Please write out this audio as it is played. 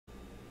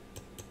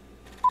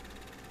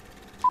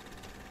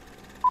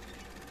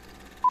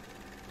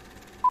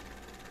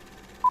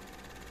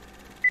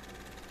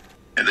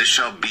this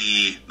shall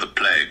be the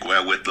plague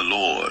wherewith the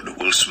Lord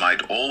will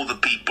smite all the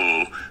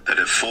people that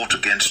have fought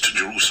against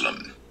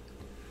Jerusalem.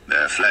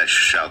 Their flesh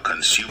shall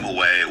consume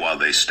away while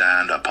they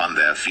stand upon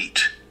their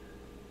feet,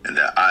 and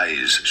their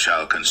eyes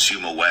shall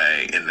consume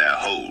away in their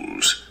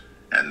holes,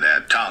 and their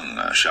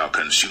tongue shall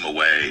consume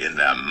away in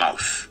their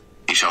mouth.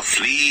 He shall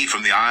flee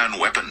from the iron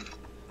weapon,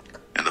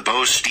 and the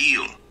bow of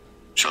steel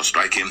shall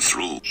strike him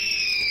through.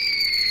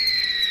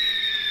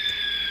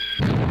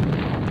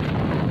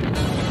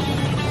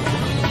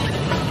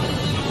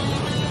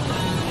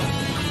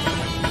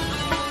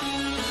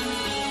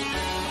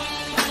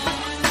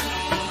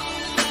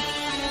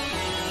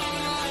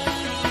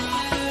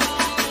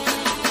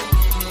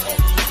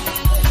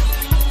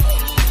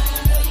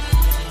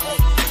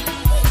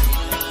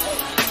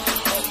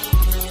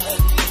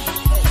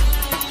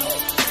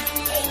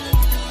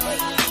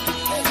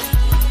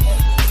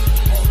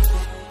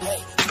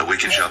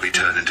 Shall be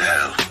turned into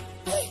hell,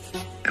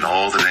 and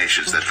all the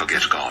nations that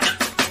forget God.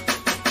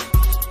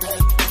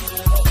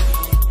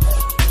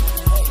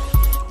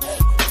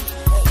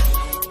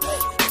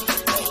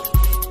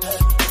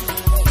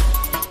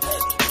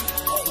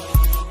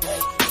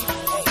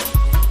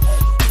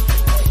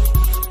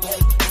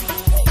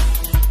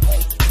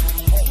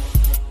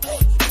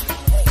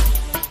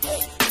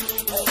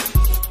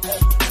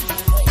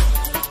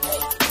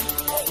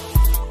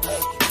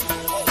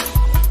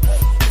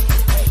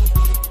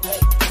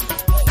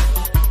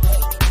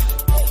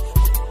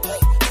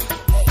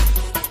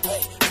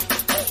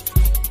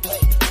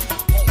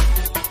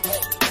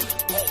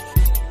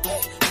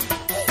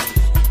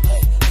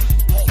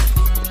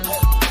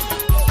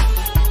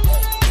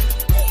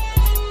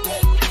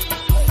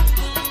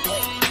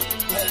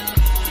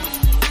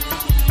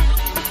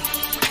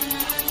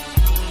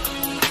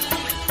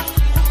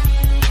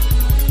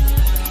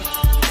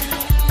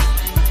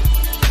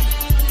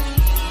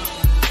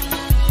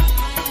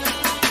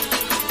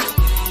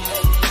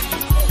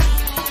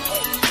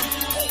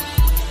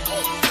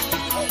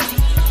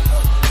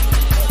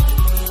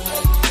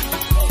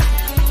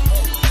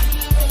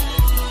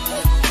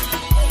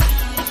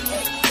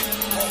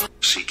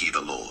 Seek ye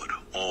the Lord,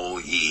 all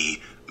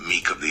ye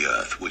meek of the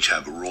earth, which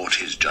have wrought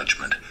his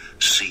judgment.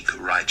 Seek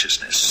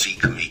righteousness,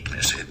 seek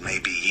meekness. It may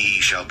be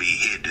ye shall be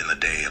hid in the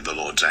day of the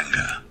Lord's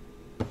anger.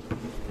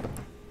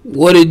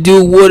 What it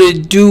do, what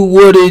it do,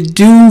 what it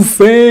do,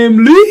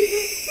 family?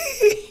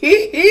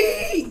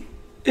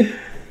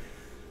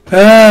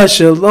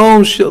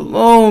 Shalom,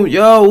 shalom,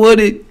 y'all. What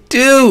it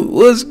do?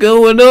 What's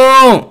going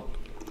on?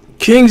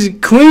 Kings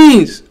and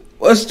queens,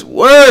 what's the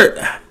word?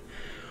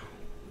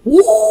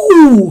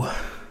 Woo!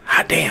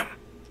 Hot damn.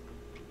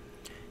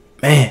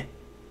 Man.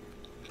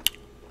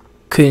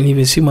 Couldn't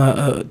even see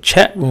my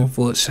chat room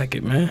for a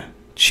second, man.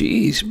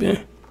 Jeez,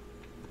 man.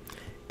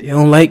 They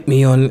don't like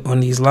me on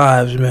these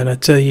lives, man. I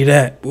tell you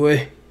that,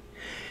 boy.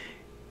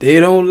 They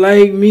don't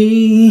like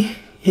me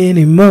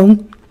anymore.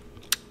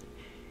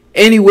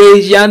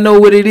 Anyways, y'all know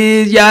what it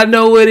is. Y'all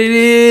know what it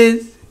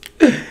is.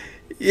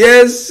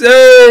 Yes,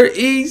 sir.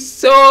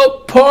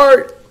 Esau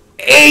Part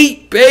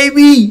 8,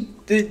 baby.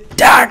 The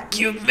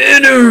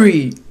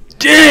documentary.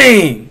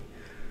 Dang.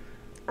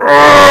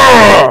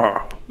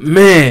 Oh,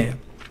 man.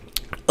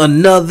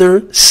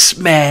 Another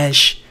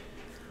smash.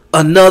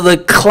 Another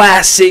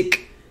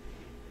classic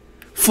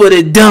for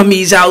the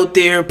dummies out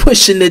there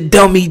pushing the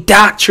dummy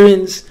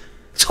doctrines.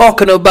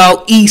 Talking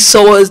about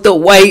Esau as the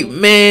white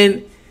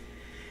man.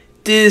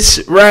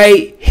 This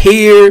right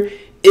here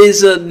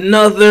is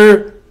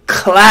another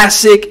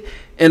classic.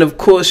 And of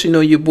course, you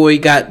know, your boy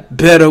got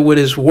better with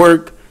his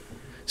work.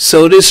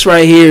 So this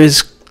right here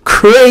is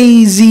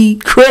crazy,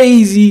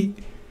 crazy.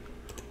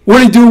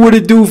 What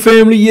it do,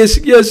 family? Yes,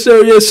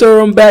 sir.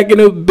 I'm back in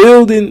the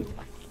building.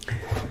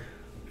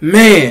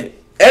 Man,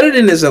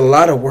 editing is a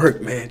lot of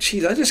work, man.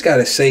 Jeez, I just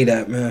gotta say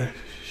that, man.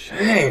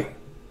 Dang.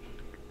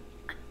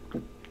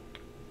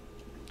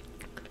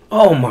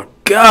 Oh my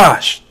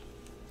gosh.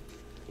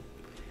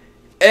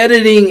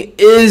 Editing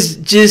is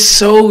just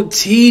so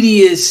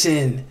tedious,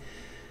 and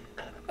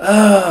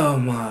oh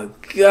my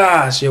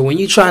gosh, yo, when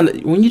you trying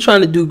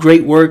to do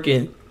great work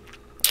and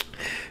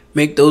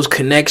make those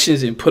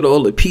connections and put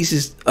all the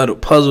pieces of the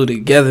puzzle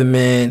together,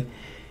 man,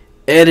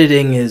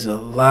 editing is a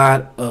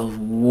lot of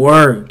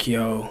work,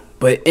 yo.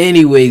 But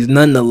anyways,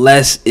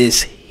 nonetheless,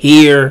 it's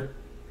here.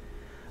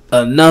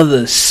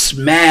 Another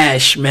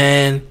smash,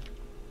 man.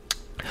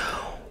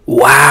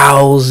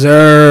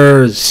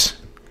 Wowzers.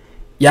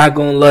 Y'all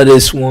gonna love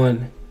this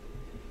one.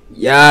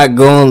 Y'all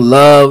gonna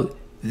love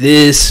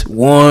this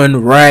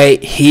one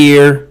right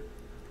here.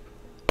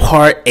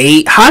 Part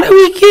 8. How did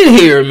we get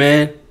here,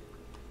 man?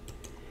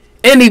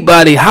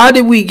 Anybody, how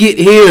did we get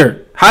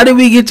here? How did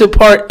we get to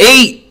part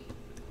 8?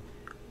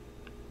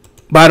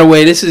 By the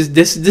way, this is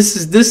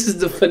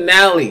the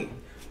finale.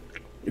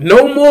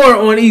 No more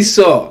on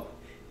Esau.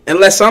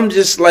 Unless I'm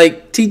just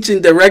like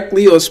teaching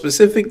directly or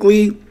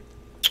specifically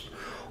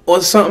or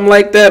something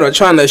like that, or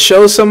trying to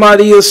show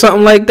somebody or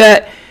something like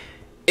that.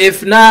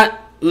 If not,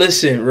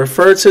 listen,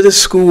 refer to the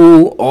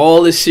school.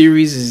 All the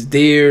series is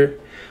there.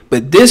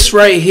 But this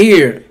right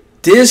here,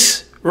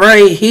 this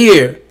right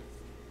here.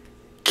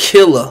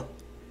 Killer.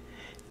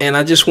 And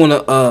I just want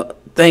to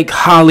thank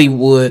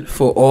Hollywood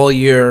for all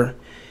your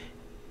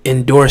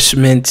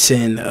endorsements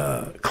and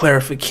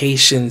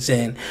clarifications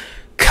and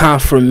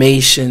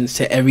confirmations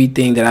to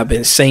everything that I've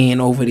been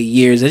saying over the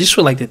years. I just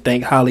would like to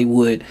thank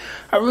Hollywood.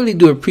 I really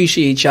do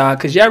appreciate y'all,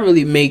 because y'all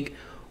really make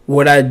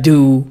what I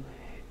do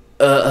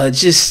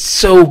just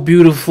so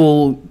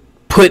beautiful,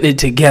 putting it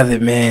together,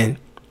 man.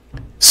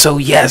 So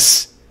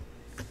yes,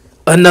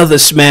 another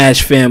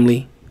smash,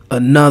 family.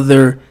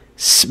 Another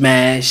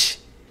smash.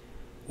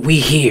 We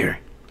here.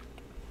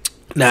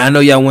 Now I know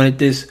y'all wanted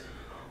this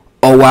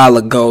a while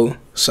ago,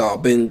 so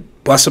I've been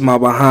busting my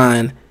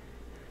behind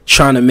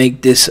trying to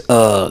make this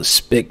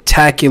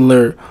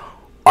spectacular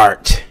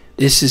art.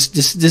 This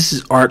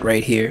is art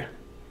right here.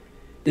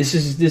 This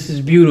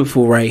is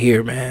beautiful right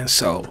here, man.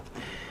 So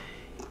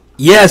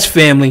yes,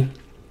 family.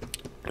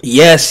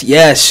 Yes.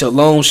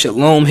 Shalom,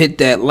 shalom. Hit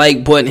that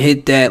like button.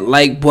 Hit that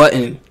like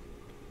button.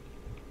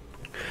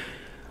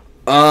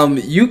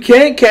 You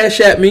can cash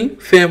at me,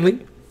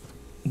 family.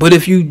 But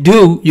if you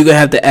do, you're going to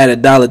have to add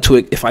 $1 to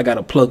it if I got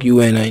to plug you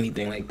in or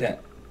anything like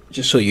that.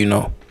 Just so you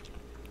know.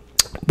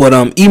 But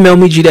email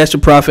me,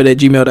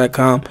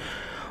 GDASHtheprophet@gmail.com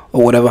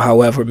or whatever,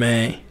 however,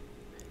 man.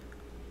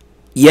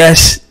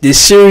 Yes, this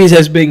series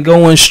has been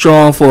going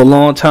strong for a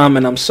long time,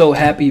 and I'm so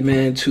happy,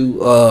 man,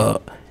 to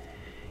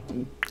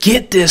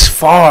get this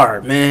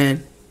far,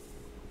 man.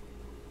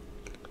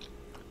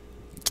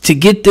 To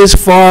get this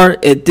far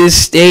at this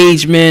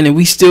stage, man, and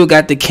we still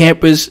got the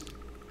campers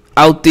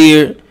out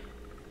there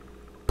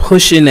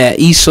pushing that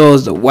Esau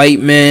is the white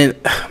man.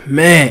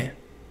 Man,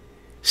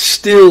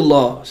 still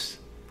lost.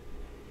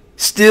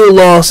 Still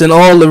lost, and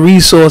all the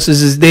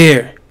resources is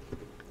there.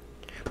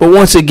 But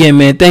once again,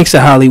 man, thanks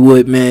to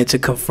Hollywood, man, to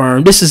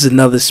confirm. This is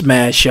another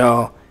smash,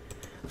 y'all.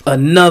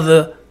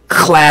 Another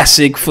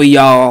classic for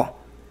y'all.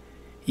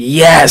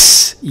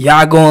 Yes,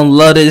 y'all gonna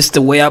love this,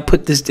 the way I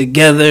put this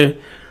together.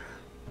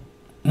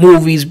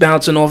 Movies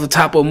bouncing off the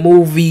top of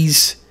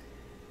movies.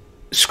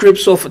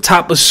 Scripts off the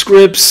top of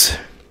scripts.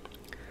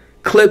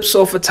 Clips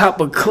off the top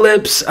of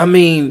clips. I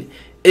mean,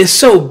 it's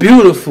so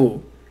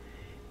beautiful.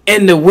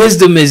 And the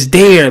wisdom is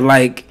there.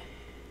 Like,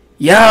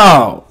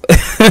 y'all.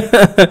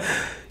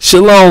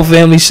 Shalom,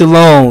 family.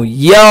 Shalom.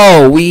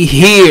 Yo, we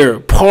here.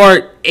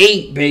 Part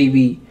 8,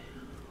 baby.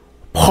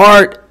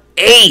 Part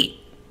 8.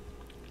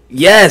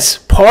 Yes,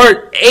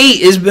 part 8.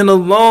 It's been a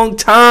long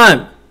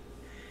time.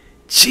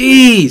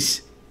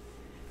 Jeez.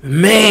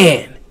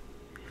 Man.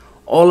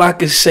 All I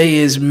can say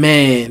is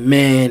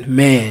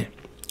man.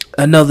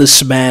 Another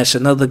smash.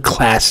 Another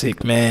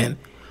classic, man.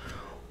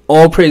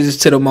 All praises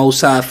to the Most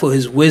High for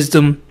his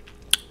wisdom.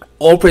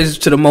 All praises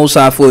to the Most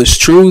High for his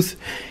truth.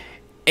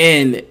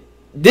 And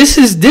this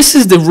is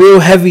the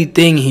real heavy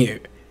thing here.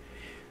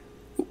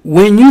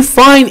 When you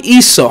find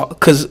Esau,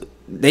 because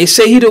they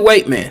say he the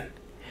white man,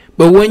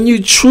 but when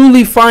you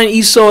truly find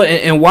Esau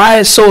and why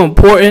it's so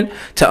important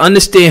to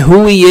understand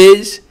who he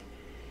is,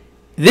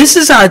 this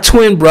is our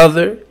twin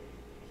brother,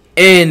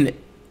 and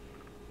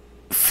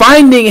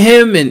finding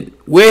him and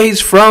where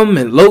he's from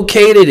and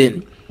located,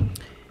 and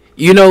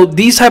you know,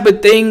 these type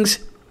of things,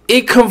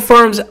 it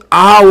confirms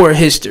our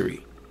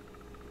history.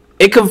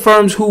 It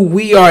confirms who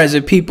we are as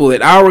a people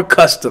and our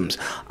customs,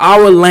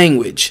 our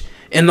language,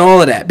 and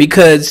all of that,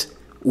 because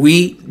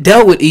we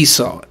dealt with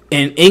Esau,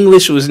 and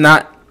English was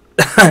not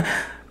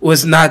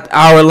was not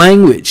our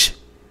language.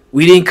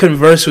 We didn't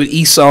converse with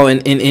Esau in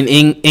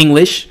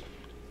English.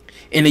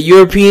 And the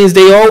Europeans,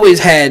 they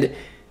always had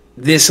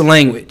this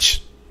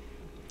language,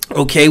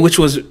 okay, which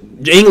was,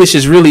 English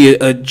is really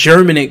a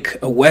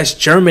West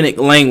Germanic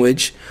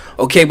language,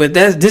 okay, but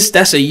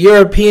that's a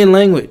European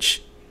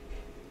language.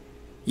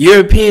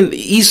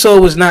 Esau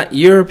was not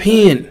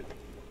European.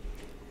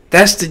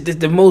 That's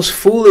the most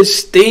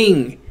foolish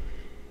thing.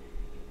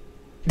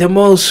 The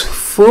most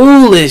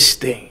foolish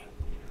thing.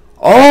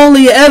 All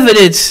the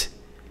evidence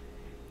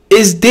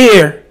is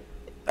there.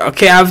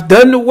 Okay, I've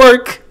done the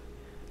work.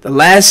 The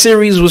last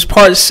series was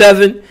part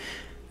 7.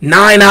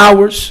 9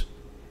 hours.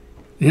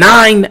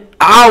 9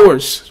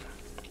 hours.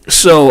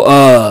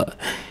 So,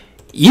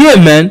 yeah,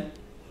 man.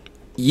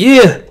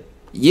 Yeah.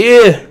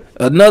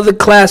 Another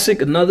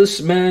classic, another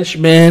smash,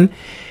 man.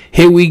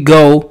 Here we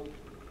go.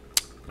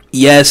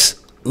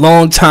 Yes,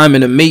 long time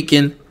in the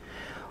making.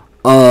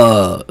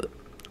 All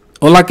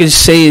I can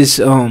say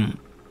is,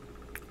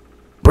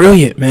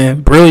 brilliant,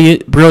 man.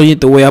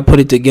 Brilliant the way I put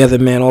it together,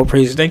 man. All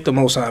praise. Thank the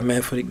Most High,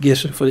 man, for the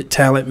gifts and for the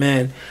talent,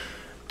 man,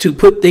 to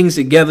put things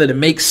together to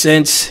make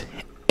sense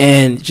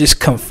and just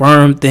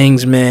confirm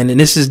things, man. And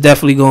this is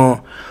definitely going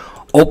to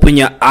open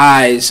your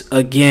eyes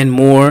again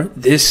more.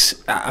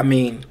 I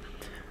mean,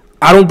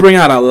 I don't bring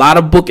out a lot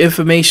of book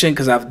information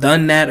because I've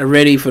done that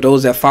already. For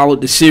those that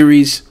followed the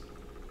series,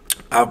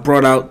 I've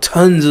brought out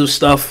tons of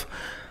stuff.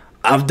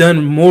 I've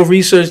done more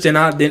research than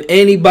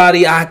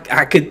anybody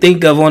I could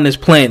think of on this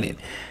planet.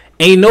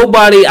 Ain't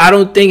nobody, I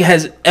don't think,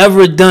 has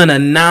ever done a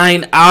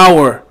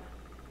 9-hour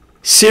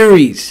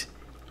series.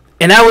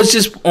 And that was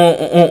just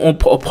on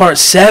part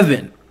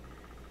 7.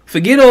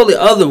 Forget all the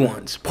other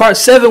ones. Part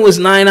 7 was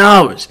 9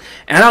 hours.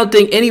 And I don't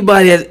think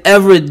anybody has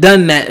ever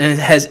done that and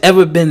has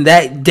ever been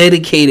that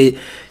dedicated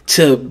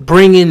to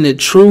bringing the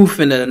truth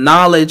and the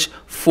knowledge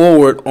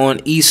forward on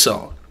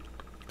Esau.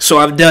 So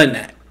I've done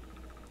that.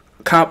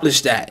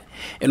 Accomplished that.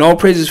 And all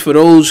praises for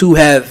those who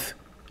have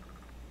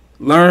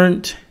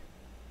learned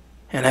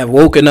and have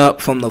woken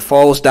up from the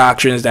false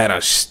doctrines that are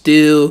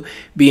still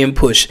being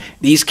pushed.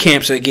 These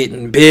camps are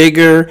getting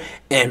bigger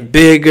and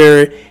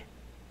bigger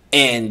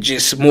and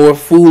just more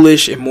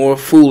foolish and more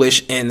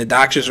foolish, and the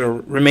doctrines are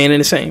remaining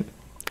the same.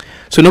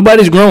 So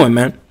nobody's growing,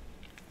 man.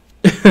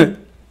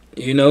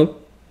 You know?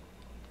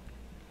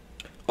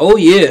 Oh,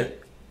 yeah.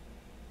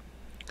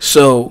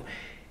 So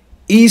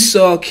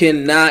Esau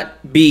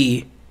cannot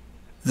be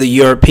the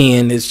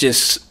European. It's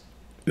just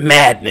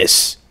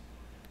madness.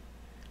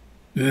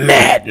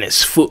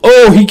 Madness.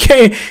 Oh, he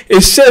came.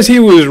 It says he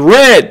was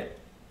red.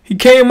 He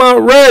came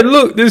out red.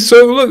 Look,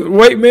 look,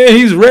 white man,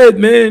 he's red,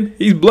 man.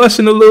 He's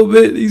blushing a little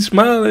bit. He's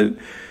smiling.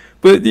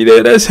 But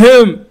that's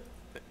him.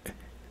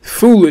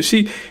 Foolish.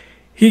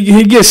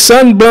 He gets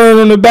sunburn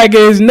on the back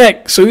of his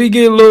neck, so he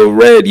get a little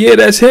red. Yeah,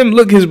 that's him.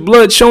 Look, his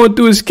blood showing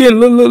through his skin.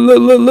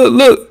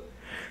 Look.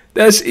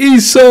 That's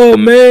Esau,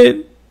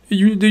 man.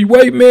 The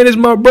white man is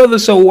my brother,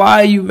 so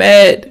why are you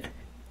mad?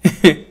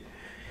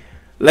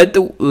 Let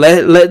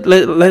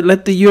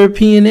the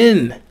European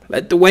in.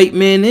 Let the white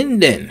man in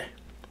then.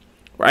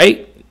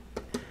 Right?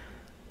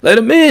 Let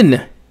him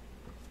in.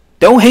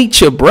 Don't hate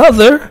your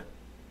brother.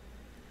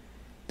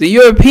 The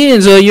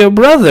Europeans are your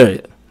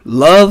brother.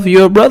 Love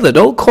your brother.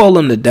 Don't call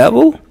him the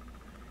devil.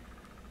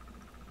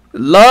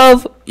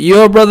 Love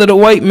your brother, the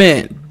white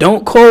man.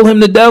 Don't call him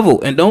the devil.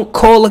 And don't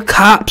call the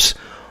cops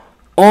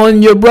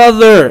on your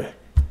brother.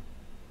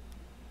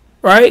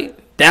 Right?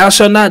 Thou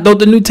shalt not. Don't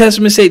the New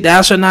Testament say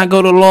thou shalt not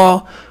go to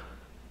law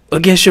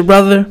against your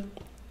brother?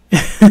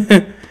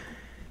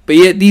 But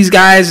yet these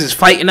guys is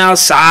fighting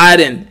outside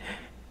and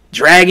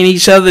dragging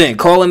each other and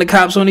calling the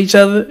cops on each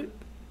other.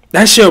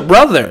 That's your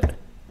brother.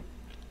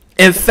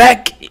 In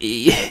fact,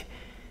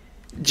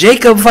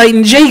 Jacob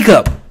fighting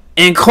Jacob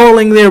and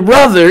calling their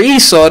brother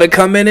Esau to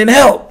come in and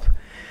help.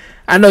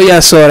 I know y'all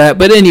saw that.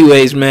 But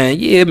anyways, man.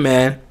 Yeah,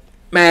 man.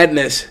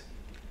 Madness.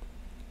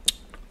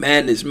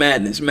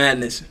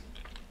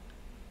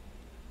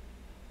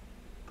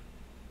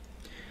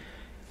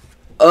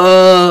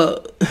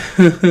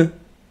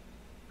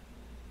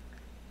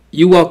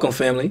 You welcome,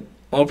 family.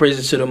 All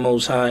praises to the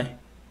Most High.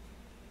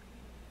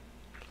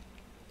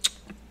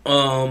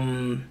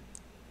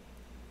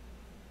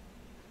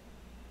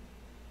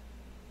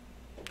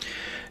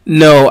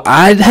 No,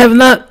 I have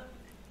not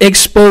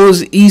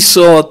exposed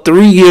Esau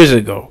 3 years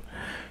ago.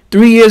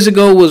 3 years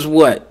ago was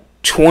what?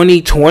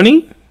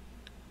 2020?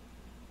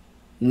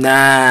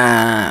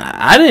 Nah,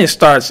 I didn't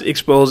start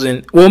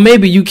exposing. Well,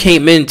 maybe you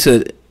came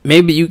into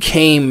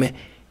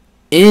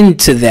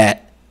that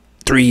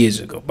 3 years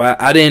ago, but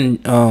I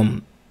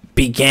didn't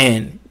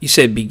began. You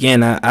said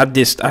began.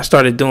 I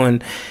started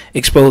doing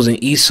exposing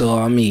Esau.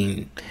 I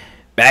mean,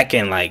 back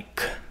in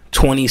like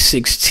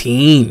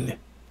 2016.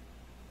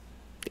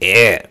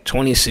 Yeah,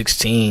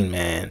 2016,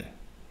 man.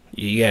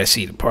 You gotta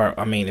see the part.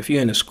 I mean, if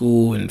you're in the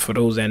school, and for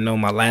those that know,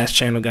 my last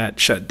channel got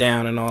shut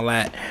down and all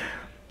that.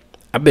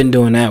 I've been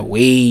doing that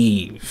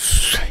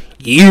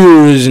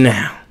years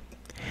now.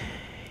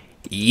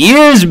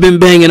 Years been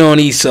banging on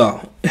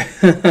Esau.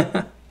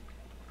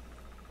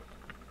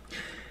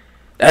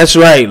 That's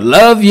right.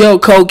 Love your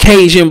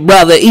Caucasian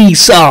brother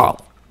Esau.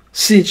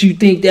 Since you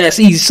think that's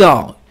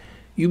Esau,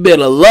 you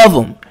better love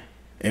him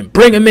and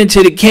bring him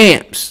into the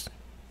camps.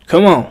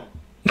 Come on.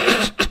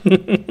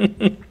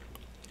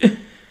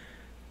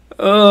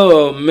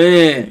 Oh,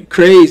 man.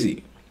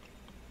 Crazy.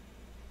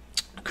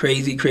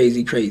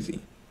 Crazy.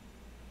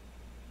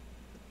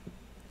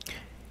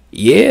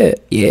 Yeah.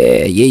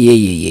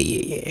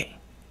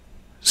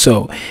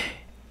 So,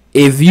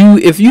 if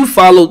you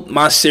followed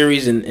my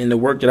series and the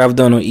work that I've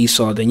done on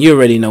Esau, then you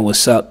already know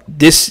what's up.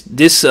 This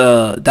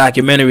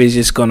documentary is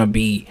just gonna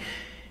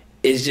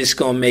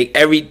make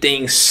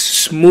everything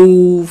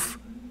smooth,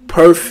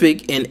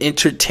 perfect, and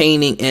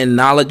entertaining and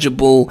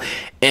knowledgeable.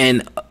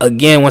 And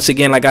once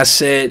again, like I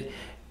said,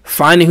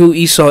 finding who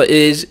Esau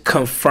is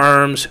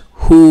confirms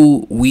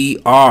who we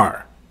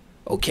are.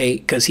 Okay,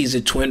 because he's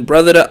a twin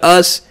brother to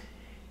us.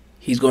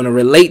 He's going to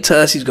relate to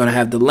us. He's going to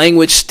have the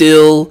language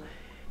still.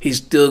 He's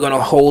still going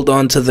to hold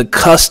on to the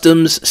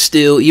customs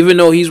still, even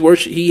though he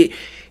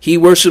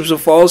worships a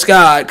false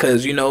god,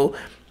 because,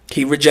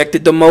 he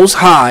rejected the Most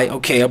High.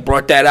 Okay, I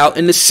brought that out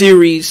in the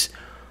series.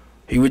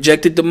 He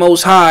rejected the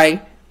Most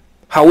High.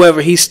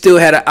 However, he still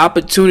had an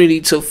opportunity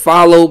to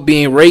follow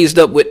being raised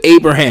up with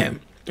Abraham.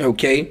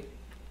 Okay,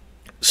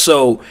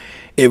 so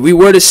if we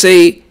were to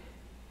say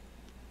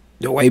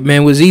the white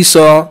man was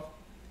Esau,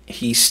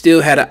 he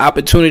still had an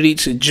opportunity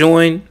to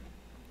join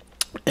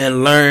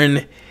and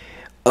learn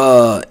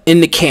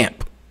in the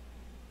camp.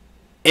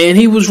 And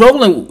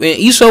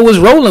Esau was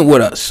rolling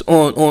with us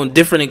on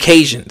different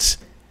occasions.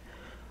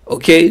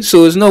 Okay,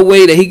 so there's no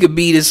way that he could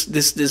be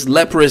this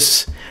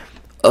leprous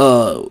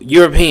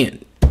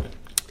European.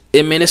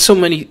 I mean, it's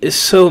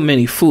so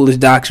many foolish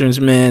doctrines,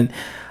 man.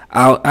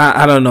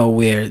 I don't know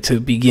where to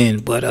begin,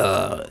 but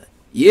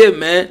yeah,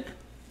 man.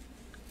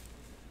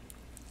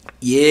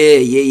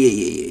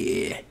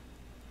 Yeah.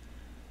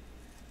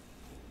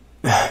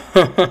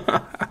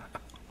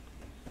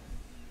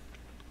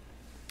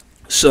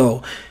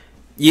 So,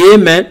 yeah,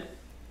 man.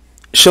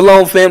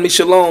 Shalom, family.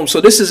 Shalom.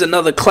 So this is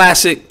another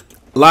classic.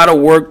 A lot of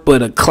work,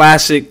 but a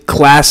classic.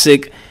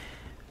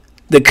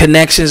 The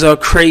connections are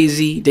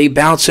crazy. They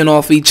bouncing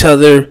off each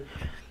other.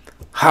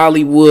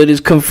 Hollywood is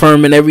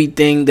confirming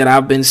everything that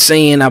I've been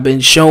saying. I've been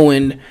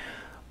showing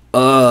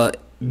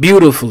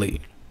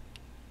beautifully.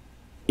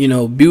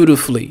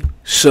 Beautifully.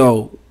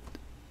 So,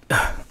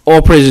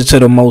 all praises to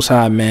the Most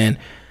High, man.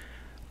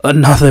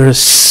 Another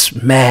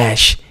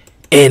smash,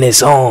 and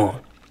it's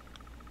on.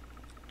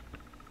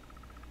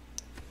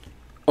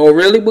 Oh,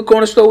 really? What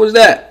corner store was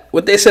that?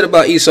 What they said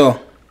about Esau?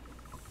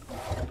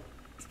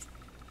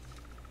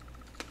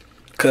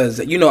 Because,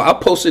 I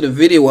posted a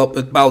video up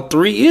about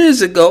 3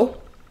 years ago.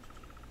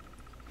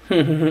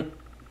 When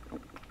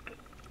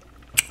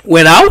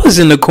I was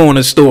in the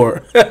corner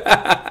store.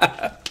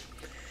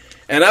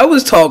 And I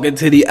was talking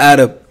to the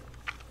Arab.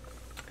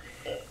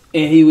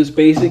 And he was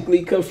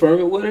basically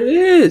confirming what it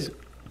is.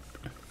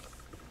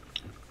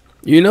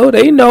 They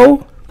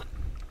know.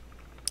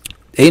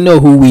 They know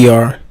who we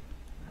are.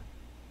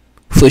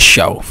 For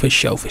sure.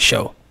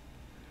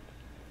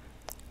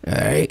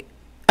 Alright.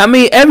 I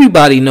mean,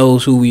 everybody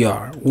knows who we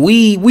are.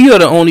 We are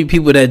the only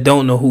people that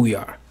don't know who we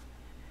are.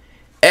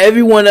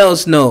 Everyone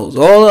else knows.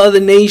 All the other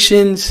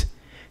nations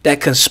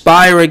that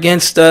conspire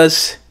against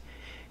us,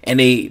 and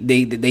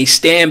they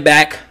stand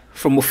back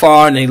from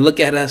afar and they look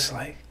at us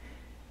like,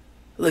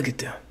 look at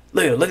them.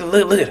 Look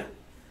at them.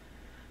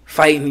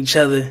 Fighting each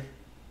other,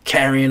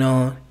 carrying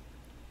on.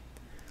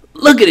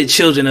 Look at the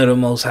children of the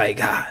Most High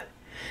God.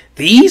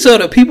 These are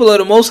the people of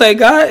the Most High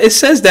God. It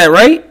says that,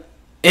 right?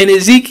 In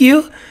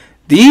Ezekiel.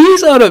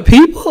 These are the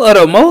people of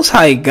the Most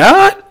High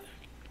God.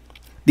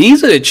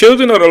 These are the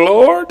children of the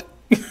Lord.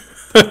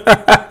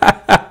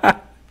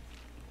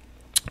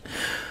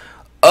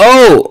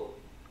 Oh,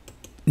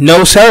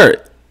 no,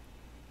 sir.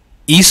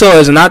 Esau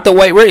is not the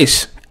white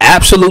race.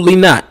 Absolutely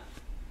not.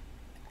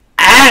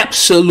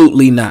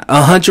 Absolutely not.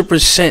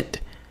 100%.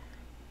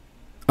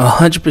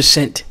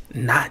 100%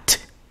 not.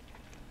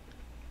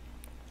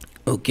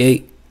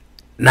 Okay?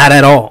 Not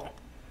at all.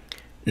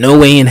 No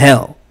way in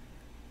hell.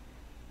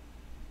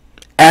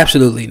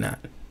 Absolutely not.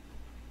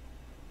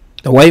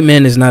 The white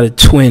man is not a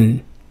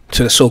twin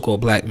to the so-called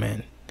black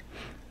man.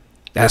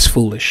 That's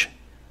foolish.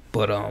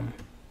 But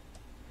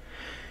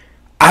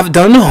I've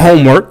done the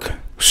homework.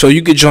 So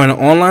you could join an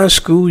online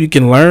school. You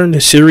can learn.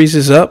 The series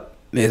is up.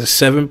 There's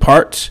 7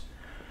 parts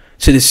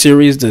to the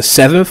series. The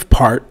 7th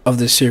part of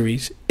the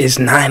series is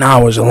 9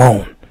 hours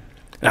alone.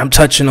 And I'm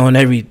touching on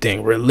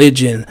everything.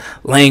 Religion,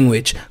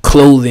 language,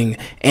 clothing,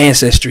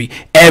 ancestry,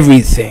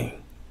 everything.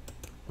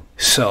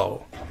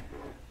 So,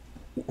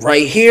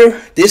 right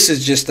here, this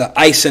is just the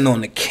icing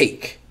on the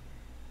cake.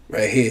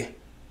 Right here.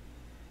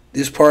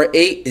 This part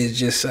 8 is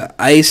just the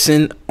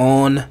icing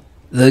on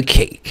the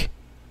cake.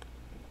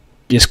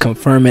 Just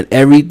confirming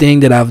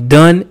everything that I've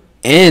done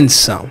and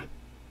some.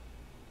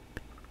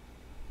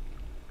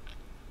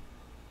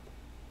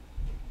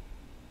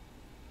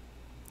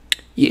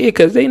 Yeah,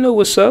 because they know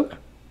what's up.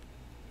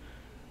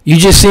 You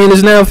just seeing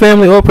this now,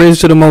 family? All praise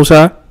to the Most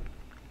High.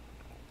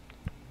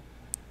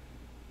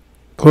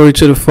 Glory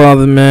to the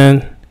Father,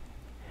 man.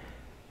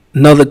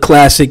 Another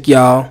classic,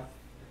 y'all.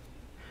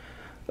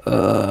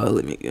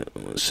 Let me get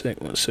one sec.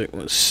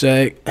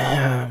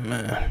 Ah,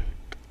 man.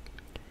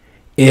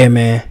 Yeah,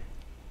 man.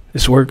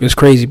 This work is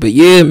crazy. But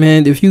yeah,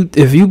 man, if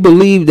you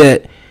believe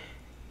that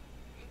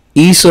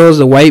Esau's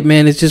the white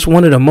man, it's just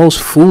one of the most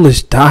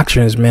foolish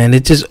doctrines, man.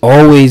 It's just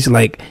always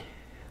like,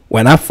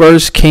 when I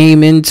first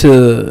came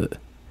into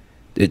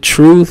the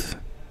truth,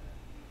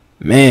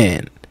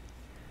 man,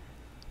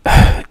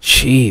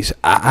 jeez,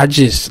 I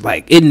just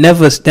like, it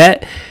never,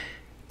 that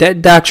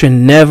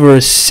doctrine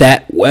never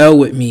sat well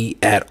with me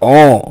at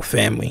all,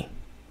 family.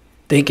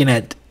 Thinking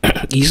that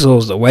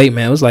Esau's the white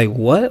man, I was like,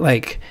 what?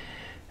 Like,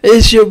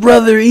 it's your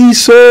brother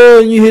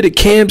Esau, and you hear the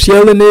camps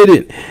yelling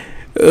it,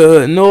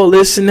 and all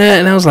this and that,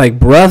 and I was like,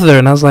 brother,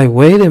 and I was like,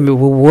 wait a minute,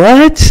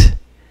 what?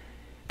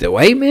 The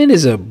white man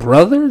is a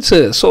brother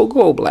to a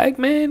so-called black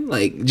man,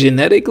 like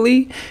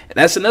genetically? And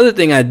that's another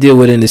thing I deal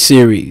with in the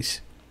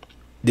series.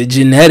 The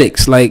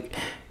genetics, like,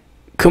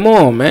 come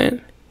on,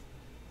 man.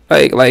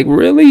 Like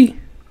really?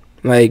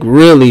 Like,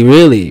 really.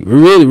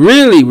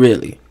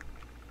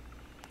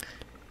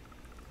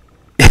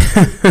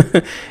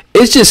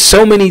 It's just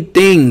so many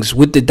things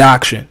with the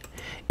doctrine.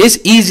 It's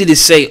easy to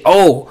say,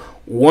 oh,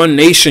 one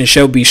nation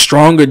shall be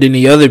stronger than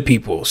the other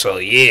people. So,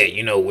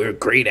 yeah, we're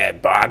great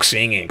at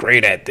boxing and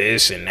great at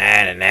this and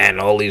that and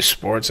all these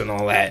sports and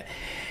all that.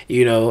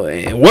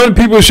 And one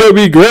people shall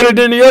be greater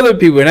than the other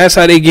people. And that's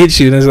how they get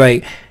you. And it's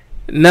like,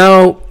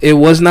 no, it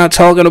was not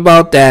talking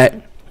about that.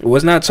 It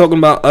was not talking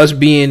about us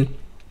being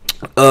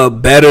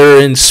better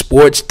in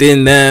sports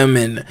than them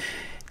and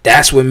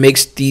That's what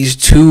makes these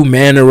two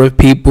manner of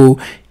people.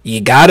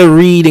 You gotta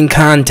read in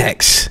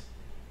context.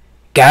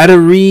 Gotta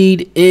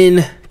read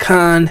in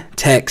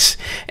context.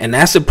 And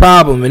that's the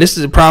problem. And this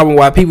is the problem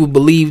why people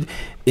believe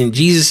in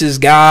Jesus is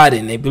God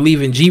and they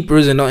believe in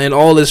Jeepers and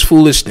all this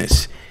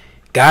foolishness.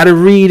 Gotta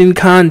read in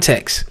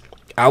context.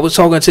 I was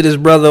talking to this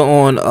brother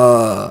on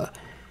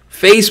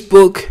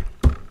Facebook,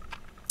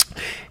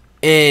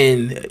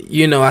 and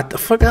you know, I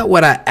forgot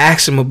what I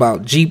asked him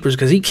about Jeepers,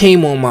 because he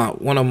came on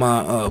one of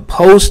my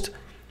posts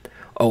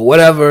or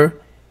whatever,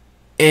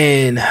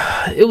 and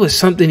it was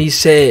something he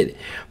said.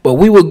 But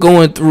we were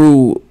going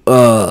through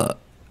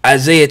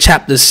Isaiah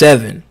chapter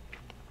 7,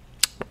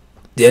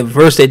 the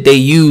verse that they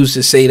use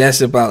to say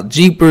that's about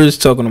Jeepers,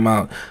 talking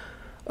about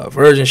a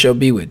virgin shall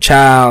be with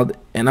child.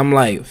 And I'm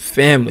like,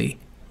 family,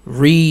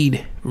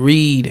 read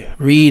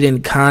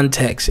in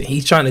context. And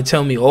he's trying to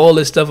tell me all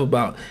this stuff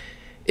about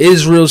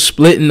Israel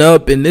splitting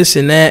up and this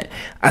and that.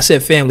 I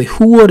said, family,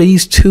 who are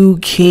these two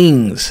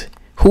kings?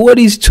 Who are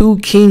these two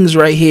kings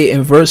right here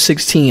in verse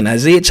 16?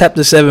 Isaiah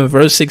chapter 7,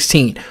 verse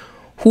 16.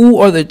 Who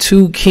are the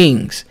two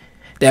kings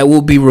that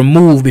will be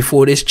removed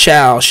before this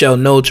child shall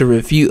know to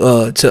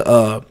refuse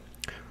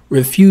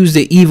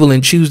the evil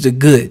and choose the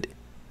good?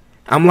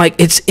 I'm like,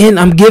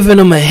 I'm giving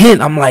them a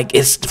hint. I'm like,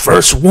 it's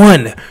verse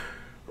 1.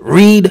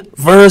 Read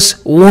verse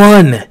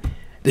 1.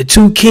 The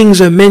two kings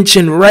are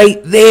mentioned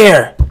right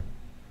there.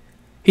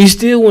 He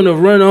still want to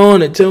run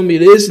on and tell me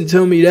this and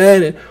tell me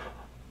that. And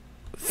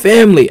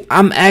family,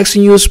 I'm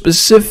asking you a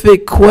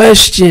specific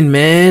question,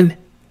 man.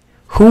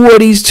 Who are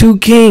these two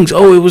kings?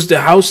 Oh, it was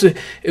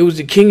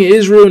the king of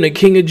Israel and the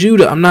king of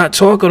Judah. I'm not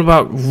talking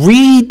about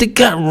read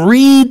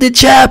the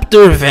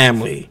chapter,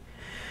 family.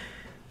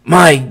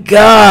 My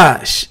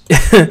gosh.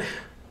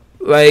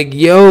 Like,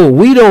 yo,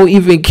 we don't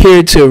even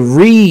care to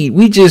read.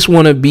 We just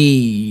want to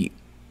be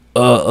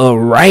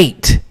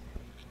right.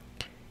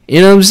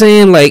 You know what I'm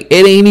saying? Like,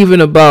 it ain't even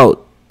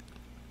about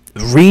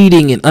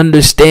reading and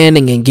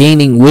understanding and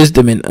gaining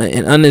wisdom and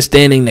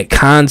understanding the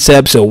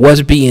concepts of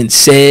what's being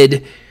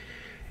said.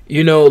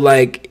 You know,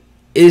 like,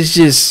 it's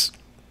just,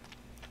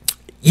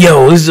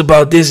 yo, this is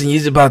about this and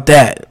this is about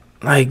that.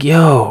 Like,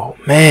 yo,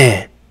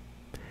 man.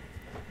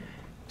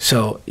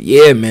 So,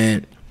 yeah,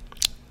 man.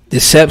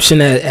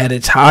 Deception at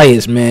its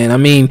highest, man. I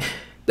mean,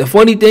 the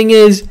funny thing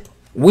is,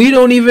 we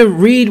don't even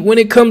read when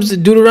it comes to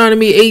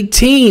Deuteronomy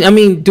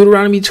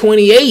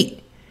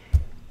 28.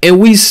 And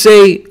we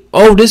say,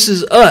 oh, this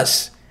is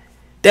us.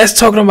 That's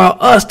talking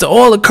about us.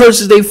 All the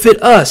curses, they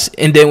fit us.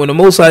 And then when the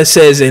Most High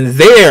says, and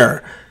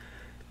there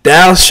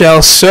thou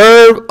shalt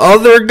serve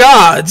other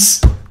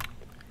gods,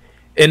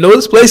 in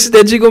those places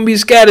that you're going to be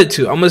scattered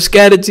to, I'm going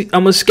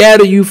to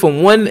scatter you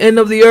from one end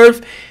of the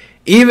earth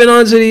even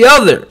unto the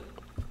other.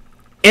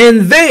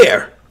 And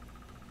there,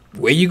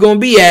 where you going to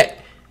be at,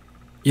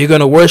 you're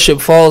going to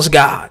worship false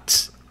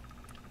gods.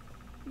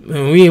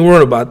 And we ain't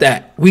worried about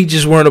that. We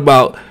just worried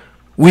about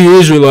we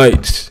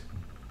Israelites.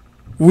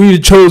 We the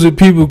chosen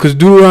people because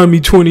Deuteronomy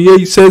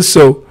 28 says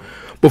so.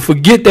 But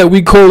forget that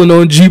we calling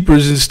on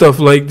Jeepers and stuff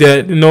like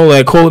that. You know,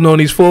 like calling on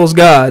these false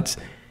gods.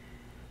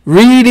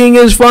 Reading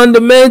is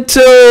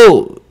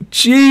fundamental.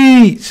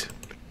 Jeez.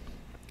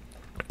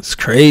 It's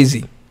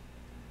crazy.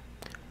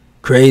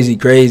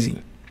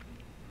 Crazy.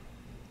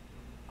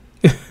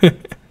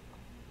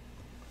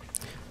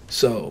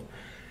 So,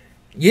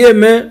 yeah,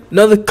 man.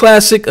 Another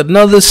classic.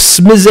 Another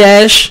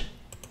smizash.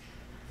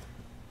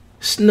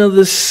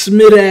 Another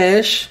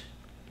smidash.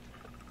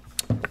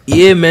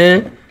 Yeah,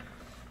 man.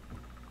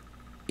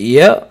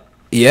 Yep.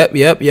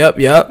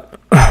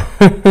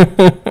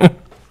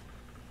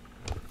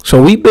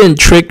 So we've been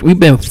tricked. We've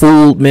been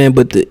fooled, man.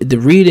 But the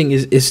reading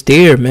is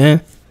there,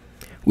 man.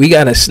 We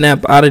got to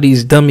snap out of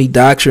these dummy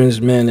doctrines,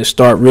 man, and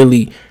start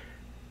really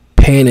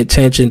paying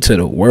attention to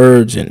the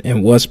words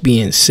and what's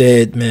being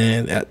said,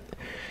 man. That,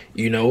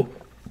 you know,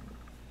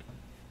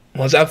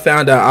 once I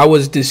found out I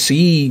was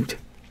deceived,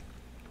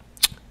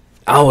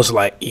 I was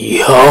like,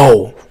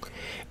 yo,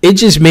 it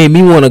just made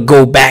me want to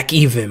go back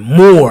even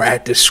more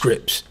at the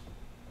scripts.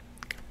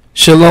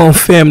 Shalom,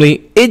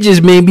 family. It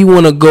just made me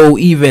want to go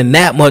even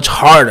that much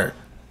harder.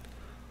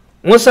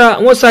 Once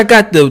I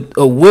got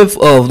a whiff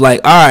of like,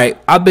 all right,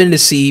 I've been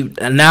deceived,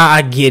 and now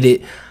I get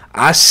it.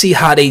 I see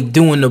how they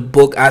do in the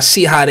book. I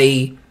see how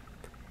they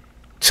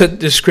took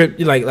the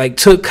script,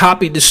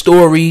 copied the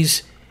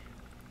stories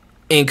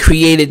and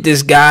created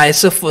this guy.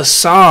 It's a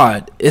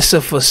facade. It's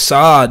a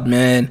facade,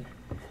 man.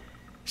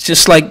 It's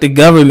just like the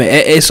government.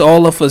 It's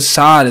all a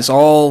facade. It's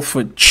all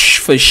for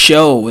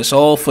show. It's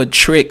all for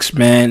tricks,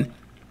 man.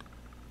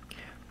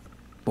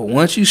 But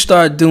once you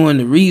start doing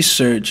the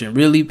research and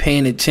really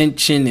paying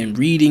attention and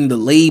reading the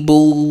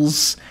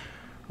labels,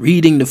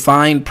 reading the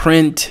fine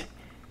print,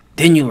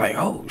 then you're like,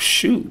 oh,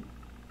 shoot.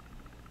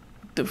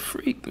 What the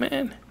freak,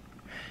 man?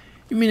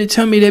 You mean to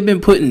tell me they've been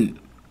putting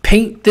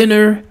paint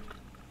thinner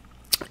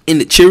in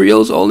the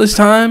Cheerios all this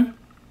time?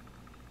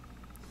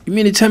 You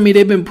mean to tell me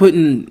they've been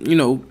putting,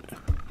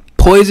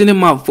 poison in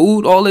my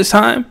food all this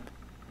time?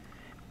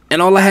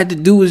 And all I had to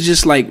do was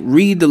just like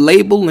read the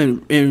label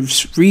and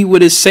read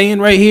what it's saying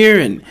right here.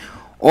 And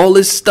all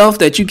this stuff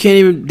that you can't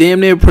even damn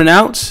near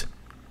pronounce.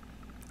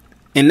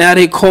 And now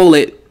they call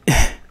it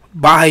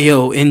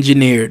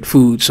bioengineered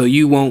food. So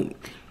you won't,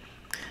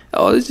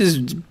 oh, it's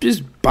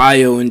just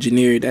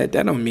bioengineered. That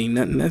don't mean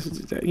nothing.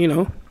 That's, you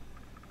know,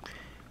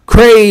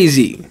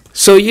 crazy.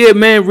 So yeah,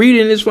 man,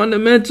 reading is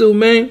fundamental,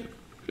 man.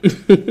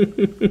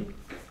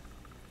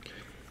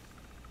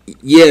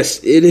 Yes,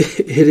 it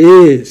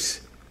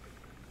is.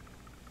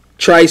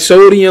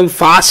 Trisodium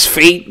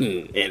phosphate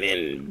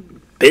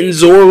and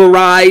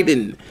benzoride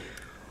and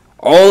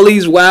all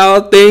these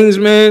wild things,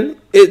 man.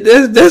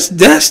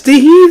 That's the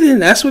heathen.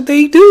 That's what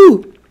they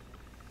do.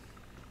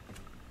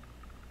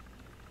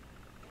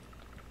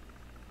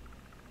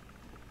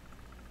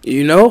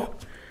 You know?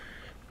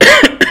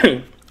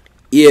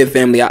 Yeah,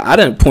 family. I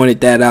done pointed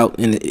that out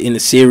in the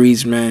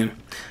series, man.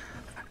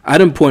 I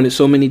done pointed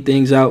so many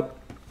things out.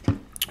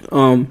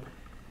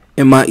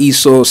 In my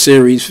Esau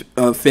series,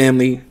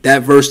 family,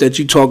 that verse that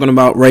you talking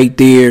about right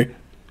there,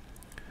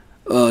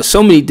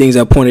 so many things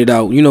I pointed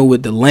out, you know,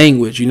 with the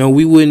language, you know,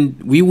 we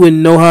wouldn't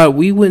know how,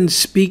 we wouldn't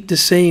speak the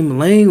same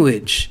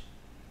language.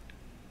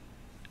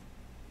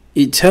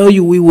 It tell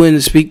you we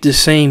wouldn't speak the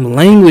same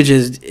language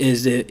as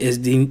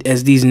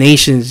these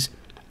nations,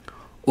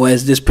 or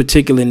as this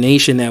particular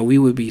nation that we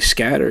would be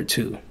scattered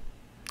to.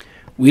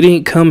 We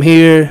didn't come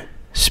here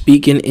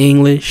speaking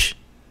English,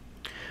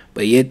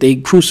 but yet they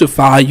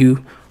crucify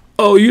you.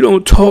 Oh, you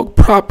don't talk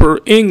proper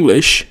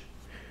English.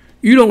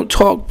 You don't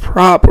talk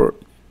proper.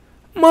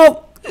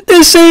 Well,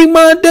 this ain't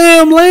my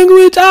damn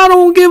language. I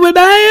don't give a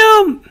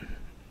damn.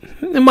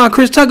 In my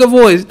Chris Tucker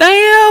voice.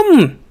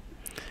 Damn.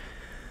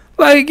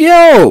 Like,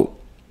 yo,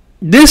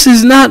 this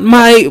is not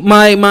my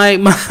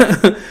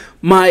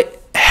my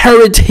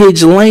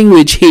heritage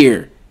language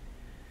here.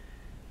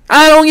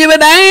 I don't give a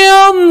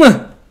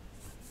damn.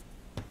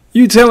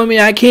 You telling me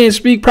I can't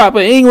speak proper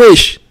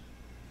English?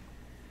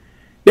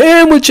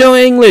 Damn with your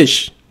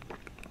English.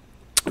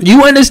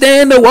 You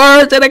understand the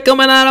words that are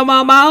coming out of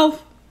my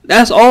mouth?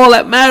 That's all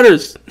that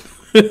matters.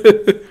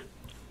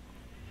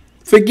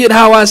 Forget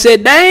how I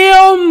said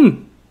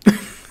damn.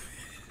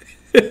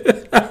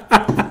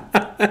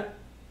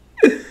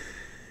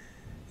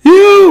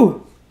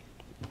 You.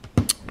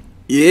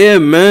 Yeah,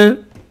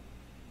 man.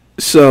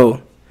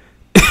 So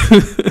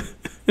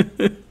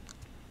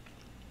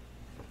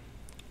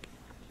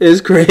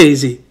it's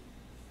crazy.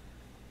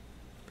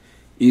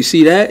 You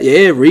see that?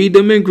 Yeah, read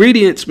them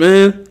ingredients,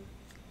 man.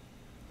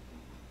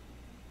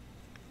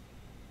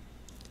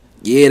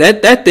 Yeah,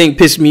 that thing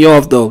pissed me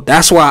off, though.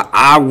 That's why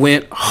I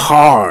went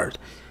hard.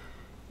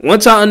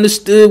 Once I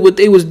understood what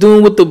they was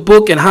doing with the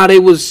book and how they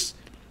was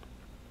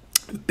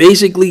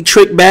basically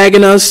trick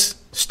bagging us,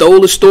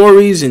 stole the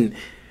stories and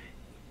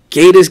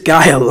gave this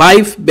guy a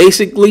life,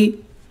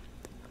 basically,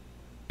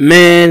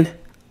 man,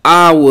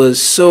 I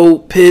was so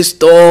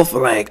pissed off.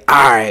 Like,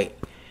 all right.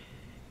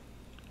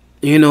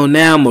 You know,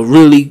 now I'm going to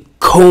really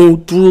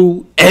comb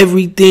through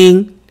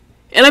everything.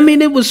 And I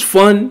mean, it was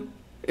fun.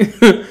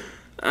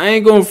 I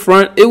ain't going to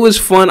front. It was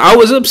fun. I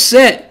was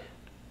upset.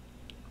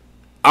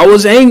 I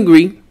was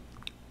angry.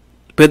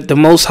 But the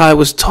Most High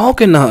was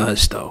talking to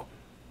us, though.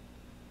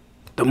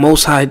 The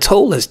Most High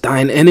told us,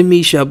 thine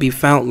enemy shall be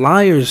found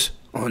liars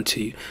unto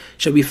you.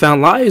 Shall be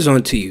found liars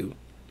unto you.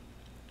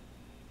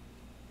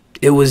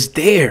 It was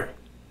there.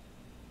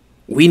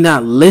 We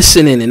not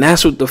listening, and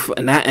that's what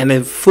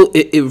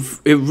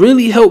it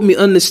really helped me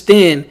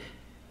understand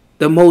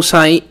the Most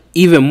High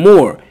even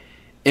more,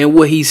 and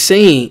what he's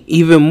saying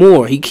even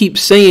more. He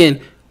keeps saying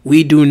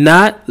we do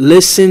not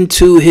listen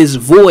to his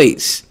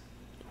voice.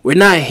 We're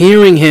not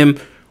hearing him.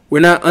 We're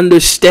not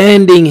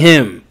understanding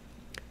him.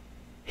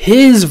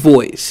 His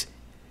voice.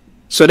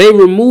 So they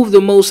removed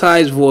the Most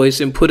High's voice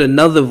and put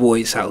another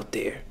voice out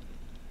there,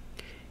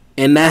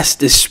 and that's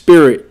the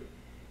spirit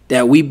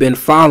that we've been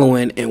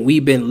following and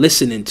we've been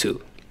listening to.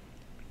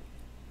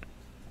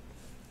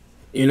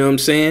 You know what I'm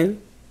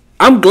saying?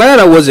 I'm glad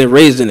I wasn't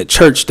raised in a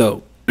church,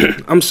 though.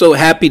 I'm so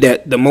happy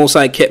that the Most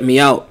High kept me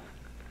out.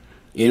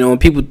 You know, when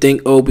people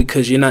think, oh,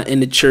 because you're not in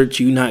the church,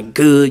 you're not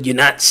good, you're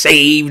not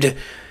saved,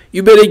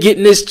 you better get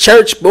in this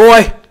church,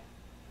 boy.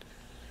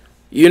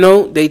 You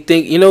know, they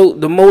think, you know,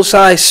 the Most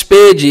High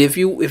spared you.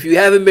 If you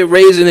haven't been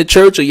raised in the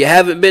church, or you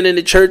haven't been in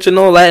the church and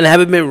all that, and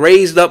haven't been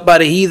raised up by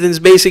the heathens,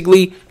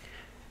 basically,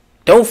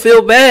 don't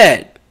feel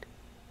bad,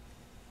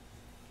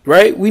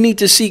 right? We need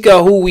to seek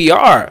out who we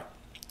are.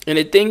 And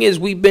the thing is,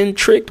 we've been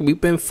tricked. We've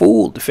been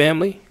fooled,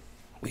 family.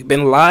 We've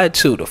been lied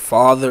to. The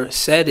Father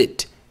said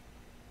it.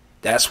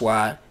 That's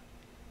why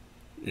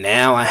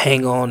now I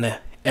hang on to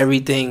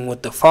everything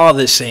what the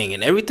Father's saying.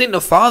 And everything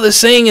the Father's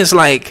saying is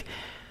like,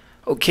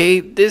 okay,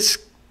 this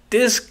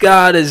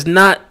God is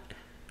not,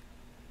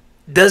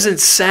 doesn't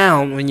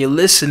sound, when you're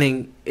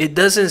listening, it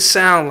doesn't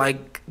sound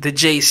like the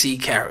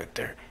JC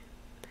character.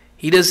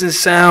 He doesn't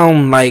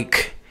sound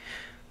like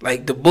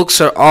the books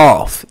are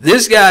off.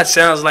 This guy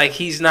sounds like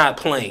he's not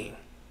playing.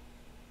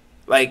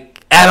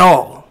 Like, at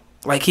all.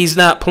 Like he's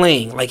not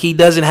playing. Like he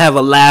doesn't have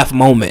a laugh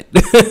moment.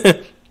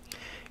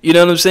 You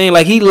know what I'm saying?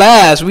 Like he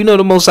laughs. We know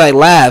the Most High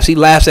laughs. He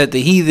laughs at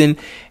the heathen.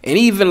 And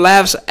he even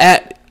laughs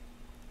at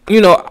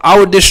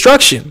our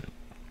destruction,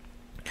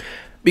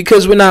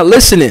 because we're not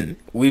listening.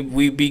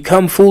 We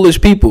become foolish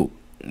people.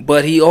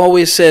 But he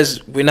always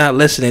says we're not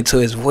listening to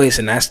his voice,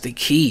 and that's the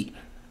key.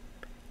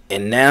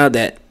 And now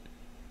that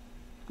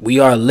we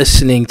are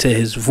listening to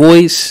his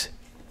voice,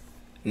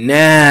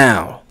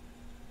 now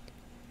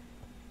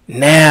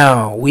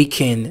we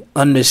can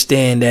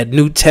understand that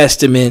New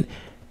Testament,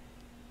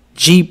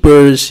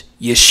 Jeepers,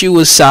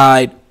 Yeshua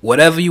side,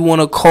 whatever you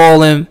want to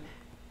call him,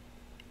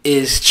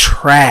 is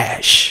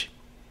trash.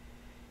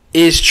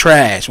 Is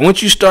trash.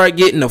 Once you start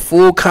getting the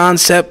full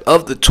concept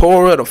of the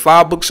Torah, the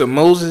 5 books of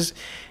Moses,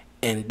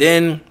 and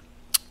then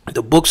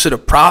the books of the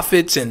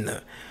prophets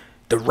and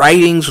the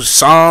writings of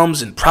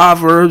Psalms and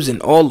Proverbs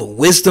and all the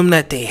wisdom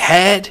that they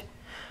had.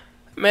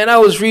 Man, I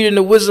was reading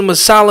the Wisdom of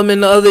Solomon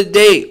the other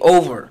day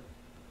over.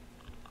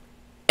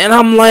 And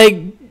I'm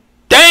like,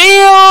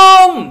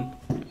 damn!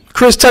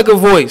 Chris Tucker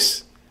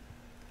voice.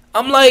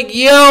 I'm like,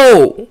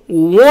 yo,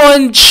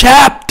 one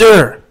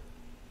chapter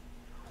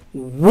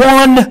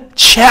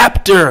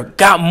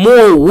got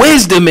more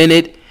wisdom in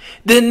it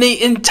than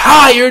the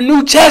entire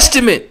New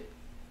Testament.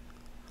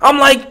 I'm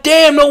like,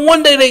 damn, no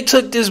wonder they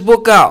took this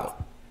book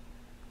out.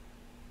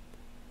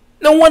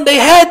 No wonder they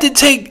had to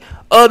take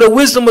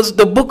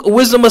the book of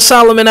Wisdom of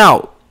Solomon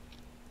out.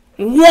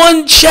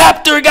 One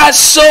chapter got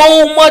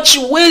so much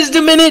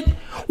wisdom in it.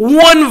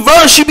 One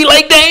verse, you'd be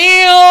like,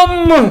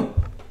 damn.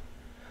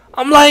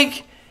 I'm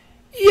like,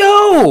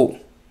 yo,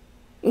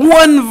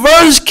 one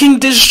verse can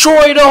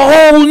destroy the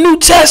whole New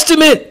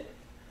Testament.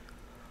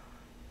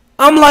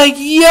 I'm like,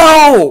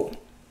 yo,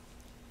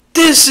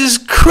 this is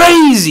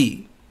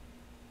crazy.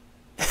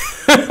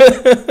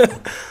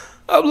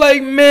 I'm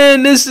like,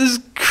 man, this is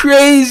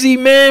crazy,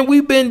 man.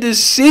 We've been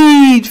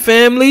deceived,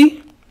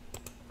 family.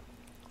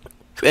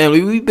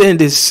 We've been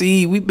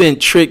deceived. We've been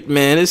tricked,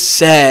 man. It's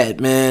sad,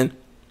 man.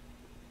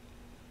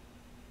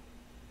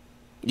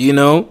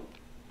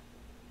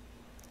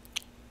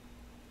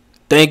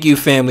 Thank you,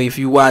 family, if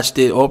you watched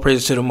it. All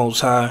praise to the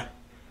Most High.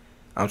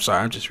 I'm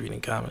sorry, I'm just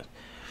reading comments.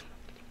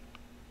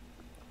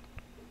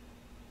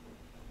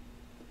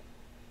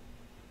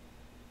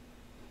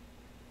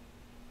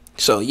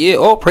 So, yeah,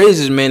 all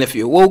praises, man. If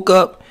you woke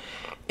up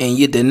and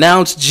you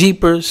denounced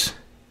Jeepers,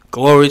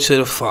 glory to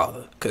the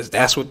Father. Because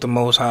that's what the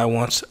Most High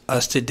wants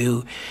us to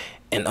do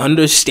and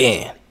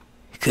understand.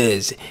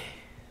 Because,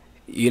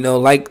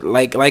 like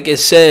it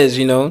says,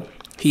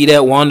 he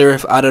that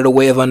wandereth out of the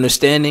way of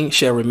understanding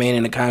shall remain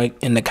in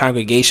the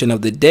congregation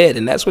of the dead.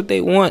 And that's what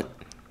they want.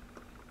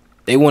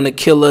 They want to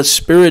kill us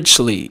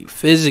spiritually,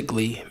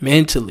 physically,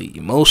 mentally,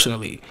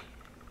 emotionally.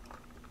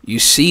 You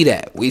see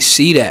that. We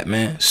see that,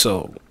 man.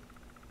 So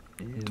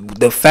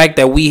the fact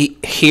that we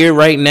here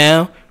right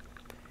now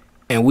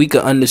and we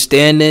can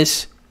understand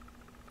this,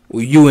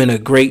 well, you in a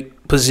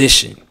great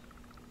position.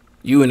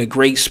 You in a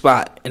great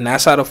spot. And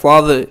that's how the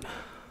Father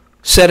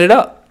set it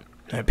up.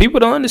 And people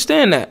don't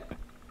understand that.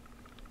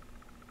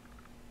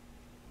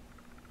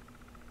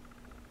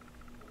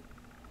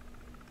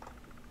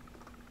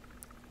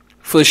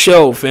 For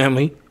sure,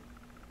 family.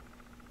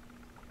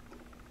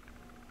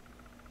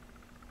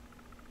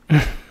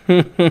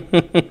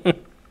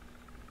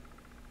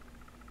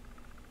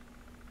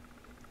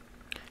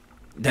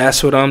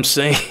 That's what I'm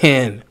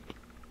saying.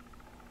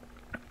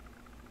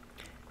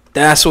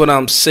 That's what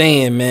I'm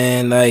saying,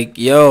 man. Like,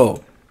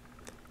 yo,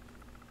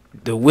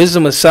 the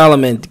Wisdom of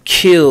Solomon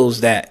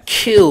kills that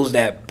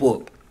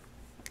book.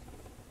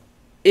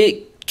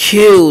 It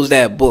kills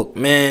that book,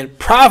 man.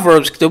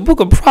 The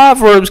book of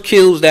Proverbs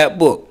kills that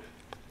book.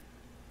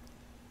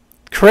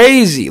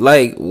 Crazy.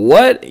 Like,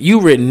 what?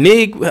 You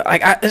renege?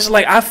 It's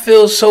like I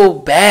feel so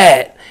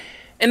bad.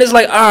 And it's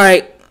like, all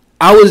right,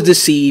 I was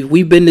deceived.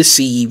 We've been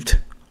deceived.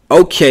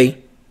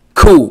 Okay,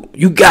 cool.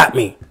 You got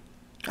me.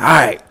 All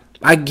right,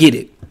 I get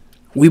it.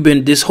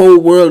 This whole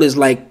world is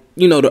like,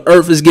 the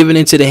earth is given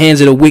into the hands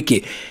of the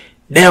wicked.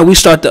 Now we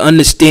start to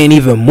understand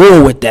even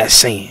more what that's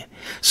saying.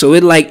 So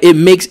it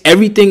makes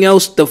everything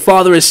else the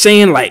Father is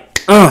saying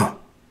like,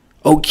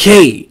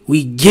 okay,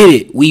 we get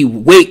it. We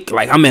wake.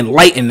 Like, I'm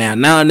enlightened now.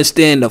 Now I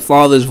understand the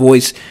Father's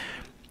voice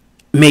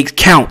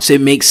counts.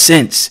 It makes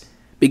sense.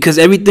 Because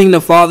everything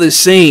the Father is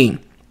saying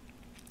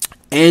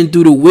and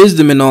through the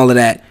wisdom and all of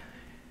that,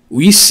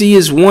 we see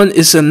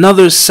it's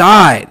another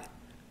side.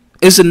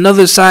 It's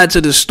another side to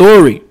the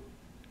story.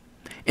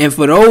 And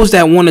for those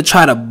that want to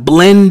try to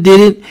blend,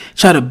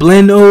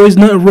 oh, it's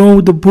nothing wrong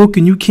with the book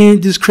and you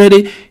can't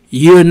discredit,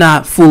 you're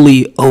not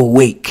fully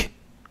awake.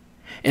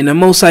 And the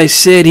Most High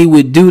said he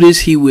would do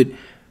this. He would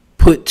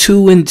put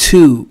 2 and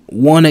 2,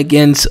 one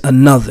against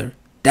another.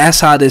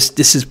 That's how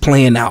this is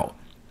playing out.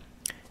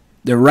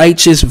 The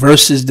righteous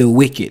versus the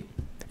wicked.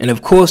 And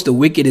of course, the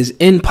wicked is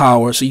in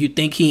power. So you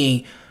think he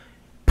ain't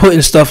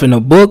putting stuff in a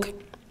book?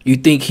 You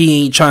think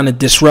he ain't trying to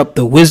disrupt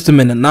the wisdom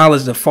and the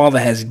knowledge the Father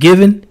has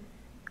given?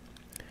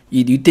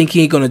 You think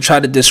he ain't going to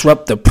try to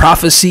disrupt the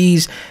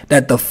prophecies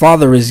that the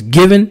Father has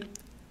given?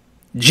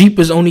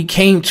 Jeepers only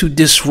came to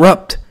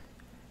disrupt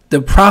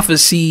the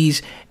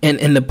prophecies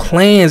and the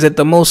plans that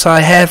the Most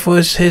High had for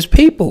his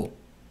people.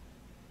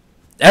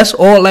 That's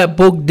all that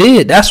book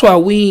did. That's why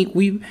we've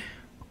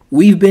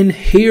been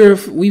here.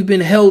 We've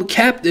been held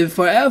captive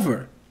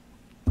forever.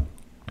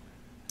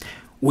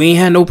 We ain't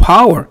had no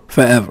power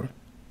forever.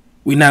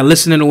 We're not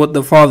listening to what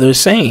the Father is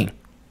saying.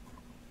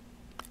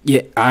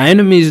 Yet our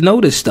enemies know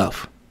this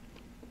stuff.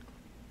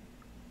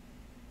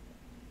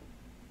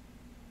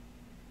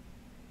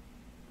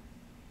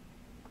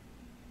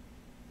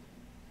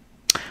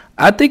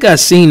 I think I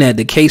seen that,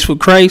 the case for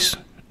Christ,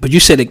 but you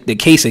said the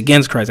case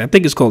against Christ. I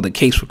think it's called the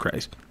case for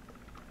Christ,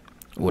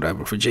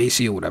 whatever, for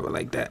JC or whatever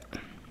like that.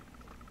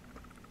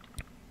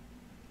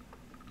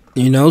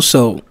 You know,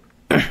 so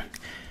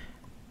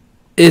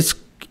it's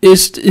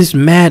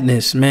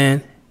madness,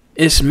 man.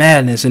 It's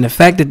madness, and the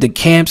fact that the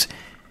camps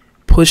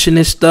pushing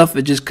this stuff,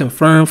 it just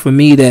confirmed for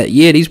me that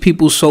yeah, these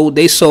people sold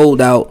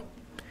out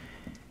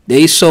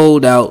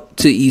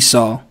to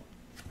Esau.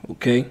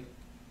 Okay,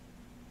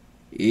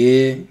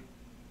 yeah.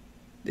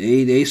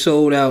 They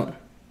sold out.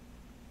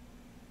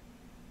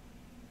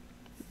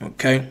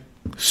 Okay.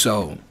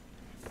 So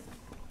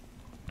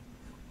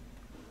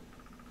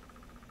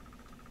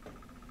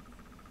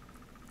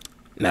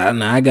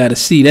now I gotta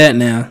see that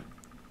now.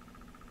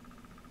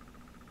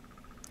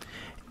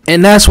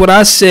 And that's what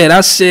I said. I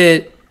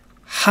said,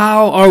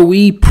 how are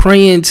we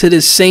praying to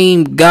the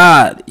same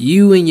God?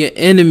 You and your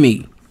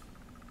enemy.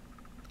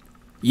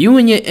 You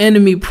and your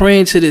enemy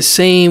praying to the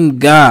same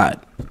God.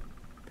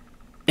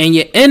 And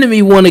your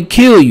enemy want to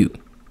kill you.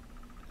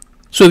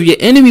 So if your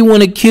enemy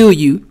want to kill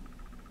you,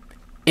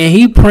 and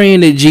he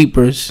praying to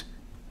Jeepers,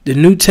 the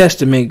New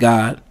Testament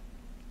God,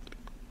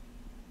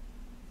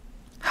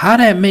 how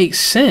that makes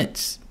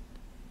sense?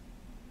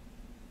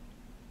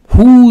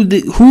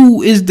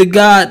 Who is the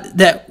God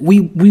that we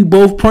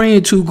both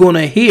praying to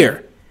gonna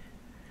hear?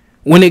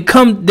 When it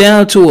comes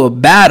down to a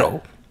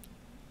battle,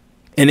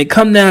 and it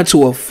come down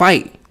to a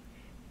fight,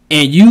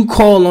 and you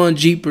call on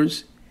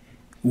Jeepers,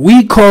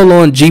 we call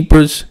on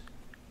Jeepers.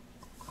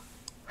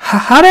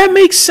 How that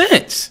makes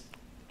sense?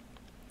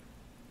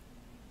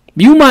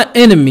 You my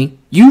enemy.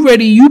 You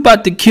ready? You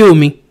about to kill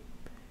me.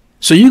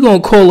 So you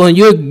gonna call on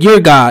your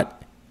God,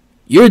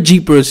 your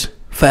Jeepers,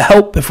 for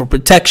help and for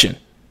protection.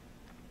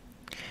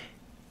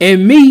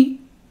 And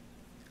me,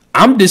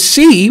 I'm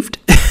deceived.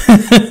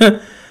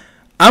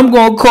 I'm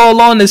gonna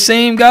call on the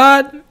same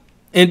God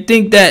and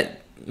think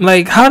that,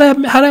 like, how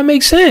that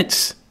makes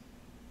sense?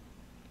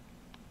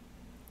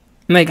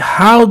 Like,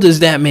 how does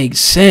that make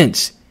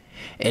sense?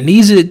 And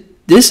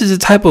this is the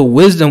type of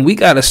wisdom we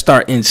got to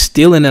start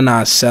instilling in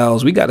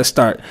ourselves. We got to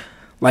start,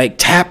 like,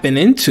 tapping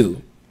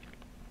into.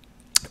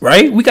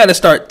 Right? We got to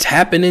start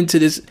tapping into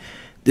this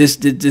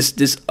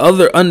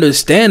other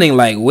understanding.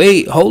 Like,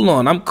 wait, hold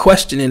on. I'm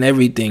questioning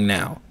everything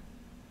now.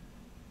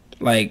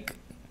 Like,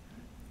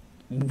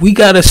 we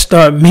got to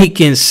start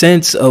making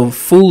sense of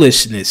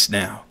foolishness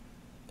now.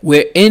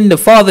 Wherein the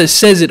Father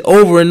says it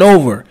over and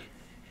over.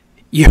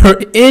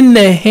 You're in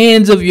the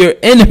hands of your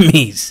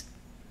enemies.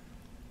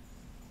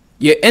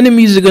 Your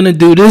enemies are going to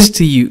do this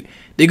to you.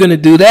 They're going to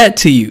do that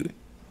to you.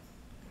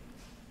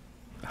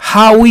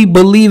 How we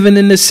believing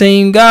in the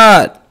same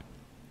God?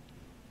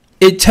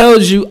 It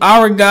tells you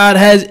our God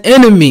has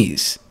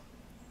enemies.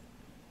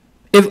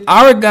 If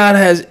our God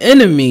has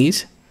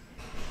enemies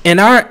and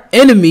our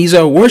enemies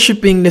are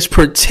worshiping this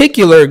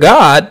particular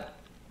God,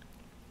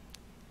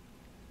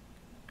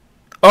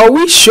 are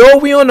we sure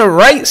we on the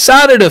right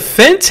side of the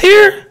fence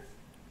here?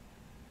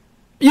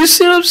 You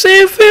see what I'm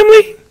saying,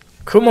 family?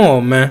 Come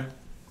on, man.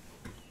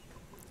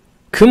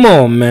 Come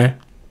on, man.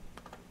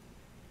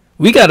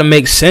 We got to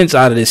make sense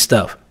out of this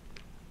stuff.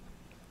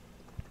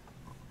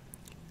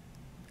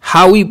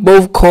 How we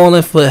both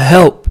calling for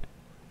help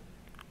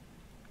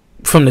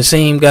from the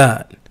same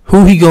God.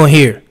 Who he gonna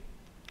hear?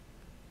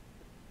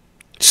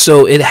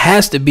 So it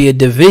has to be a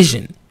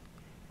division.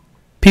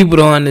 People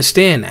don't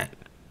understand that.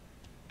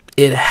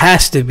 It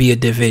has to be a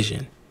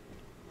division.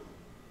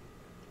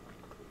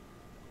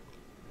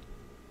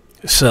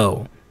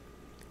 So,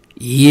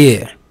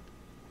 yeah.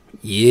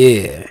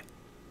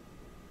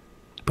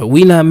 But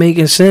we not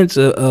making sense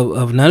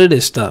of none of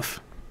this stuff.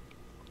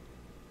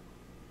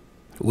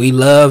 We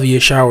love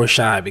Yeshua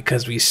Shai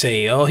because we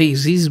say, oh,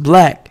 he's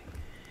black.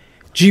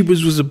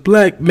 Jeepers was a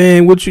black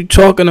man. What you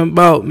talking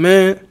about,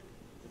 man?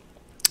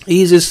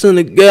 He's a son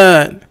of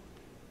God.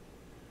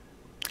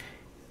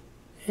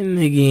 And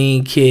nigga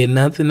ain't care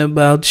nothing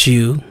about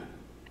you.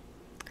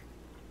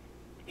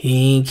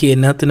 He ain't care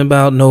nothing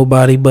about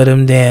nobody but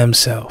him damn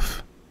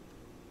self.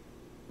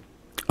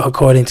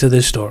 According to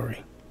the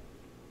story.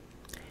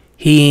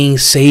 He ain't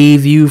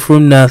save you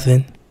from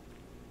nothing.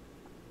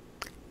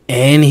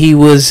 And he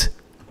was...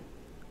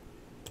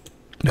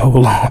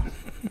 Hold on.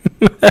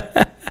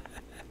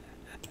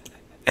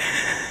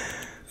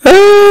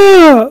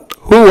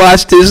 Who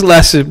watched this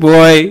lesson,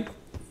 boy?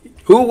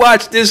 Who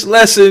watched this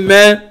lesson,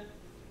 man?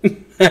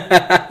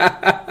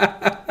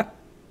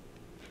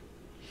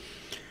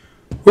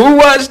 Who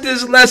watched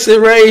this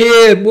lesson right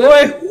here,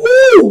 boy?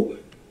 Woo!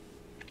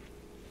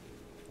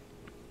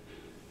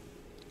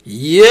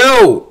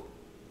 Yo,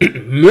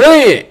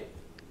 man,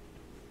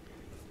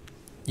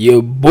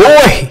 your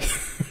boy.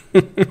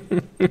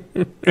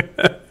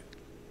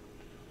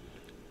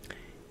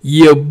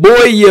 Your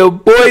boy, your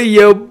boy,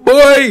 your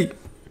boy.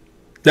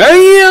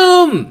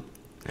 Damn.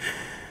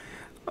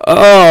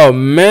 Oh,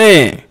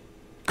 man.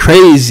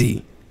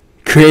 Crazy.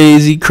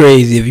 Crazy,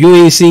 crazy. If you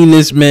ain't seen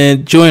this,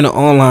 man, join the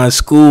online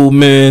school,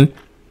 man.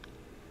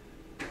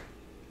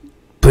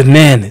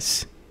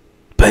 Bananas.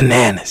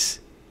 Bananas.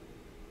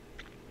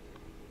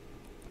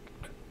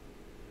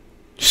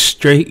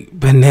 Straight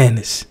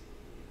bananas.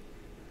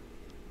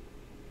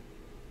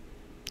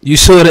 You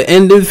saw the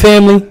ending,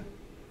 family?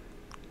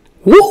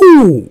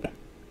 Woo!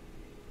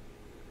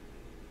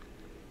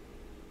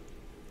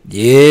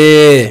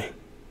 Yeah.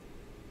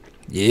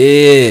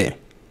 Yeah.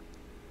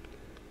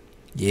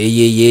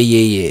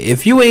 Yeah.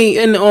 If you ain't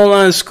in the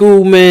online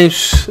school, man,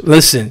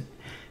 listen.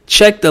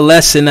 Check the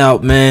lesson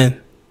out,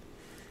 man.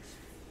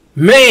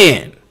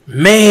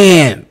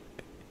 Man.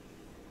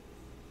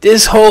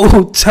 This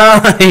whole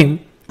time,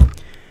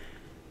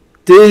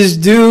 this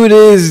dude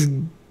is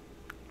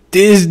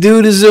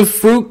a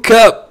fruit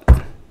cup.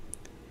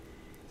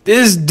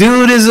 This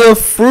dude is a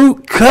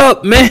fruit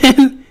cup,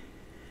 man.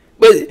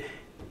 But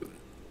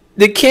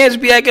the cats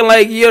be acting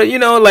like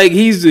like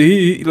he's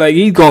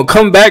gonna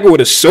come back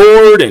with a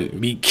sword and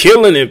be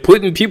killing and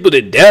putting people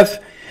to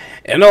death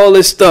and all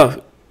this stuff.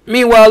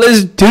 Meanwhile,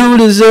 this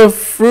dude is a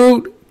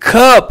fruit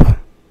cup.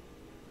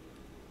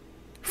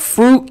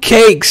 Fruit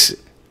cakes.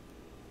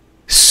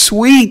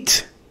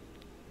 Sweet.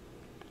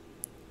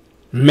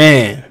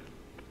 Man,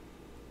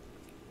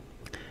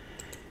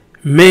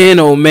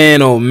 oh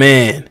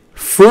man.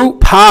 Fruit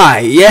pie.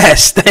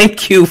 Yes,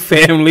 thank you,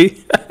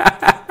 family.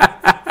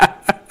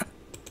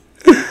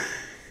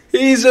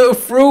 He's a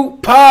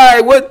fruit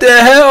pie. What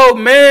the hell,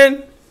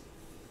 man?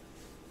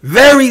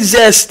 Very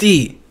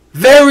zesty.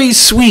 Very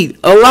sweet.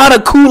 A lot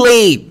of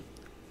Kool-Aid.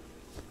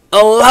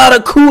 A lot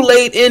of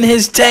Kool-Aid in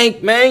his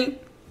tank, man.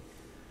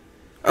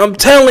 I'm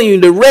telling you,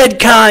 the red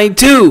kind,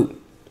 too.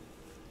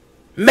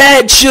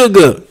 Mad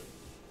sugar.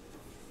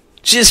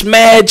 Just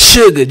mad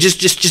sugar.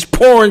 Just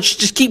pouring.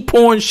 Just keep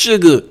pouring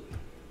sugar.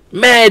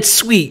 Mad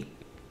sweet.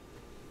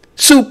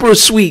 Super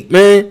sweet,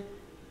 man.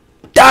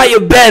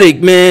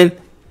 Diabetic, man.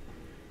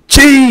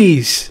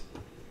 Cheese.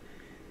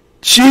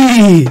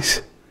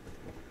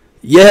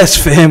 Yes,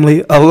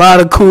 family. A lot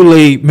of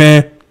Kool-Aid,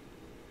 man.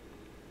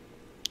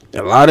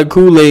 A lot of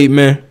Kool-Aid,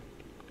 man.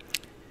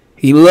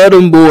 He love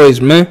them boys,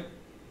 man.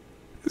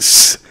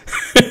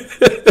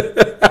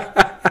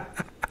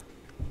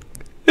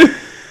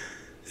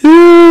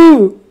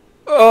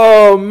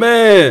 Oh,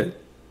 man.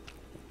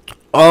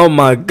 Oh,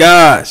 my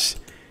gosh.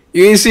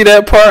 You didn't see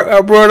that part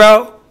I brought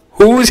out?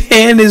 Whose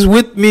hand is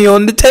with me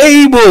on the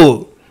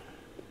table?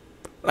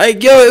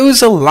 Like, yo, it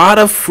was a lot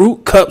of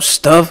fruit cup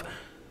stuff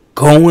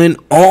going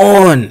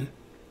on.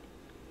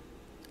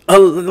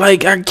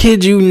 Like, I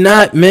kid you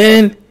not,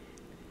 man.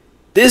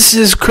 This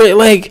is crazy.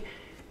 Like,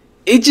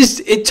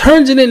 it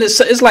turns it into,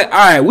 it's like, all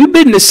right, we've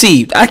been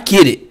deceived. I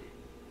get it.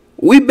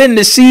 We've been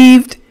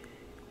deceived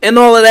and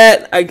all of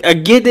that. I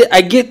get it. I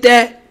get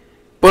that.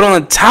 But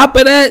on top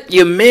of that,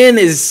 your man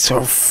is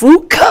a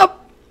fruit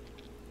cup.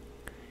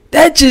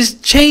 That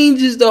just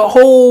changes the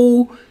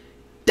whole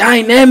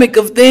dynamic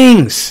of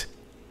things.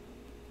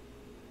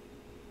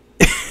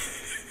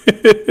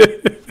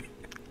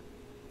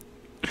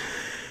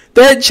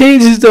 That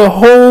changes the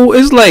whole.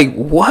 It's like,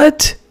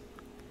 what?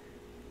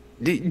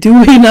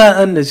 Do we not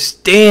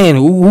understand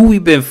who we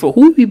been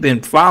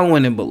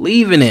following and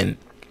believing in?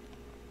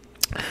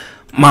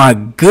 My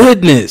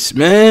goodness,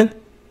 man.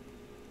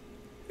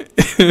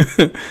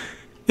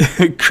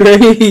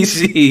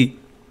 Crazy.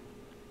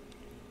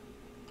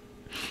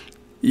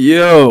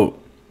 Yo.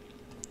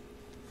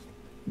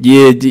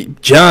 Yeah,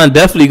 John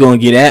definitely gonna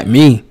get at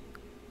me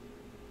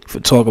for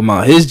talking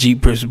about his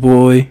Jeepers,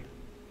 boy.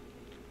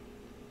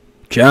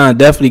 John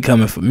definitely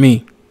coming for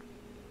me.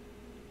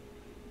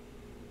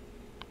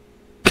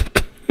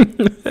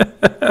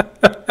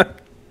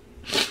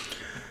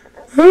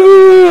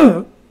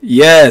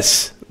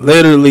 Yes,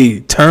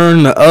 literally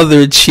turn the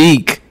other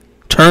cheek.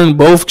 Turn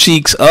both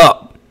cheeks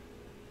up.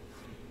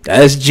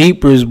 That's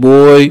Jeepers,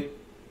 boy.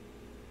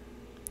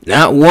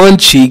 Not one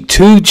cheek,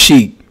 two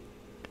cheek.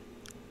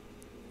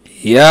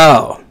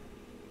 Yo.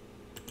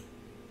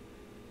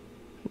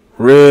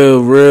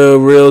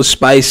 Real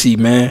spicy,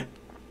 man.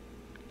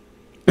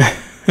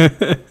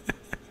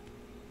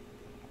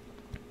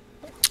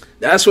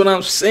 That's what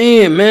I'm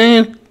saying,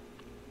 man.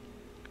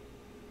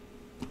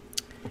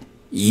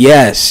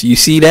 Yes, you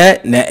see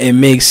that? Now it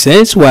makes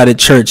sense why the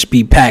church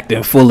be packed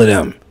and full of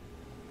them.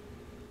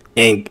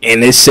 And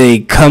they say,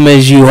 come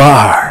as you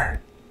are.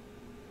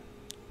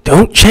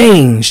 Don't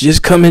change.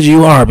 Just come as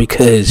you are,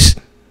 because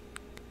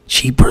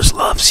Jeepers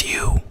loves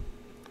you.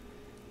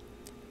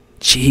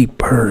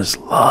 Jeepers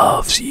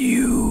loves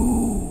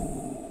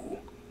you.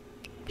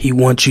 He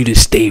wants you to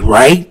stay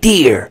right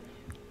there.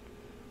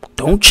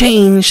 Don't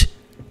change.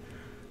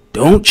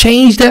 Don't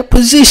change that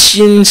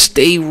position.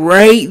 Stay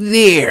right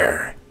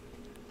there.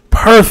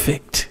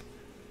 Perfect.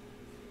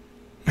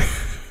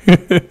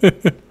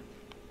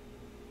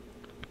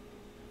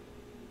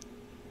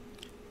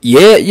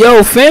 Yeah,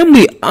 yo,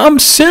 family, I'm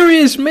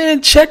serious,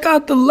 man. Check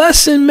out the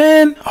lesson,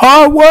 man.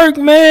 Hard work,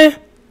 man.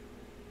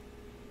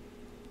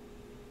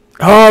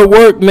 Hard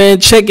work, man.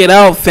 Check it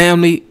out,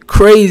 family.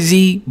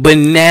 Crazy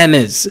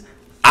bananas.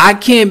 I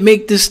can't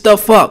make this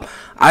stuff up.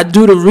 I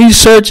do the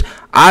research,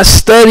 I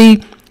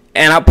study,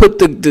 and I put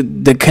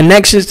the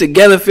connections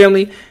together,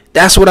 family.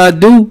 That's what I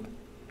do.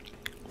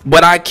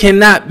 But I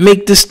cannot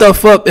make this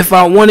stuff up if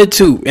I wanted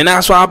to. And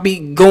that's why I'll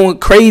be going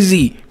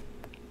crazy.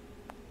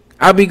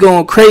 I'll be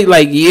going crazy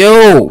like,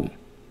 yo.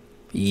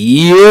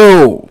 You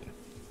know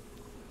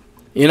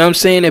what I'm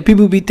saying? And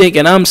people be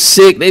thinking I'm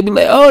sick. They be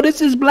like, oh,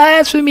 this is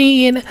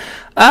blasphemy. And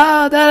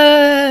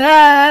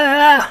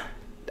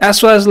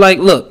that's why it's like,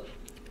 look,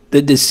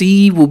 the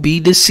deceived will be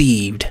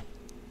deceived.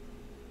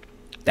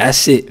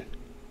 That's it.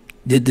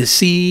 The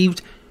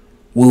deceived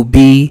will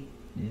be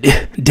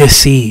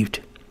deceived.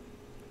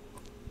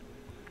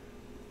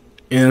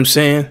 You know what I'm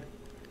saying?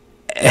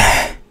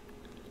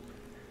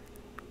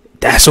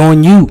 That's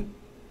on you.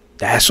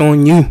 That's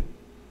on you.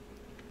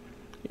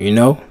 You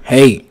know,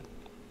 hey,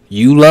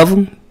 you love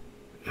them.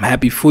 I'm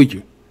happy for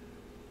you.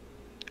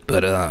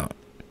 But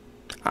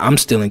I'm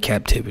still in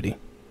captivity.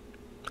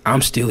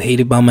 I'm still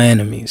hated by my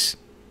enemies.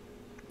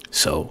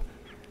 So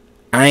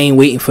I ain't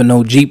waiting for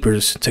no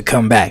jeepers to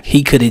come back.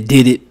 He could have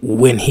did it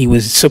when he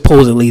was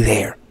supposedly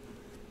there.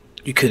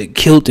 You could have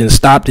killed and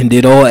stopped and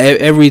did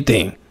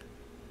everything.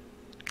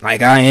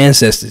 Like our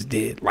ancestors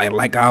did.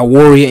 Like our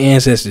warrior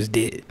ancestors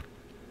did.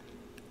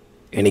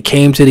 And it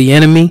came to the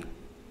enemy,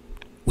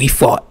 we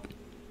fought.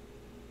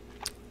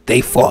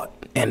 They fought.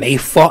 And they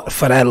fought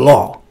for that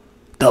law.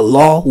 The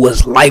law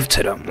was life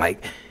to them.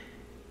 Like,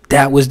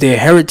 that was their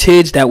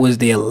heritage. That was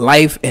their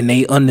life. And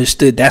they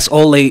understood. That's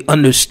all they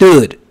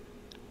understood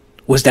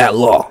was that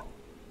law.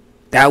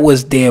 That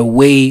was their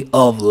way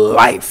of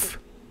life.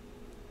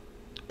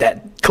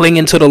 That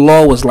clinging to the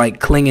law was like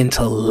clinging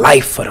to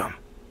life for them.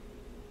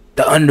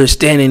 The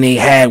understanding they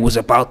had was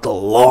about the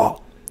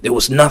law. There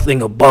was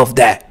nothing above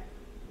that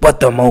but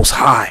the Most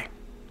High.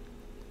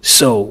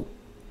 So,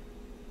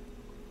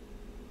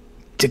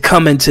 to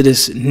come into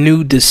this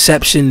new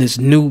deception, this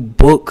new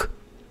book,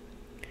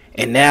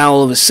 and now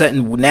all of a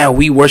sudden, now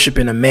we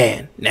worshiping a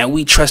man. Now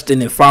we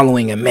trusting and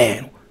following a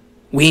man.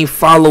 We ain't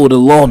follow the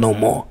law no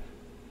more.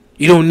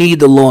 You don't need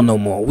the law no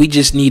more. We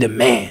just need a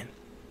man.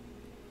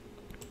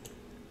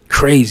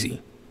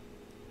 Crazy.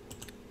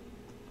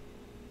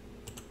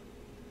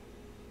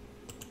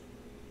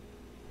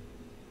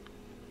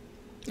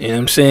 You know what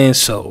I'm saying?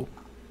 So,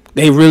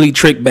 they really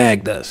trick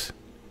bagged us.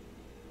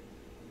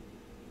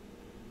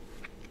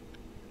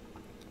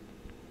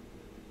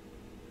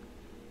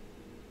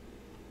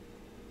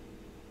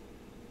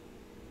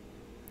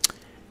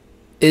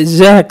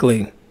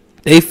 Exactly.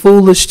 They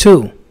foolish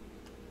too.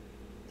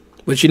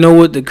 But you know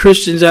what? The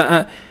Christians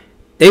are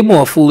they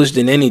more foolish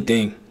than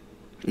anything.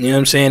 You know what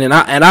I'm saying?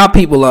 And our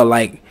people are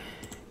like,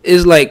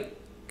 it's like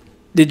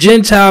the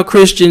Gentile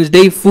Christians,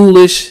 they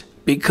foolish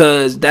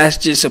because that's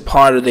just a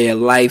part of their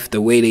life,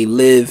 the way they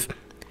live.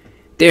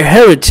 Their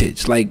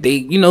heritage, like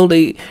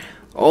they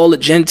all the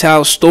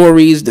Gentile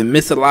stories, the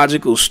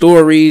mythological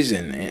stories,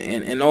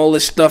 and all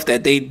this stuff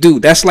that they do.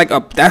 That's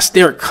that's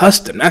their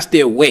custom. That's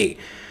their way.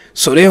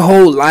 So their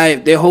whole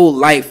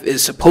life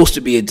is supposed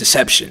to be a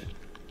deception,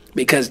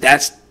 because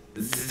that's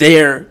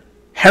their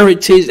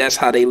heritage. That's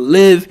how they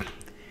live.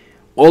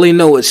 All they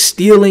know is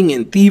stealing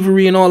and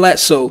thievery and all that.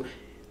 So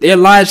their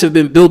lives have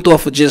been built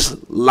off of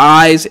just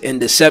lies and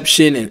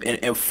deception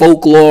and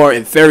folklore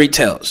and fairy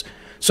tales.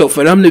 So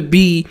for them to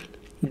be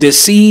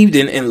deceived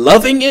and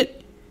loving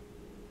it,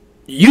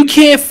 you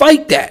can't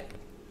fight that.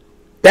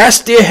 That's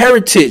their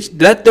heritage.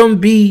 Let them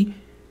be.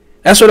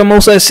 That's what the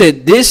Most High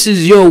said. This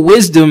is your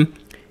wisdom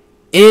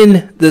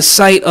in the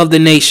sight of the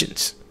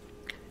nations.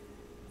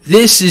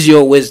 This is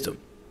your wisdom.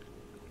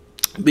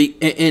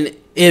 And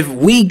if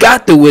we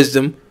got the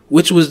wisdom,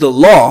 which was the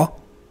law,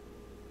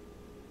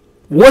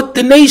 what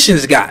the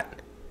nations got?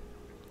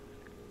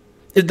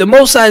 If the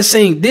Most High is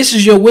saying this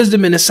is your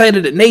wisdom in the sight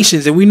of the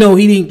nations, and we know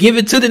he didn't give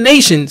it to the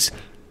nations,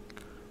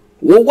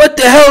 well, what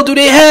the hell do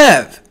they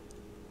have?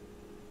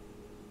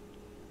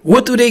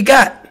 What do they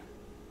got?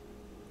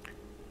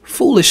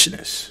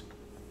 Foolishness.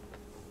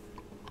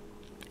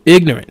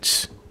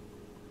 Ignorance.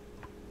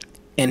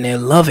 And they're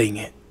loving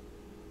it.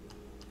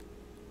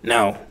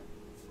 Now,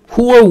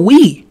 who are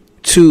we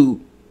to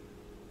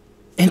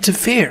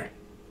interfere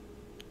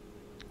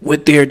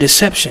with their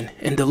deception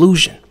and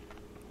delusion?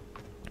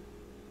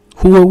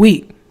 Who are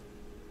we?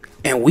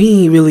 And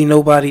we ain't really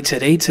nobody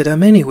today to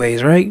them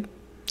anyways, right?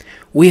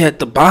 We at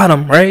the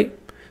bottom, right?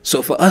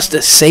 So for us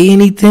to say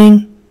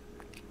anything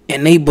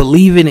and they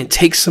believe it and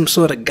take some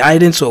sort of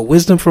guidance or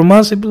wisdom from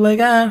us, it'd be like,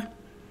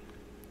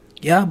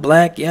 y'all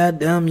black, y'all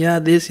dumb, y'all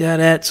this, y'all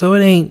that. So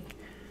it ain't.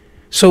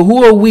 So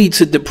who are we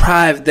to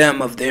deprive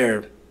them of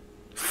their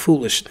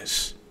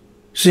foolishness?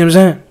 See what I'm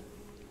saying?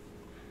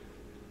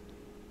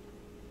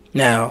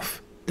 Now,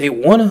 if they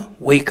want to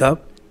wake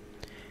up,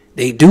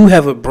 they do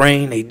have a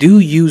brain, they do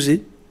use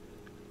it,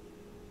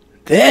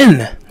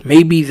 then,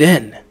 maybe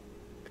then,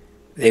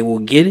 they will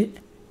get it,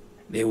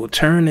 They will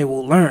turn, they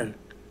will learn.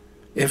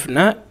 If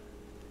not,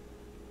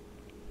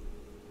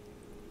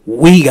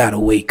 we gotta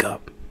wake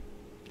up.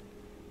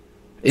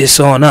 It's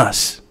on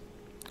us.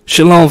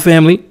 Shalom,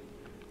 family.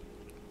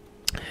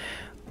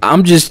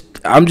 I'm just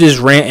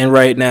ranting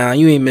right now.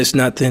 You ain't missed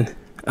nothing.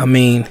 I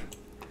mean,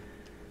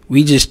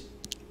 we just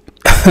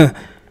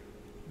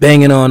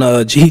banging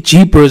on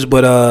Jeepers,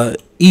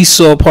 but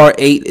Esau Part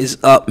 8 is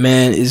up,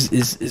 man.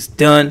 Is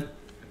done.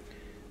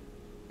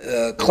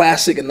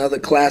 Classic, another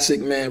classic,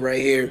 man, right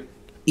here.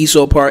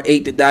 Esau Part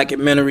 8, the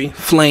documentary.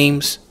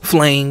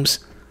 Flames.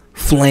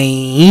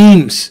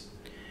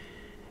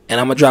 And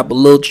I'm gonna drop a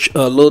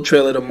little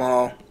trailer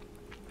tomorrow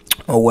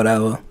or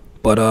whatever.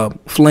 But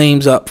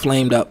flamed up.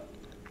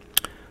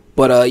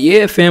 But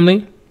yeah,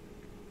 family.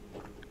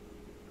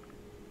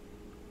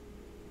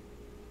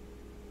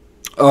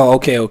 Oh,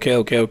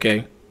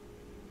 okay.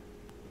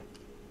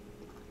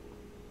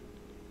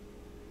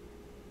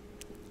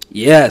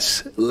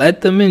 Yes,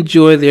 let them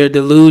enjoy their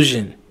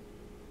delusion.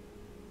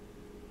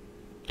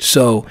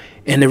 So,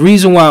 and the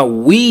reason why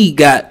we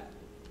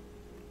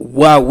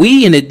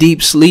in a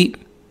deep sleep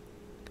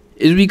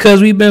is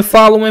because we've been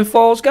following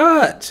false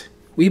gods.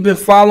 We've been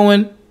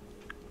following.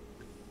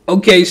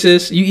 Okay,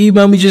 sis, you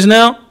emailed me just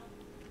now.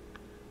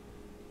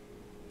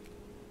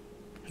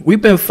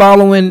 We've been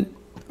following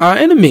our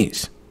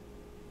enemies.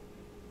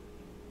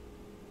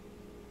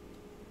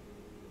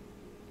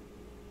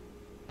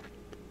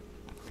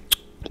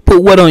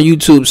 Put what on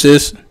YouTube,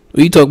 sis? What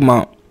are you talking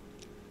about?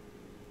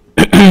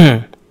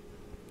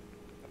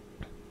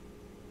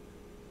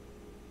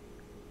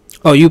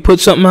 Oh, you put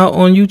something out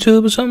on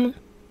YouTube or something?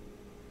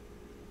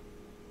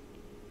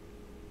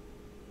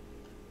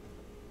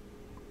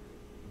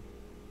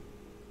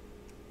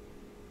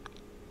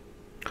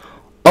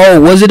 Oh,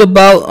 was it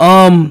about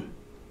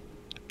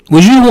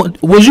was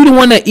you the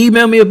one that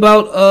emailed me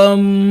about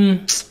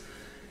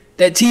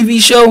that TV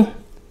show?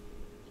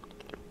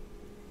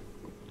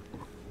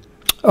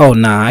 Oh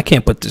nah, I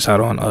can't put this out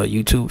on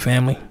YouTube,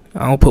 family.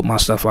 I don't put my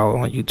stuff out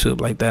on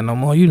YouTube like that no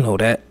more. You know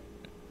that.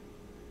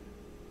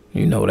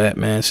 You know that,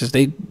 man. Since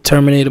they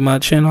terminated my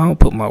channel, I don't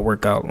put my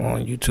work out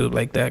on YouTube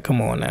like that. Come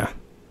on now.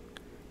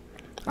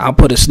 I'll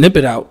put a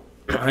snippet out.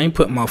 I ain't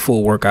putting my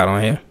full workout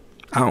on here.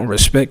 I don't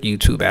respect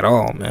YouTube at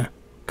all, man.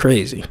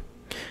 Crazy.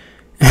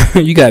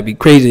 You gotta be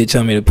crazy to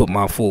tell me to put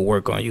my full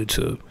work on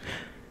YouTube.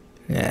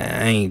 Yeah,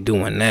 I ain't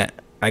doing that.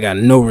 I got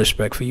no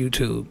respect for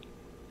YouTube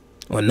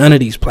or none of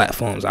these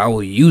platforms. I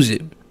will use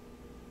it,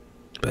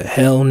 but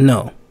hell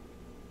no.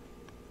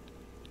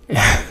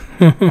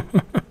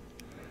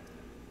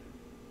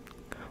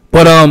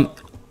 But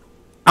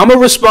I'm a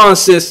respond,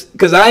 sis,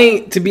 because I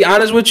ain't, to be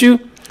honest with you,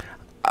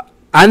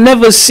 I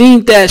never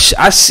seen that.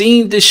 I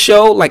seen this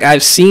show, like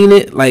I've seen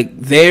it like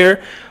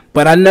there,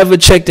 but I never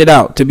checked it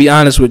out, to be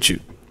honest with you.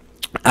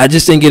 I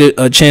just didn't get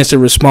a chance to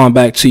respond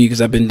back to you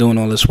because I've been doing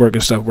all this work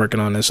and stuff, working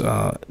on this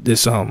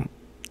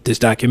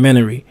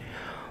documentary.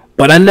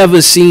 But I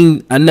never seen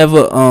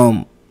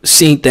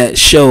that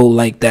show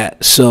like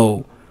that.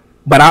 So,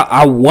 but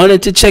I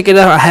wanted to check it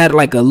out. I had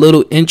like a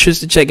little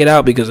interest to check it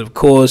out because, of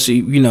course,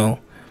 you know,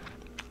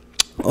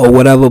 or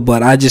whatever.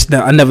 But I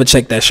never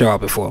checked that show out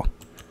before.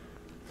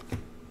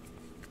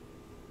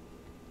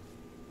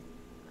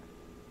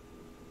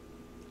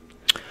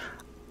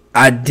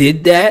 I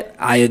did that.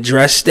 I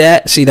addressed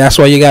that. See, that's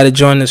why you got to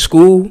join the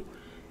school.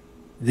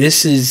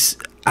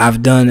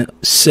 I've done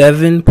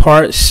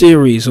 7-part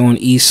series on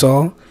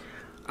Esau.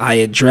 I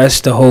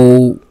addressed the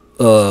whole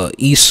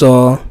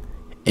Esau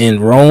in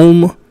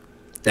Rome.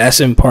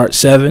 That's in part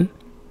 7.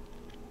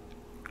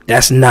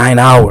 That's 9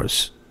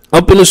 hours.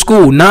 Up in the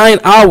school, 9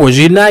 hours.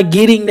 You're not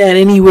getting that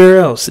anywhere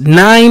else.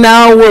 9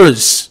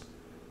 hours.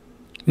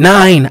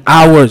 9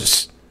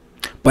 hours.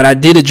 But I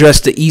did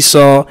address the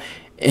Esau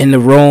and the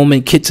Rome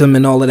and Kittim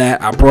and all of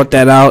that. I brought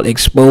that out,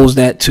 exposed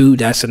that too.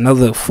 That's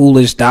another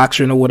foolish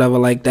doctrine or whatever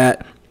like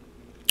that.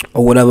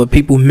 Or whatever.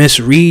 People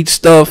misread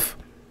stuff.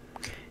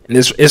 And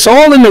it's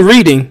all in the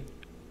reading.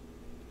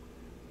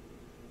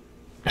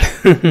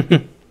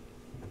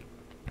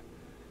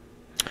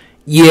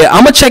 Yeah,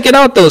 I'm going to check it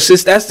out though,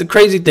 sis. That's the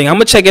crazy thing. I'm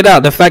going to check it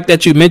out. The fact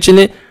that you mentioned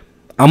it,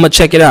 I'm going to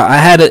check it out. I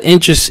had an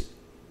interest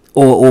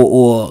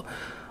or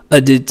a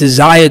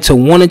desire to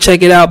want to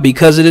check it out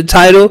because of the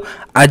title.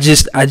 I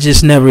just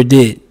never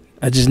did.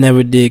 I just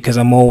never did because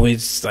I'm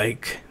always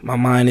like, my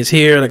mind is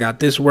here. I got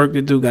this work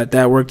to do, got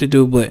that work to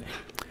do. But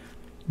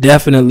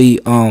definitely,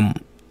 I'm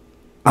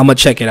going to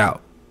check it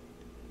out.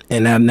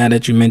 And now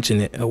that you mention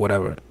it or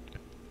whatever.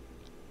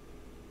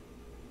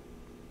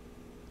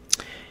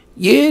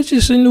 Yeah, it's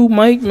just a new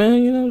mic,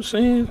 man. You know what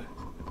I'm saying?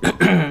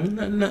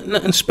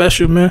 Nothing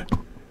special, man.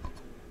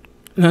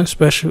 Nothing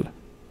special.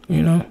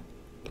 You know?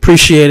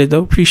 Appreciate it,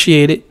 though.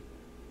 Appreciate it.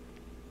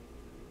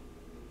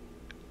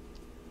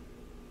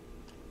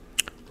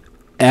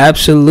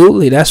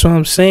 Absolutely. That's what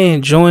I'm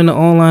saying. Join the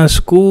online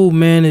school,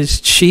 man. It's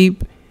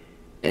cheap.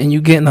 And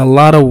you're getting a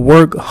lot of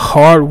work,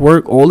 hard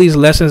work. All these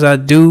lessons I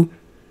do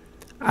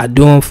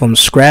them from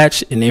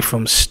scratch. And they're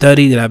from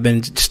study that I've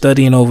been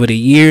studying over the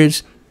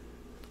years.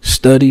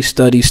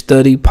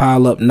 study,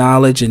 pile up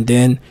knowledge, and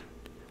then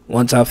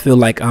once I feel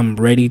like I'm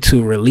ready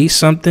to release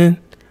something,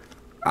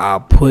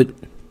 I'll put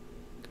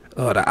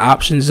the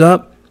options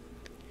up.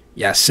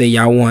 Y'all say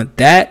y'all want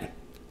that,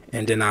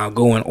 and then I'll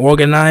go and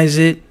organize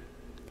it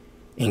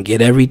and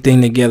get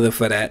everything together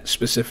for that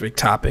specific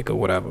topic or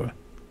whatever.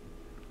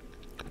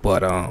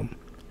 But a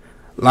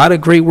lot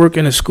of great work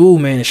in the school,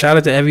 man. And shout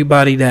out to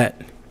everybody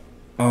that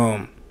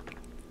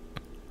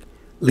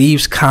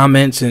leaves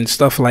comments and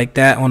stuff like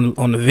that on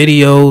the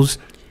videos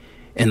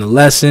and the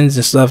lessons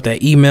and stuff,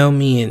 that email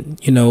me.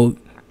 And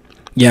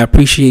I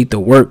appreciate the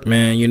work,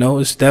 man.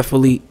 It's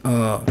definitely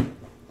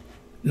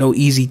no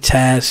easy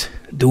task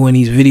doing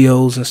these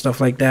videos and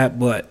stuff like that,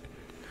 but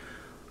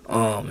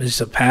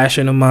it's a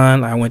passion of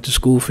mine. I went to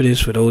school for this,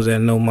 for those that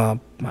know my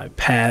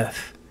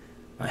path,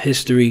 my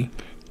history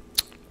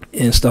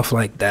and stuff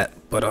like that.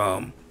 But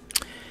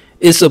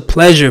it's a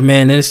pleasure,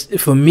 man. It's,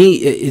 for me,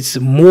 it's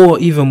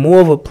even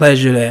more of a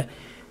pleasure that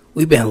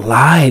we've been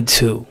lied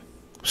to.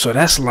 So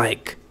that's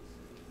like,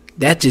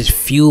 that just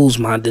fuels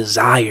my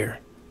desire.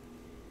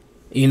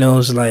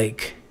 It's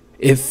like,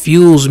 it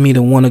fuels me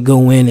to want to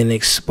go in and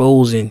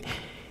expose and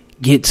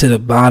get to the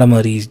bottom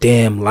of these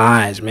damn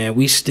lies, man.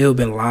 We still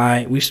been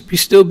lying. We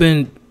still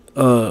been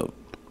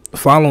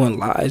following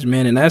lies,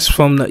 man. And that's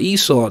from the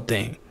Esau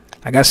thing.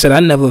 Like I said, I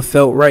never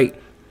felt right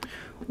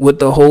with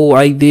the whole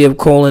idea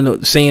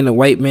of saying the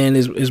white man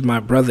is my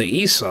brother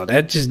Esau.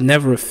 That just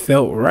never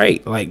felt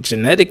right. Like,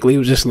 genetically, it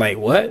was just like,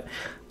 what?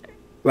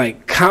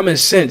 Like, common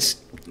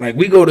sense. Like,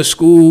 we go to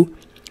school,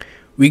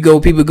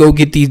 people go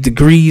get these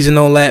degrees and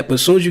all that, but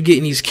as soon as you get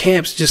in these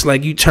camps, just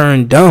like, you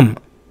turn dumb.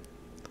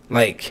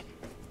 Like,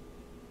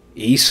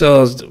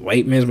 Esau's the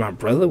white man's my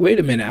brother? Wait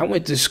a minute, I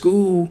went to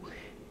school,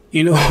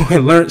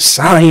 and learned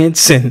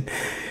science and,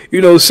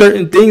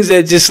 certain things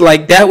that just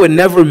like, that would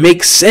never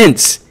make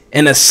sense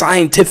in a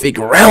scientific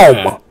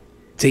realm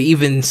to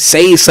even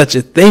say such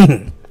a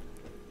thing.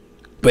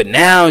 But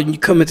now you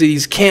come into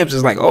these camps,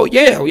 it's like, oh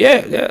yeah.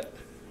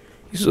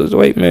 Esau's the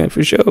white man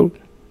for sure.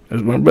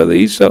 That's my brother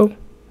Esau.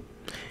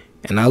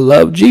 And I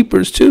love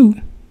Jeepers too.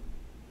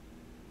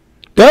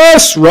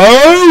 That's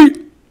right.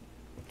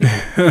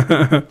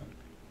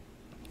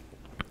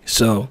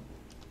 So,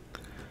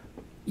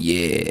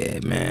 yeah,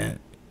 man.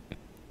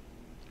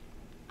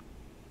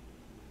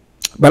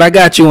 But I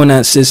got you on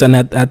that, sis, and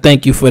I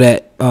thank you for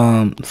that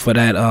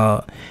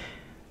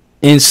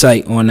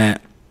insight on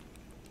that.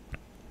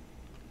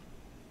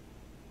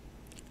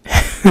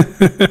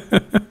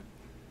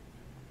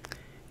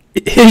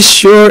 It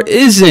sure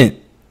isn't.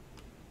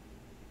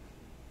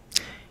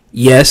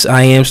 Yes,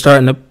 I am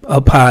starting a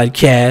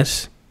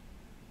podcast.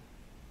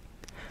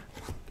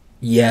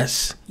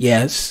 Yes.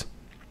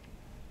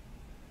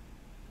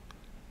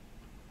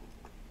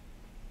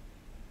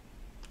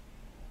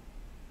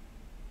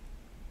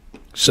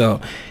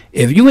 So,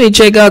 if you ain't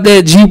check out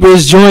that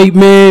Jeepers joint,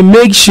 man,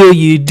 make sure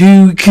you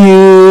do,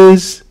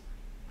 cause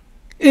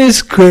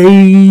it's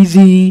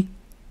crazy.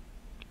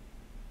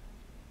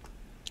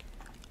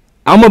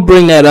 I'm gonna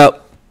bring that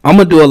up. I'm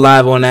gonna do a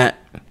live on that.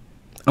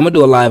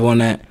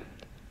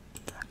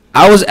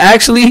 I was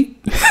actually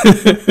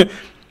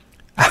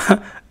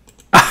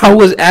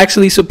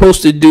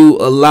supposed to do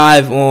a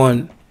live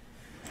on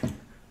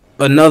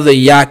another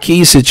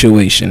Yaki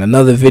situation,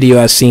 another video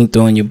I seen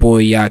throwing your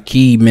boy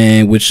Yaki,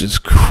 man, which is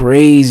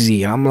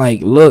crazy. I'm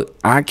like, look,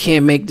 I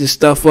can't make this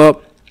stuff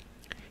up.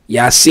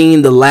 Y'all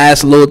seen the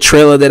last little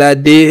trailer that I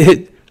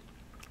did?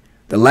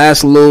 The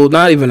last little,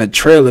 not even a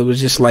trailer, it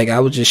was just like,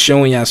 I was just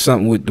showing y'all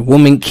something with the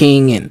Woman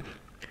King and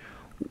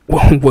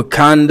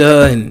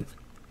Wakanda, and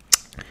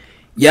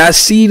y'all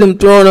see them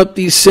throwing up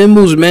these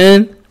symbols,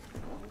 man.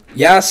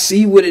 Y'all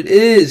see what it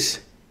is.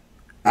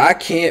 I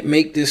can't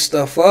make this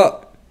stuff up.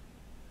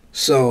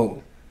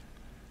 So,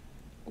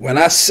 when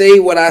I say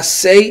what I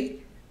say,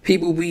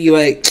 people be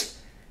like,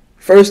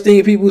 first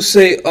thing people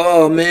say,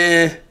 oh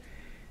man,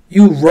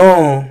 you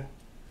wrong.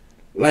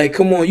 Like,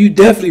 come on, you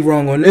definitely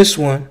wrong on this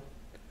one.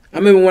 I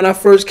remember when I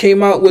first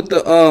came out with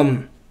the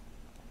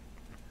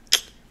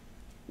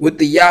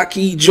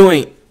Yaki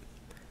joint,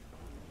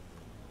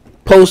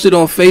 posted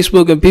on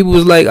Facebook, and people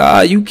was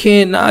like, you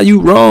can't,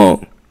 you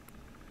wrong.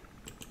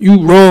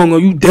 You wrong, or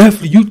you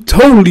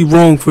totally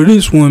wrong for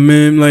this one,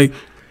 man. Like,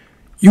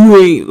 you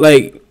ain't,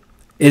 like,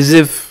 as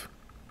if,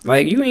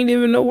 like, you ain't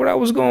even know what I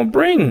was gonna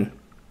bring.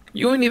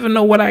 You ain't even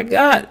know what I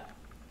got.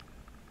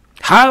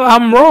 How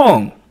I'm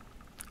wrong.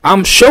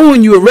 I'm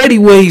showing you already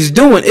what he's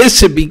doing. It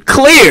should be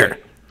clear.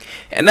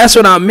 And that's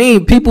what I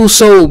mean. People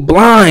so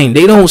blind.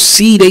 They don't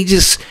see. They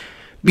just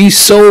be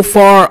so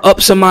far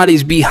up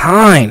somebody's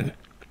behind.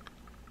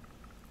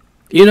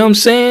 You know what I'm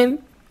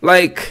saying?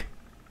 Like,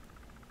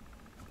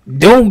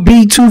 don't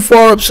be too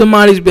far up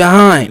somebody's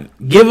behind.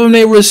 Give them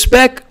their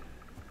respect.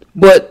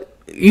 But,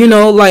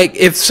 like,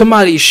 if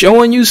somebody's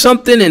showing you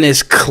something and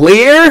it's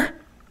clear,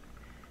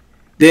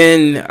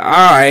 then,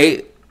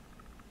 alright.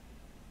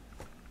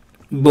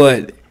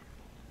 But,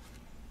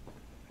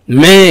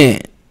 man,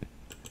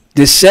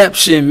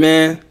 deception,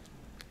 man.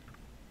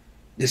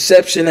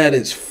 Deception at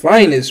its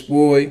finest,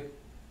 boy.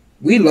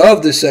 We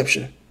love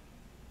deception.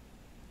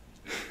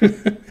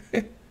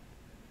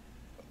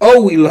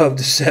 Oh, we love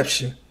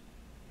deception.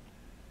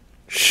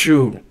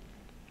 Shoot.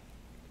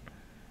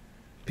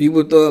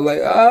 People thought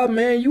like, ah,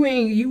 man,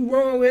 you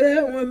wrong with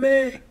that one,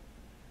 man.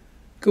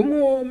 Come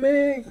on,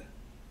 man.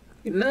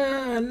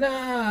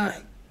 Nah.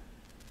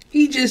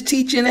 He just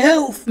teaching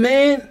health,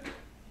 man.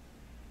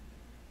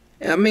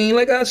 I mean,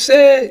 like I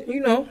said, you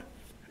know,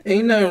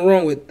 ain't nothing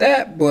wrong with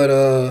that,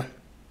 but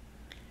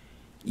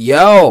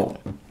yo.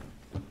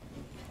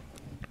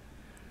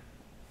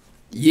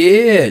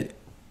 Yeah,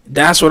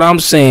 that's what I'm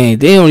saying.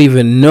 They don't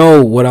even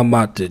know what I'm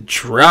about to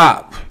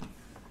drop.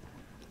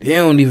 They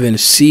don't even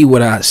see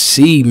what I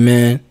see,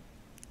 man.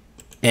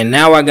 And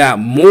now I got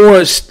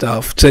more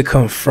stuff to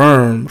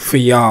confirm for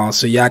y'all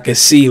so y'all can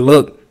see,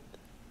 look,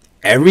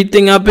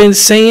 everything I've been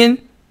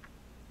saying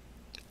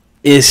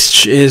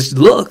is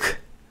look.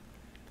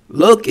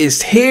 Look,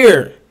 it's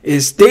here.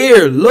 It's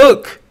there.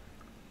 Look.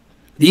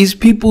 These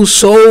people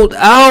sold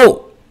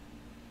out.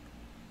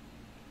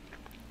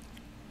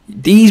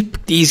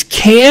 These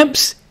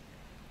camps,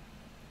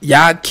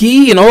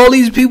 Yaki, and all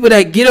these people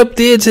that get up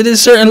there to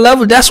this certain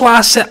level. That's why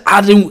I said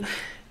I didn't.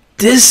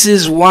 This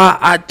is why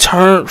I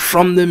turned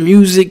from the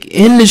music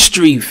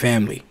industry,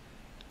 family.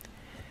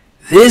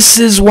 This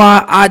is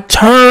why I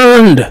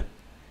turned.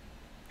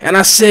 And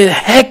I said,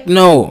 heck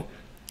no.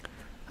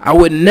 I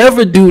would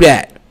never do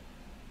that.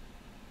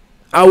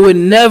 I would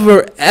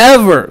never,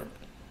 ever.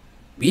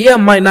 Yeah, I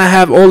might not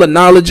have all the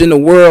knowledge in the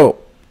world,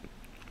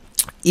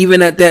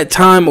 even at that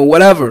time or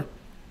whatever.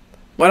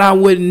 But I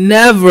would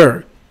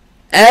never,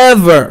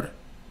 ever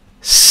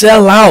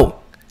sell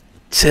out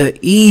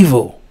to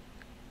evil.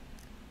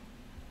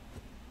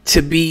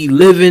 To be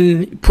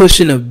living,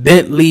 pushing a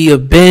Bentley, a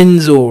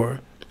Benz, or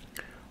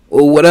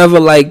whatever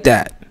like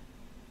that.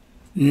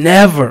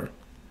 Never.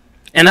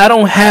 And I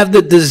don't have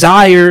the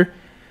desire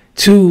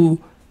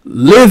to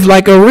live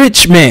like a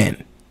rich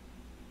man.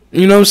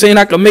 You know what I'm saying?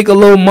 I can make a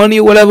little money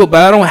or whatever,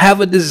 but I don't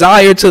have a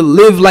desire to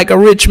live like a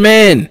rich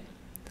man.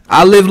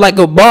 I live like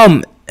a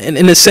bum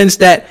in the sense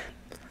that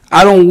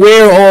I don't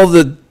wear all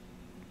the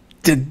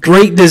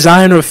great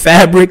designer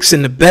fabrics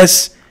and the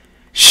best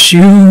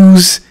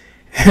shoes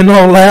and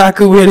all that. I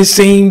could wear the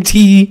same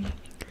tee.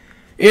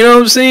 You know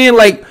what I'm saying?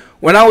 Like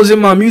when I was in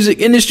my music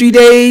industry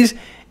days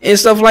and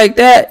stuff like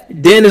that,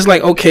 then it's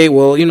like, okay,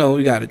 well, you know,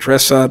 we got to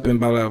dress up and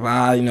blah, blah,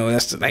 blah. You know,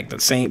 that's like the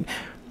same.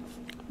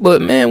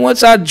 But man,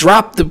 once I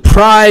dropped the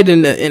pride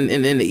and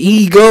the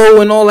ego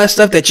and all that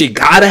stuff that you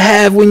got to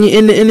have when you're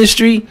in the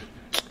industry,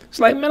 it's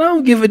like, man, I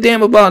don't give a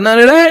damn about none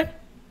of that.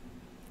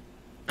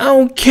 I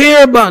don't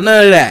care about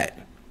none of that.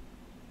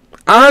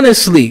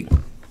 Honestly,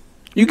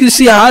 you can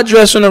see how I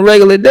dress on a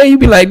regular day. You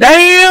be like,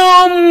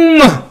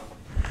 damn,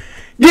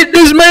 get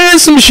this man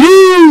some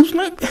shoes.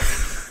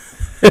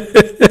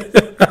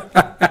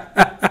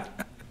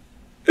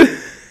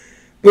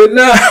 But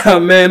nah,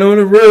 man, on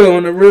the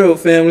real,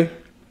 family.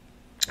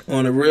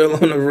 On the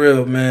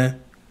real, man.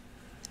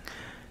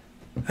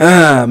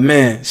 Ah,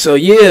 man. So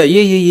yeah.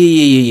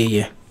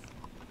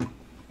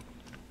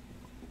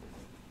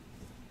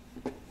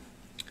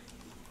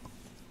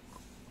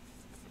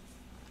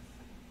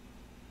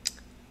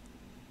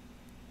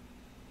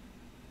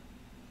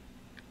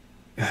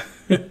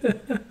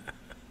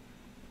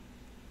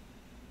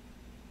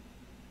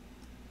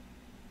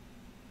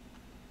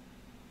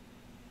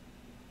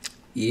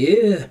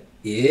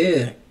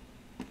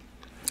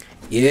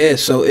 Yeah,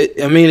 so it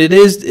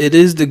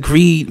is the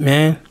greed,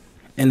 man,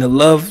 and the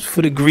love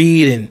for the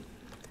greed and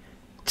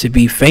to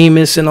be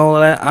famous and all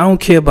of that. I don't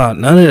care about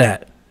none of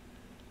that.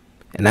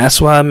 And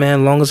that's why,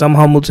 man, as long as I'm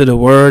humble to the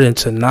word and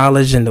to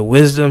knowledge and the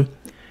wisdom,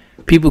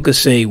 people could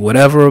say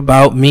whatever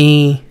about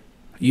me,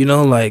 you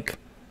know, like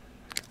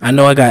I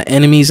know I got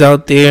enemies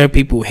out there,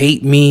 people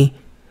hate me.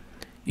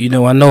 You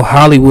know, I know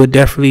Hollywood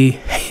definitely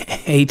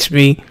hates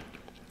me.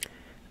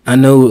 I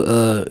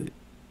know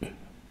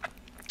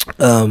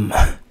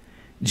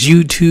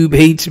YouTube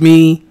hates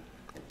me.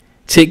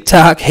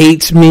 TikTok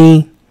hates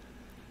me.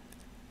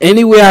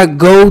 Anywhere I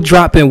go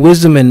dropping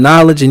wisdom and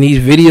knowledge in these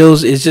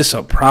videos, it's just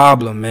a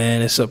problem,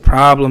 man. It's a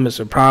problem.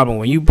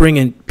 When you bring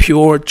in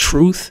pure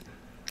truth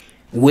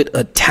with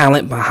a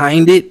talent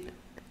behind it,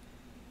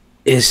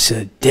 it's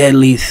a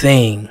deadly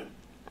thing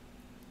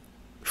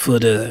for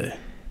the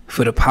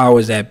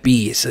powers that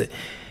be. It's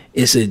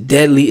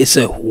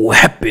a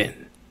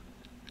weapon.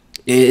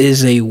 It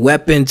is a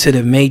weapon to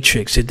the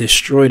matrix, to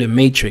destroy the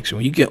matrix.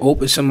 When you can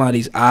open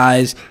somebody's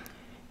eyes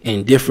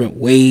in different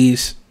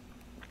ways,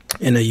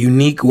 in a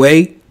unique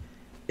way,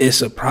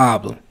 it's a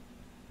problem.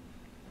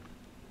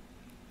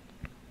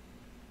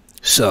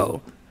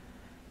 So,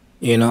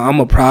 you know, I'm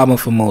a problem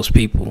for most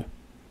people.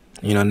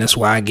 You know, and that's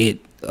why I get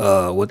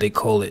what they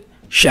call it,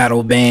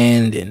 shadow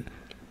banned, and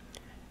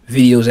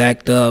videos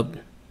act up.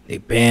 They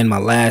banned my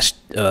last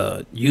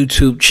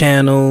YouTube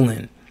channel,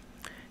 and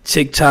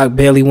TikTok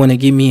barely want to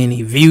give me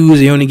any views.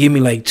 They only give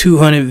me like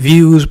 200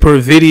 views per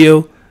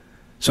video.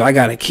 So I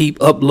got to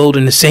keep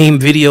uploading the same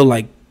video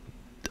like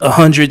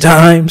 100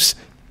 times.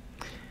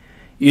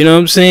 You know what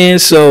I'm saying?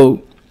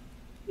 So,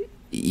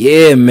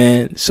 yeah,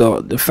 man. So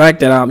the fact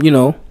that I'm,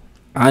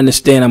 I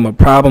understand I'm a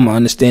problem. I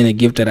understand the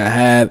gift that I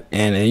have,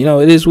 and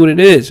it is what it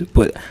is.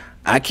 But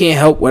I can't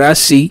help what I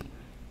see.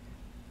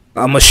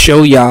 I'm gonna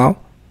show y'all,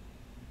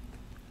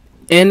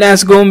 and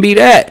that's gonna be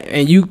that.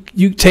 And you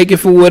take it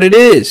for what it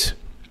is.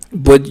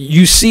 But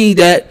you see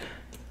that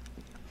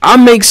I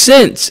make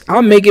sense.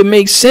 I'll make it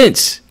make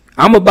sense.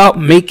 I'm about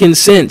making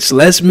sense.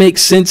 Let's make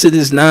sense of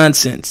this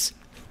nonsense.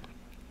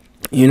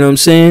 You know what I'm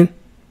saying?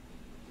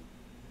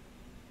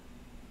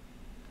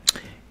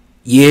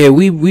 Yeah,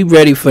 we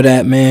ready for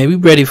that, man. We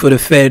ready for the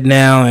Fed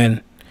now,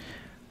 and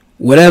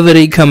whatever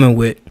they coming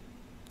with.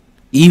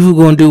 Evil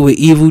gonna do what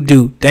evil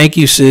do. Thank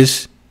you,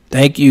 sis.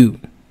 Thank you.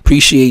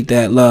 Appreciate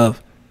that,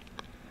 love.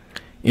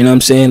 You know what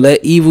I'm saying?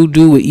 Let evil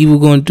do what evil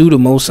gonna do. The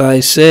Most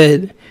High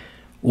said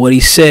what he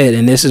said,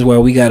 and this is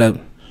where we gotta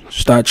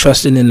start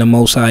trusting in the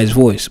Most High's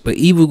voice. But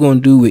evil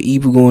gonna do what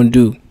evil gonna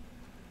do.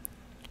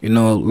 A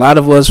lot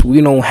of us, we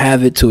don't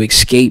have it to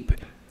escape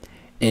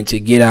and to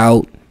get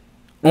out.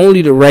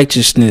 Only the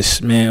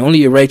righteousness, man. Only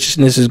your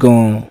righteousness is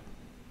going to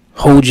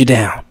hold you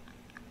down.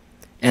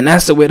 And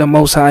that's the way the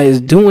Most High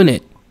is doing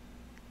it.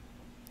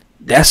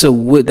 That's a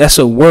word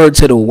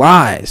to the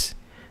wise.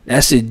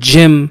 That's a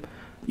gem,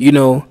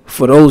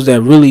 for those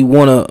that really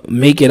want to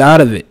make it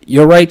out of it.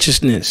 Your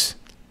righteousness.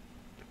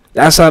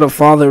 That's how the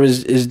Father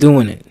is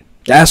doing it.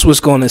 That's what's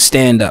going to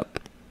stand up.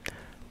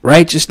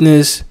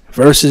 Righteousness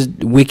versus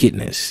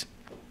wickedness.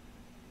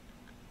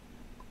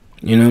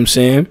 You know what I'm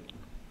saying?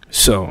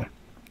 So,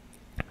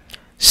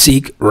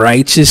 seek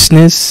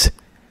righteousness,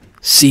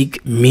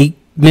 seek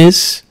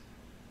meekness.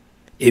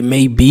 It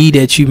may be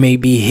that you may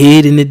be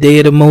hid in the day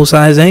of the Most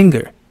High's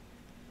anger.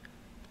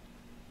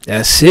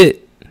 That's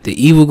it.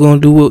 The evil gonna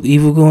do what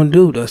evil gonna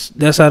do.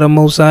 That's how the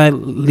Most High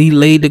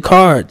laid the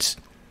cards.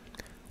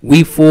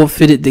 We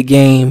forfeited the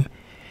game,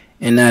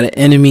 and now the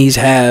enemies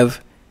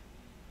have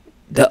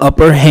the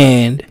upper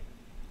hand.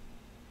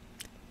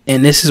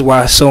 And this is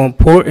why it's so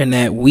important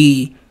that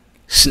we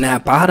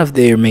snap out of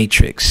their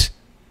matrix.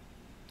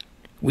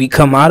 We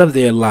come out of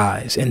their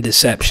lies and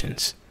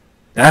deceptions.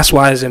 That's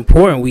why it's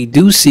important we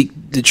do seek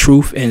the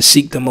truth and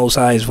seek the Most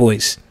High's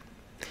voice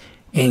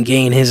and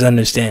gain his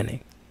understanding.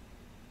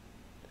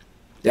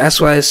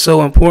 That's why it's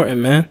so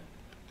important, man.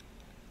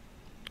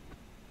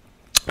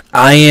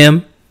 I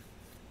am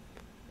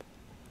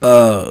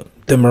the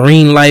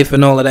marine life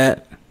and all of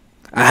that.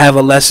 I have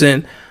a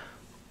lesson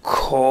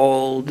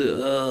called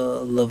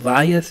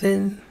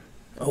Leviathan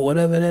or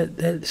whatever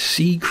that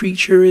sea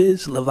creature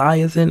is,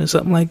 Leviathan or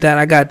something like that.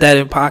 I got that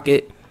in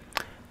pocket.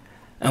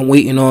 I'm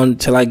waiting on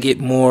till I get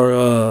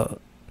more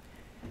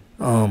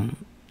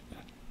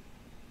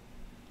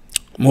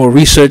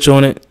research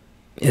on it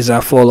as I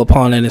fall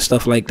upon it and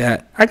stuff like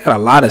that. I got a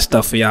lot of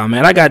stuff for y'all,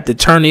 man. I got the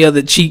turn the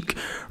other cheek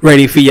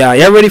ready for y'all.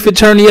 Y'all ready for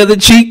turn the other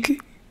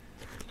cheek?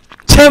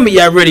 Tell me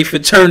y'all ready for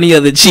turn the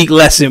other cheek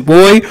lesson,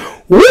 boy.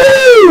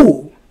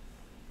 Woo!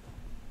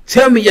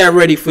 Tell me y'all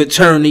ready for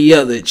turn the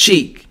other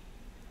cheek.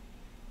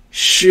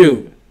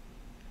 Shoot.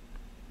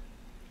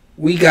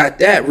 We got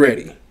that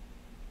ready.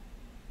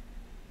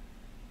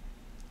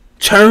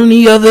 Turn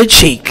the other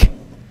cheek.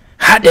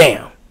 Hot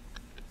damn.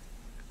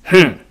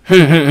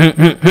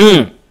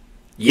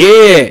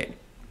 Yeah.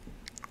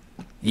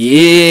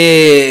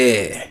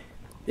 Yeah.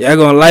 Y'all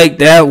gonna like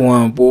that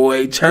one,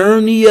 boy.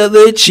 Turn the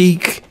other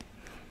cheek.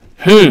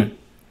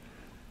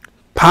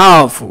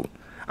 Powerful.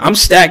 I'm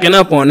stacking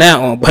up on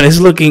that one, but it's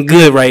looking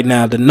good right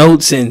now. The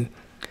notes and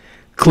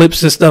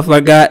clips and stuff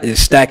like that is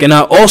stacking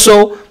up.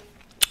 Also,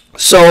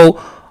 so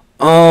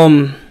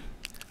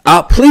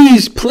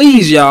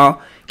please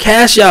y'all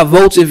cast y'all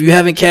votes if you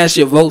haven't cast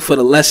your vote for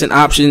the lesson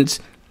options,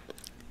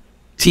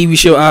 TV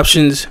show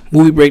options,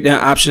 movie breakdown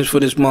options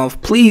for this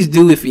month. Please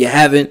do if you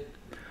haven't.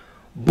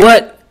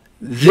 But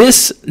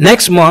this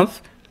next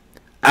month,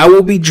 I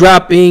will be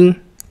dropping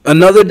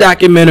another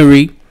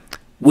documentary,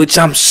 which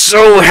I'm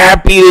so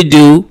happy to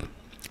do.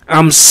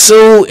 I'm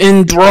so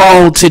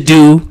enthralled to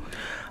do.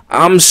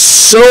 I'm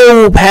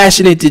so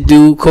passionate to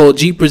do, called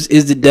Jeepers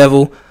is the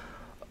Devil.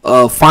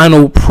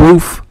 Final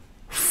Proof.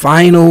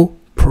 Final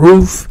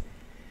Proof.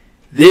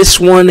 This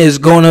one is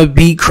gonna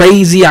be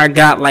crazy. I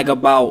got like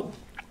about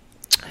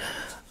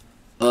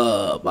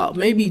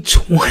maybe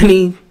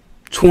 20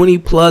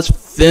 plus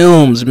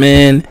films,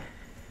 man.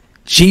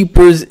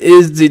 Jeepers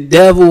is the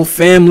Devil,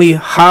 family.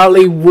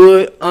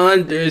 Hollywood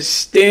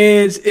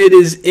understands. It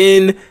is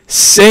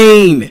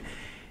insane.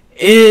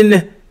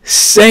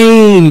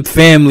 Insane,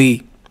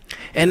 family.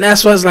 And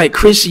that's why it's like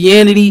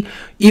Christianity,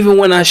 even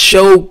when I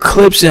show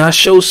clips and I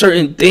show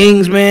certain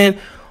things, man,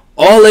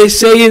 all they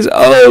say is,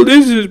 oh,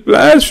 this is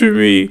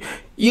blasphemy.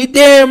 You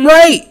damn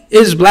right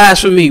it's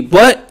blasphemy,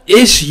 but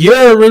it's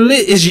your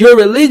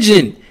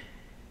religion.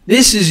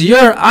 This is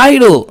your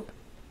idol.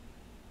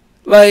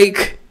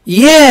 Like,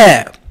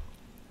 yeah.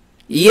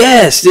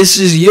 Yes, this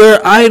is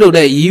your idol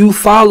that you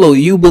follow,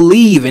 you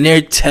believe, and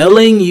they're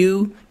telling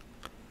you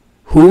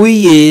who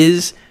he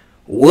is,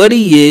 what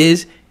he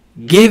is,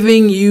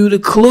 giving you the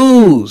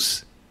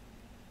clues.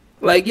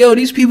 Like, yo,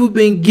 these people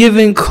been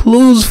giving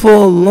clues for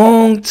a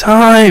long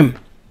time.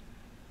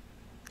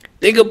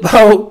 Think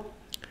about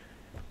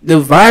the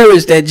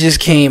virus that just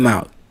came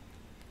out.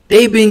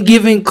 They've been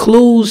giving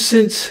clues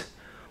since,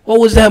 what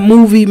was that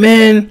movie,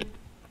 man,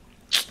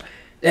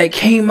 that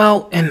came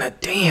out in the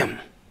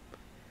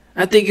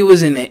I think it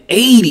was in the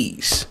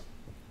 80s.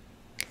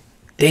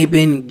 They've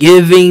been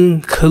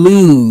giving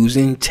clues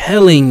and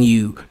telling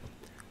you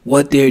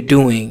what they're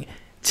doing,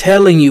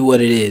 telling you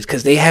what it is,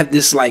 because they have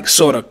this like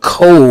sort of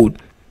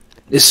code,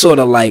 this sort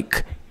of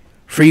like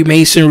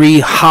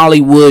Freemasonry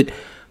Hollywood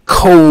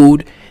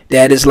code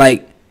that is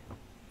like,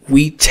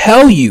 we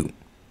tell you.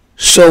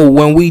 So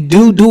when we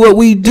do what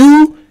we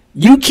do,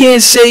 you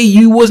can't say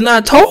you was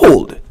not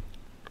told.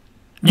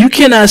 You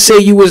cannot say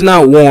you was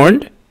not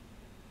warned.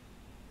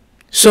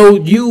 So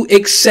you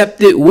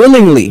accept it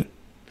willingly.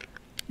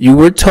 You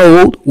were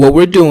told what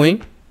we're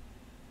doing.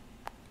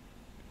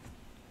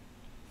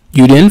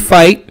 You didn't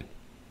fight.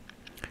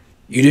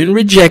 You didn't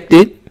reject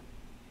it.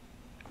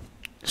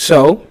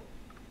 So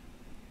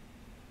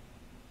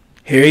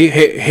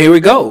here we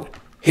go.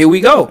 Here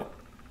we go.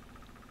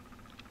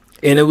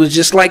 And it was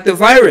just like the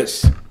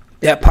virus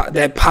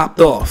that popped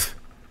off.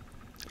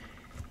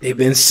 They've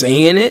been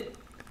saying it,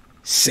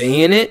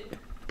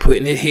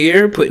 putting it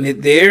here, putting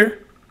it there.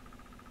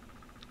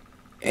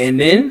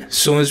 And then, as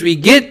soon as we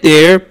get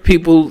there,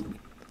 people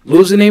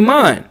losing their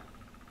mind.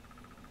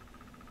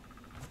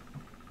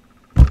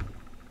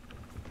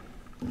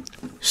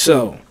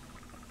 So,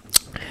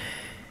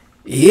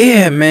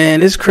 yeah,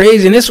 man, it's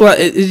crazy. And that's why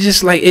it's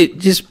just like, it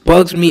just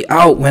bugs me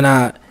out when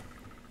I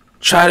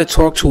try to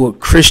talk to a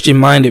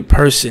Christian-minded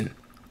person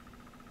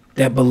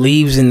that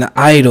believes in the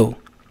idol.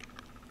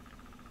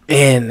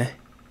 And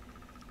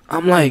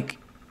I'm like,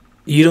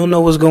 you don't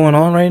know what's going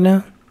on right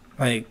now?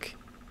 Like,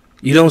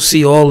 you don't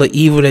see all the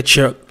evil that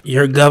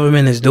your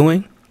government is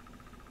doing?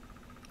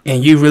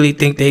 And you really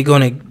think they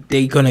gonna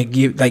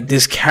give, like,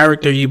 this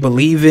character you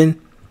believe in,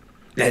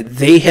 that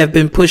they have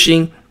been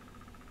pushing,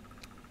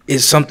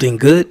 is something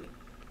good?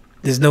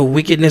 There's no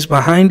wickedness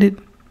behind it?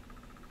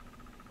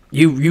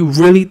 You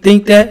really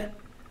think that?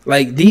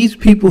 Like, these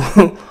people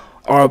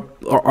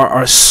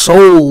are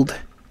sold,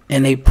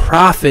 and they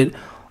profit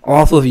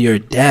off of your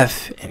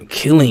death and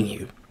killing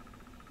you,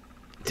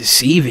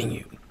 deceiving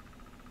you.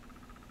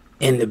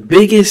 And the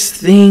biggest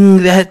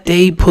thing that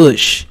they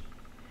push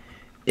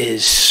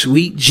is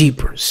sweet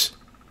jeepers.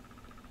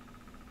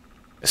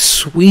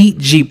 Sweet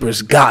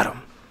jeepers got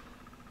them.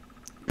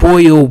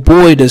 Boy, oh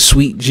boy, the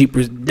sweet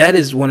jeepers. That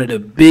is one of the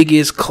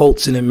biggest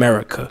cults in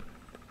America.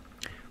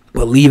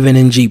 Believing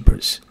in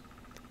jeepers.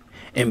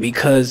 And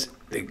because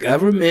the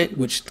government,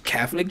 which the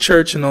Catholic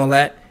Church and all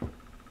that,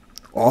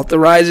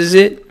 authorizes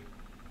it,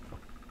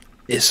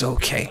 it's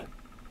okay.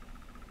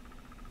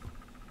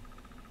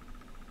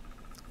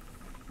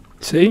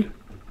 See?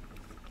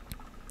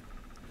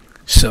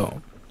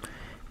 So,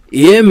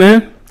 yeah,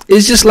 man.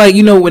 It's just like,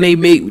 you know, when they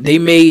made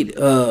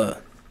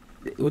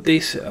what they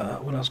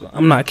said, what else?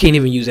 I can't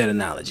even use that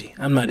analogy.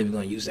 I'm not even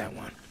going to use that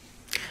one.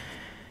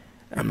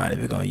 I'm not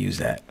even going to use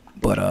that.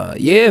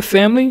 But, yeah,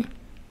 family.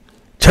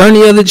 Turn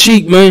the other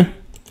cheek, man.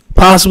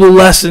 Possible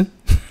lesson.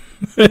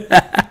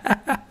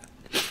 But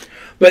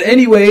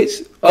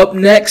anyways, up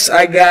next,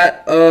 I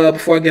got,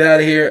 before I get out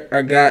of here,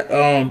 I got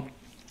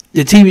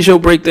the TV show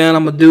breakdown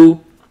I'm going to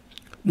do.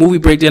 Movie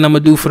breakdown I'm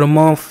going to do for the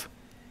month.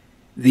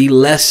 The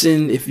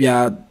lesson, if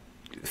y'all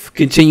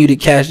continue to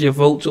cast your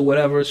votes or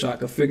whatever, so I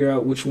can figure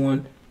out which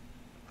one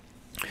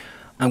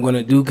I'm going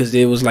to do, because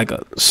there was like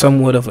a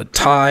somewhat of a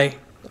tie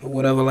or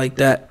whatever like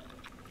that.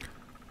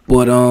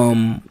 But,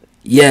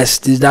 yes,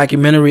 this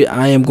documentary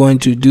I am going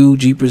to do,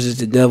 Jeepers is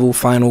the Devil,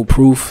 Final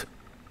Proof.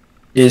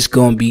 It's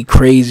going to be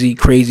crazy,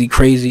 crazy,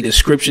 crazy. The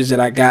scriptures that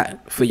I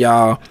got for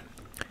y'all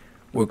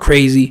were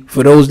crazy.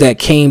 For those that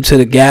came to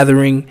the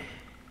gathering,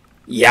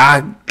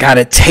 y'all got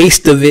a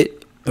taste of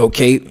it,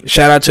 okay?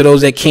 Shout out to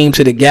those that came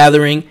to the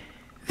gathering.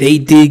 They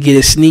did get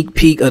a sneak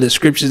peek of the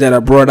scriptures that I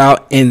brought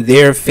out, and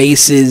their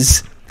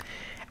faces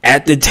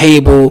at the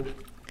table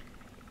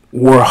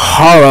were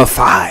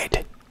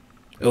horrified.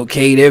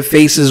 Okay, their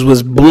faces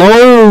was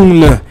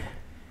blown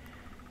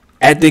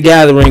at the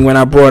gathering when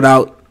I brought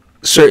out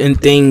certain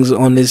things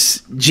on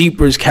this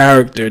Jeepers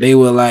character. They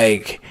were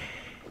like,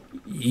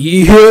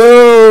 yo,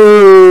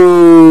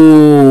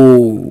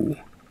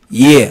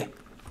 yeah.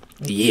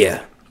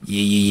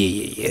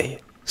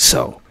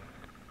 So,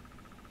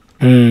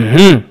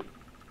 you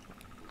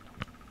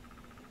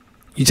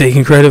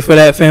taking credit for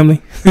that,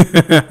 family?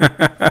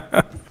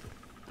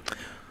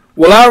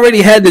 Well, I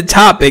already had the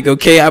topic,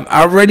 okay? I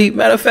already,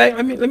 matter of fact,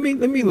 let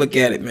me look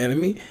at it,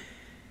 man.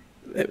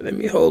 Let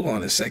me hold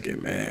on a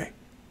second, man.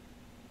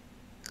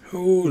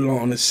 Hold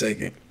on a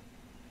second.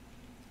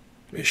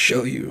 Let me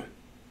show you.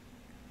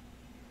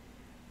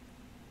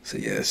 So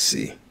yeah, let's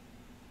see.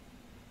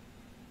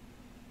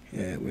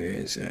 Yeah, where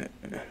is that?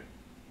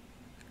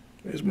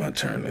 Where's my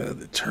turn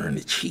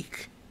the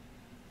cheek?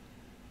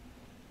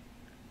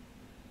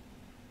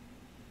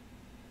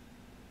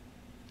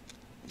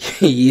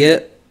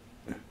 Yep.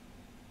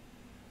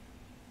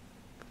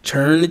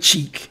 Turn the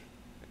cheek.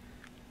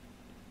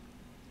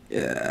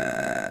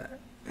 Yeah.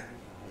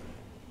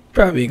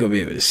 probably gonna be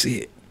able to see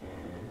it.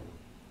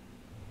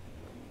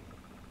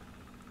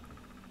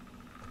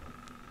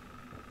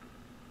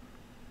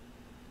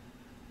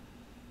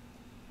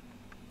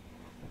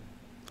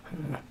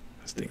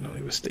 This thing don't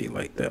even stay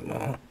like that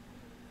long.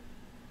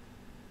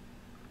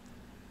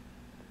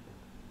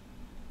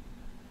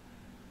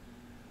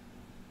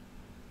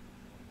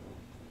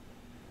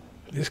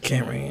 This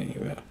camera ain't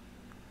even.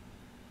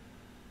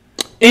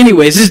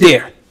 Anyways, it's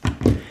there.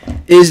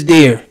 It's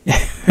there.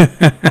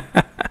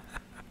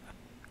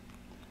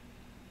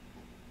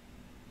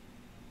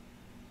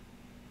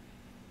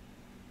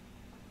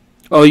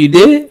 Oh, you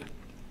did?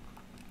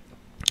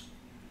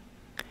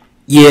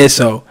 Yeah,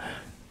 so.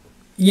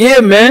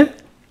 Yeah, man.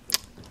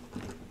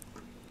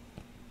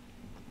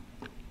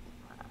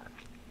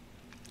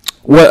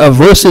 What, a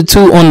verse or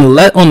two on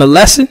the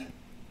lesson?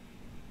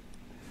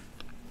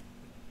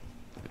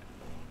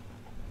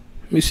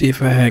 Let me see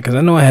if I had, because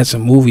I know I had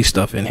some movie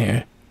stuff in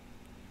here.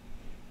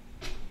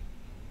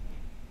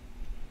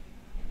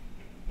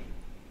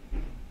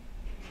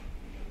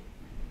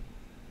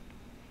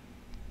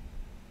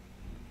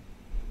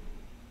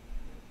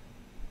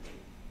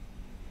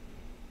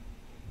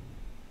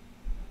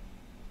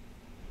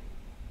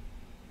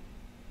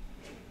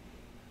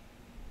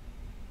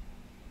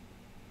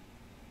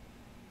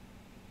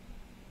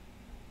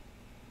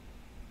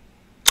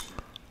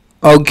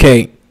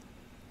 Okay.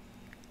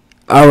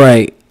 All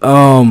right.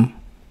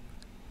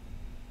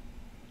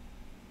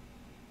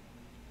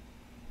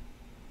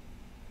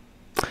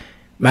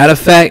 Matter of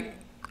fact,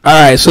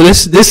 all right. So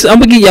this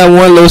I'm gonna give y'all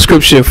one little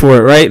scripture for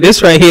it. Right.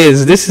 This right here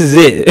is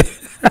it.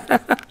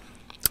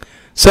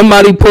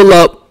 Somebody pull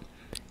up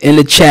in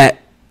the chat.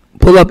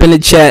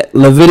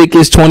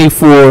 Leviticus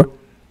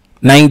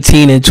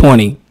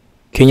 24:19-20.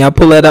 Can y'all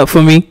pull that up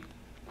for me?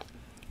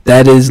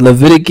 That is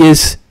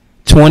Leviticus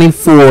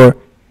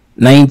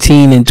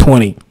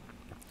 24:19-20.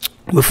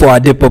 Before I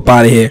dip up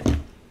out of here.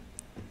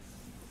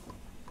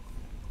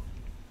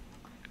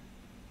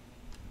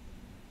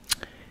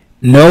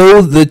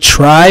 No, the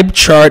tribe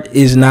chart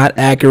is not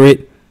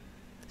accurate.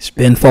 It's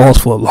been false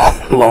for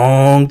a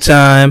long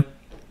time.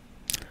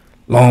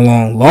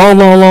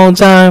 Long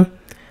time.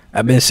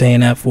 I've been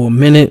saying that for a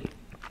minute.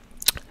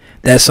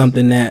 That's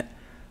something that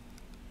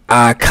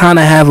I kind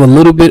of have a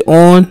little bit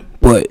on,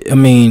 but I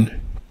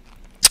mean,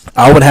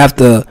 I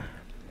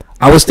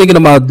was thinking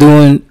about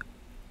doing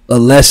a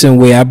lesson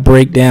where I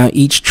break down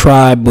each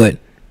tribe, but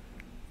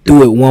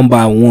do it one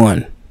by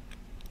one.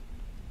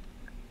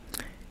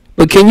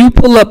 But can you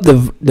pull up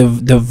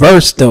the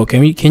verse though?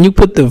 Can you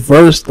put the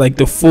verse, like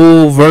the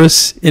full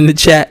verse, in the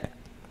chat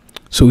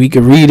so we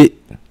can read it?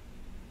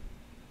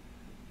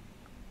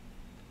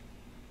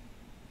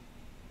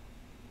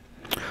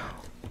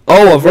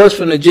 Oh, a verse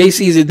from the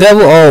JC's the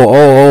devil.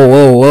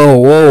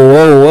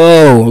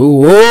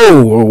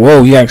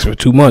 Whoa! You asked for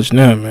too much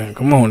now, man.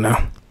 Come on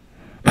now.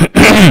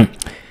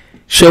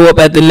 Show up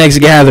at the next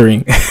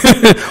gathering.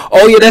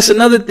 Oh yeah, that's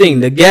another thing.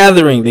 The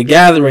gathering,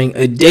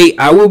 a date.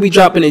 I will be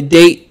dropping a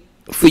date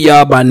for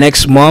y'all by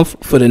next month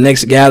for the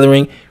next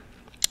gathering.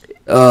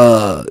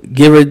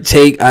 Give or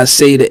take, I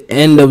say the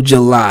end of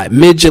July,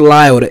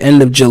 mid-July or the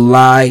end of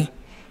July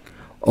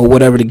or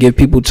whatever, to give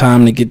people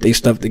time to get their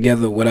stuff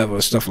together,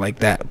 whatever, stuff like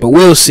that. But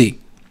we'll see.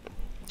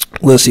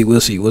 We'll see.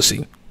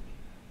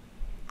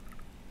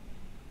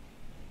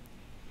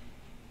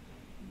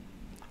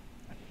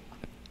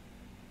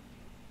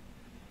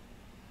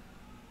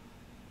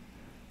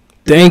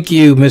 Thank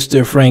you,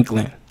 Mr.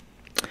 Franklin.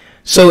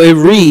 So it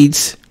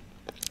reads,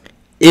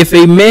 if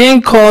a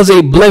man cause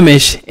a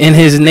blemish in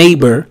his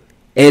neighbor,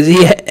 as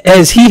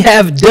he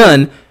have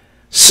done,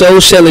 so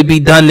shall it be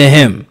done to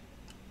him.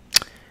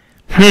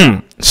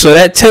 So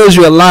that tells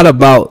you a lot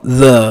about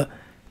the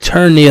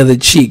turn the other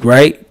cheek,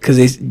 right? Because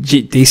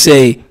they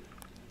say,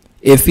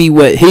 if he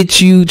would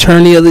hit you,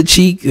 turn the other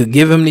cheek, or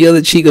give him the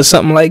other cheek, or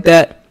something like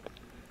that.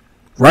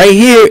 Right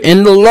here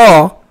in the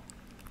law,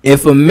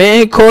 if a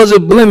man cause a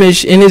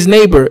blemish in his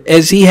neighbor,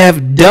 as he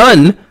have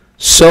done,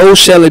 so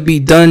shall it be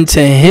done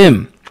to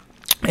him.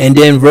 And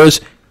then verse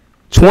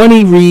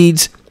 20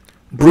 reads,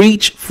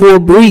 breach for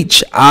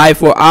breach, eye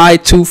for eye,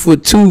 tooth for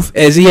tooth,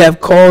 as he have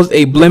caused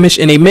a blemish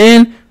in a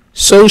man,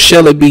 so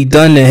shall it be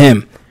done to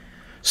him.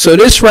 So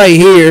this right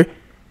here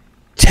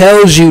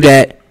tells you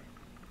that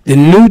the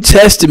New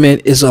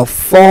Testament is a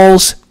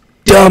false,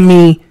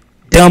 dummy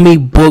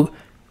book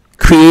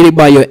created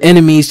by your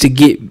enemies to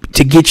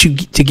get you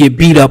to get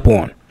beat up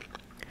on.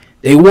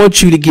 They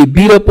want you to get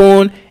beat up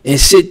on and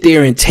sit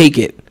there and take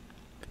it.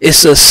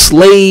 It's a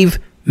slave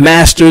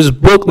master's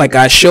book, like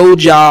I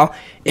showed y'all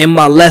in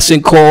my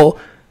lesson called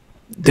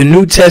The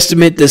New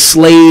Testament, the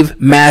Slave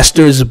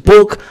Master's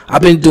Book.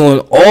 I've been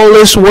doing all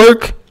this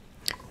work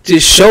to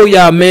show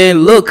y'all,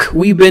 man, look,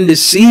 we've been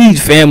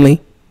deceived, family.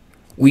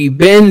 We've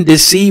been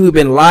deceived. We've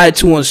been lied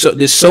to.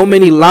 There's so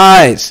many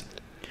lies,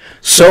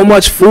 so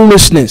much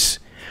foolishness.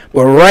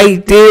 But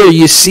right there,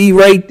 you see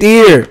right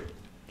there,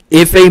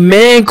 if a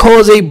man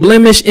cause a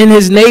blemish in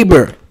his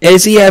neighbor,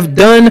 as he have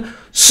done,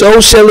 so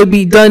shall it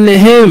be done to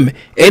him.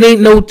 It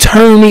ain't no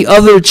turn the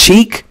other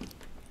cheek.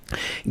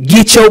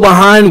 Get your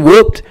behind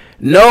whooped?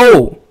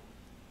 No.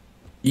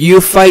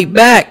 You fight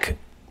back.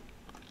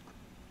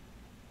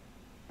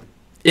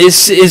 It's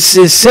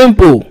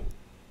simple.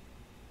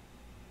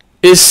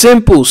 It's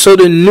simple. So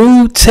the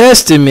New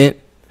Testament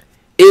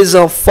is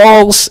a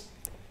false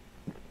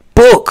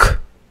book.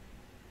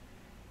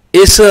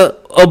 It's a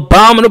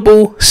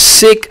abominable,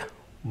 sick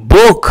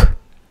book.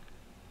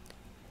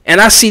 And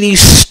I see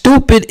these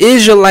stupid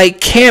Israelite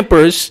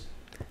campers,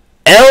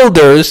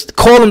 elders,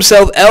 call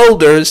themselves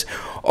elders.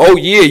 Oh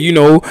yeah,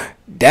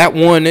 that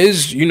one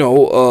is,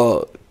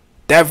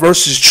 that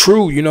verse is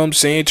true, you know what I'm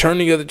saying? Turn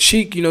the other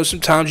cheek,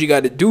 sometimes you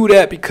got to do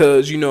that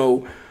because, yeah,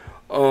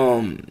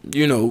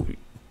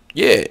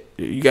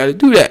 you got to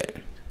do that.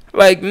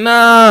 Like,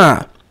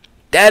 nah,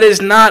 that is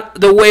not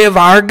the way of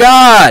our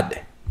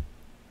God.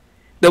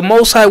 The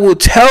Most High will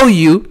tell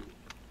you,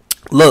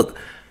 look,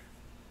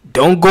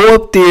 don't go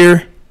up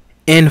there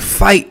and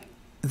fight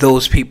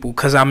those people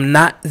because I'm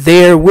not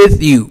there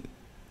with you.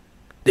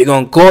 They're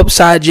going to go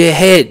upside your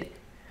head.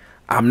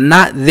 I'm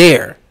not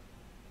there.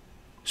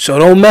 So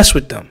don't mess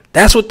with them.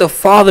 That's what the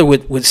Father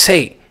would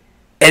say,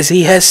 as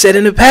he has said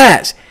in the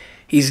past.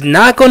 He's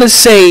not going to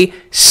say,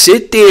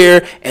 sit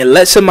there and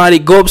let somebody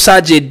go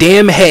upside your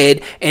damn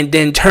head and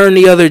then turn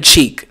the other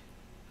cheek.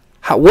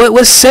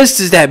 What sense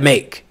does that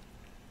make?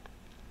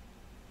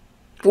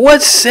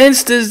 What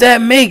sense does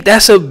that make?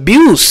 That's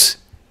abuse.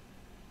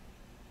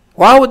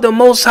 Why would the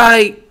Most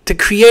High, the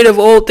creator of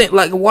all things,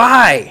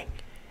 why?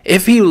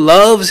 If he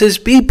loves his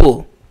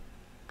people.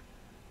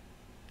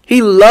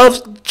 He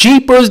loves,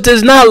 Jeepers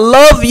does not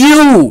love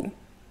you.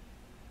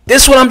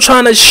 This is what I'm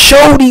trying to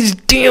show these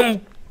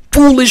damn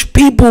foolish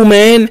people,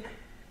 man.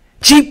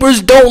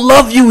 Jeepers don't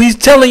love you. He's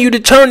telling you to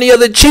turn the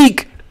other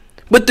cheek.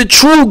 But the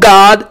true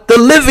God, the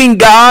living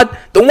God,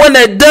 the one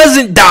that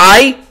doesn't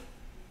die,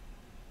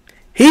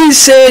 he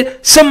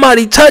said,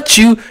 somebody touch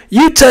you,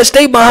 you touch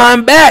they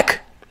behind back.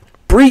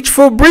 Breach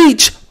for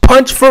breach,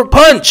 punch for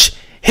punch,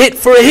 hit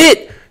for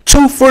hit,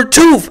 tooth for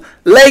tooth,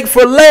 leg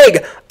for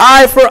leg,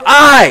 eye for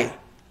eye.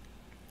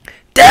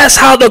 That's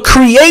how the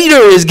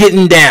creator is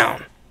getting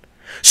down.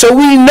 So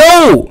we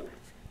know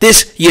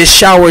this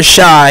Yeshua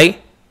Shai,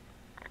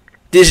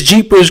 this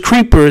Jeepers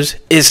Creepers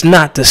is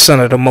not the son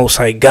of the Most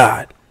High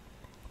God.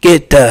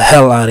 Get the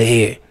hell out of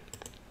here.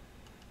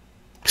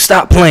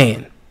 Stop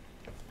playing.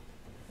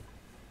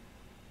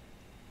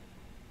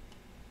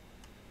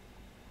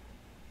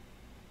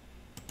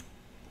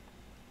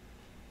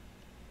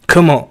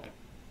 Come on.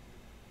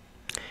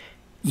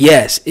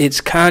 Yes,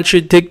 it's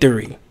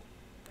contradictory.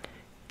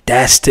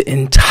 That's the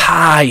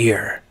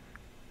entire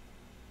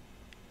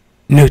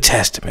New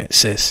Testament,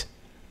 sis.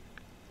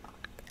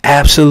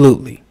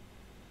 Absolutely.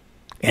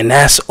 And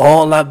that's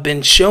all I've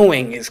been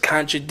showing is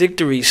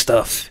contradictory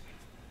stuff.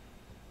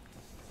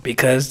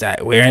 Because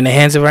that we're in the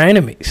hands of our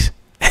enemies.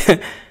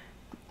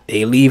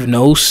 They leave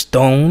no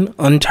stone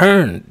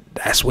unturned.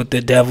 That's what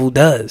the devil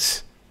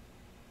does.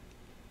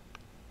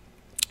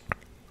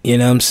 You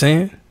know what I'm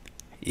saying?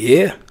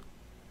 Yeah.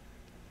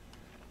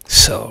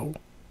 So,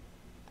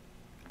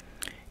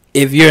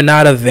 if you're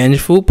not a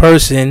vengeful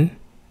person,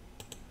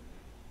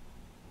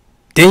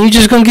 then you're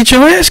just going to get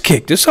your ass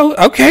kicked. It's so,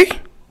 okay.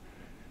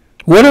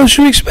 What else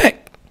you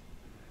expect?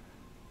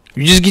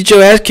 You just get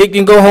your ass kicked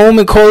and go home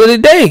and call it a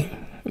day.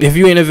 If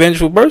you ain't a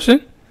vengeful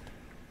person,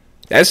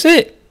 that's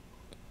it.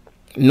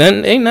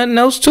 Ain't nothing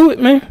else to it,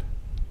 man.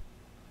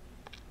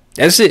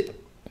 That's it.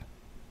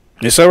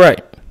 It's all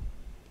right.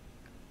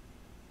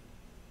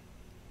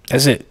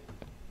 That's it.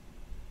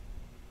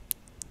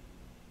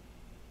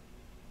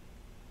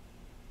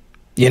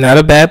 You're not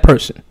a bad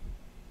person.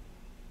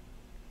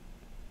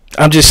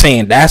 I'm just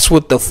saying that's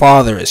what the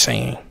Father is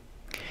saying.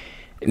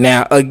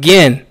 Now,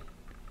 again,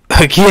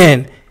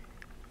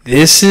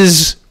 this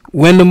is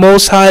when the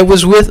Most High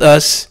was with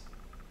us,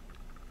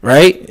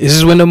 right? This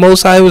is when the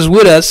Most High was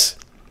with us.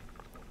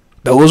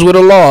 Those were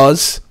the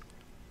laws.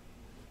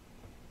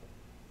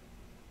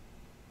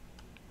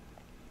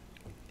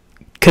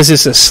 Because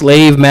it's a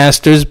slave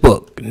master's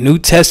book. New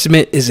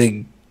Testament is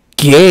a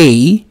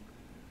gay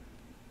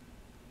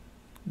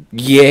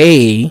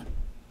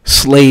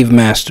slave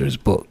master's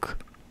book.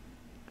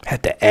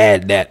 Had to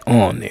add that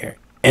on there.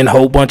 And a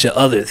whole bunch of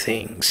other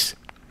things.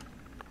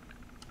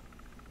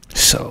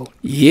 So,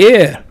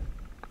 yeah.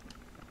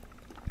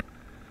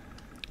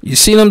 You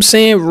see what I'm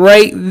saying?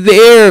 Right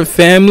there,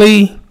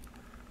 family.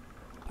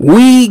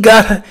 We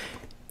got...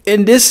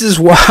 And this is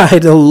why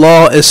the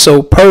law is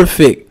so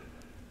perfect.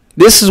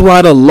 This is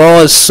why the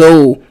law is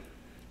so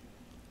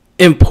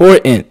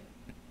important.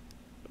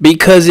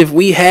 Because if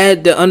we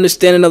had the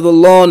understanding of the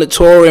law and the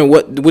Torah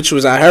and which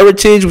was our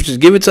heritage, which is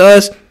given to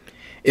us,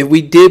 if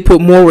we did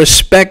put more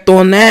respect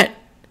on that,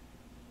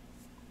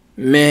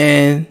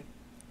 man,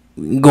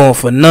 going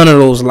for none of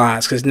those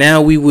lies. Because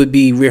now we would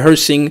be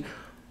rehearsing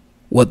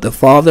what the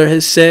Father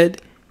has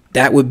said.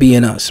 That would be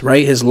in us,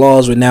 right? His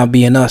laws would now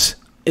be in us.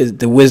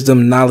 The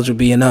wisdom, knowledge would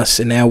be in us.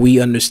 And now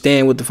we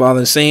understand what the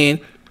Father is saying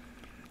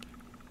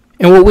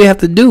and what we have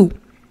to do.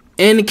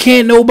 And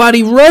can't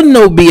nobody run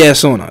no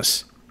BS on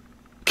us.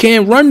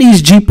 Can't run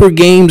these Jeeper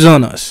games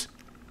on us.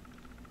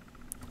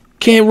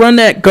 Can't run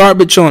that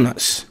garbage on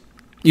us.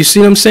 You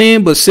see what I'm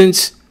saying? But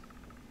since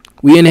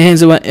we in the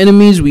hands of our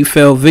enemies, we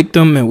fell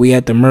victim and we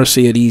at the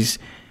mercy of these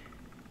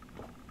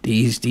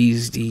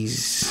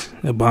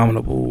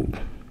abominable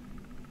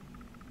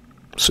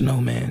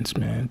snowmans,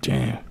 man.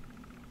 Damn.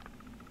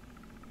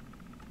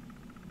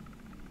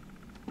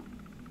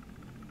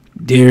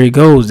 There it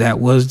goes. That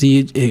was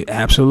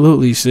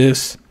absolutely,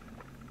 sis.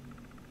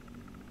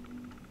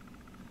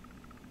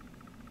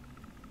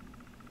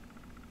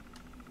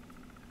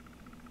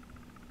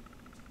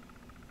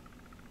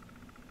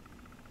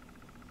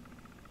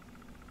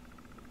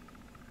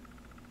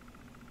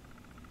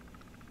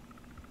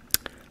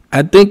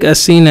 I think I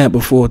seen that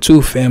before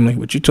too, family.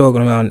 What you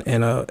talking about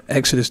in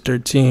Exodus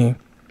 13?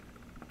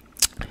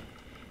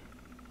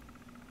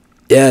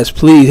 Yes,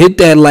 please hit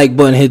that like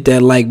button. Hit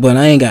that like button.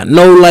 I ain't got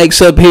no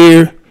likes up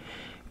here.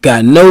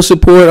 Got no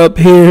support up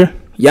here.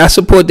 Y'all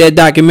support that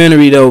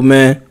documentary though,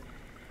 man.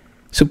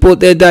 Support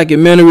that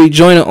documentary.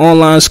 Join an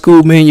online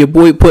school, man. Your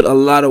boy put a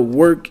lot of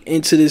work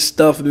into this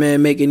stuff,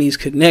 man. Making these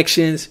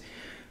connections.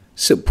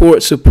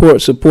 Support,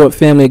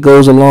 family. It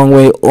goes a long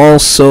way.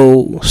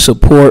 Also,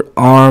 support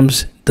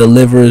Arms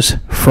delivers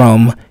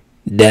from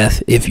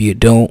death. If you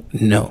don't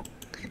know,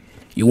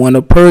 you want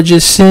to purge your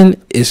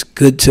sin, it's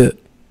good to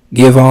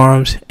give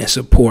arms and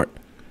support.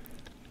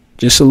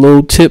 Just a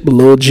little tip, a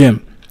little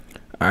gem.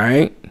 All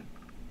right.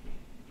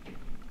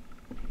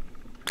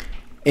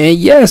 And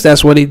yes,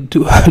 that's why they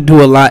do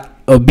a lot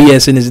of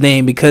BS in his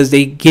name, because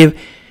they getting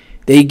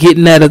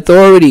that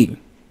authority.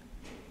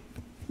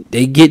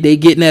 They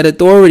getting that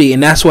authority,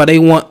 and that's why they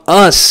want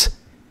us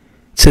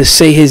to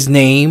say his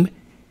name.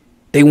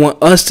 They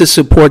want us to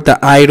support the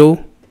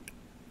idol.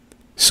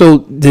 So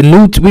we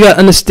gotta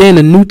understand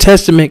the New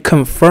Testament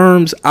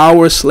confirms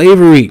our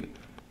slavery.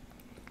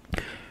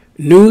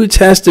 New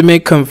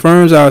Testament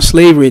confirms our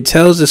slavery. It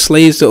tells the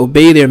slaves to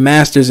obey their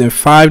masters in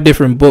 5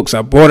 different books.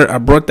 I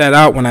brought that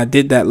out when I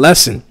did that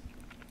lesson.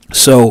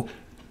 So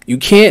you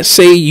can't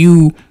say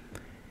you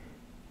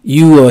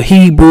a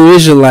Hebrew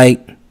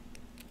Israelite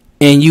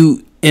and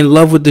you in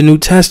love with the New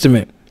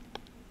Testament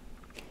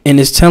and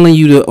it's telling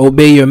you to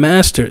obey your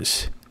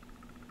masters.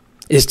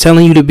 It's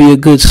telling you to be a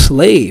good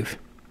slave.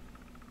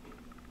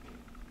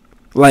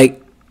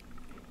 Like,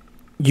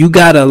 you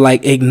gotta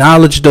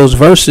acknowledge those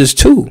verses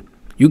too.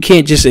 You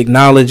can't just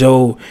acknowledge,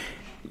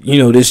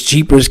 this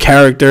Jeepers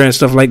character and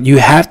stuff like. You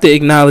have to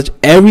acknowledge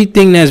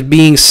everything that's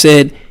being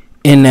said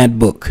in that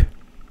book,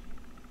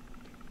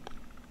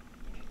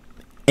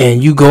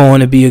 and you go on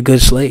to be a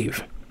good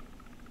slave.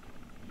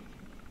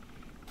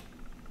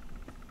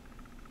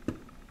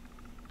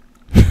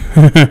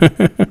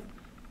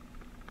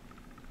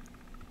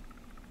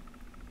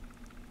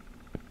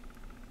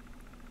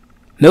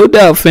 No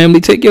doubt,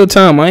 family. Take your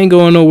time. I ain't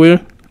going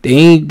nowhere. They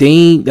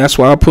ain't. That's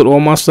why I put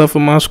all my stuff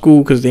in my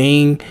school, because they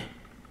ain't.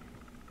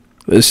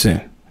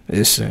 Listen.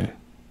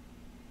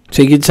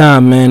 Take your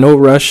time, man. No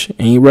rush.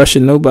 Ain't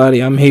rushing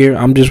nobody. I'm here.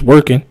 I'm just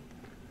working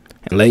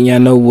and letting y'all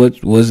know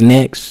what's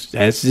next.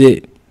 That's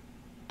it.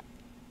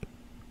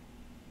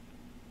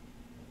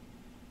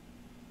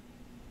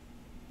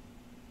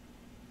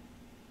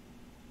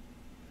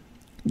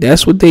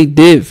 That's what they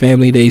did,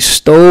 family. They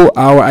stole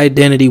our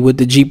identity with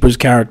the Jeepers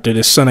character,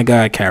 the Son of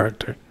God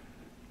character.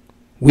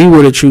 We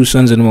were the true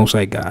sons of the Most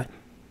High God.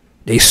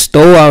 They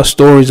stole our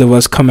stories of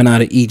us coming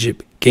out of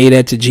Egypt, gave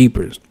that to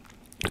Jeepers.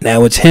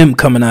 Now it's him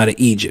coming out of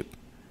Egypt.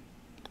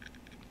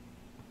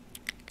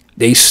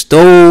 They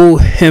stole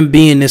him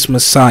being this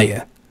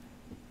Messiah.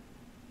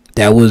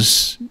 That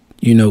was,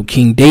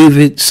 King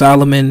David,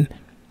 Solomon,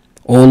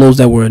 all those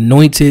that were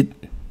anointed,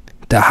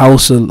 the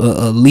house of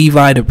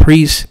Levi, the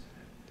priest.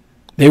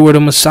 They were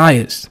the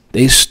messiahs.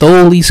 They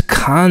stole these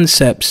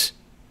concepts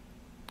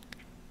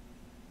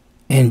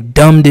and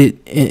dumbed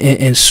it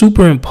and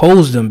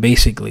superimposed them,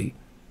 basically.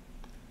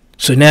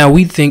 So now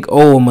we think,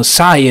 a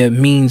Messiah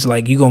means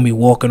like you're going to be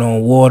walking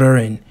on water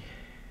and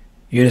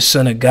you're the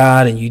Son of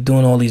God and you're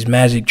doing all these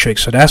magic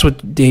tricks. So that's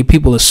what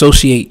people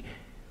associate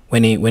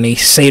when they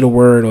say the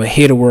word or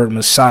hear the word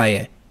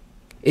Messiah.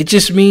 It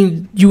just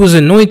means you was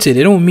anointed.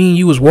 It don't mean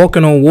you was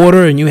walking on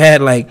water and you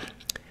had like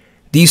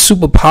these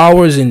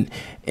superpowers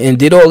and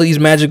did all these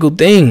magical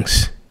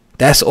things.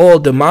 That's all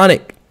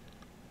demonic.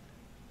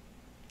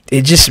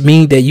 It just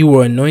means that you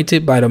were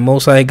anointed by the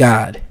Most High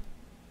God.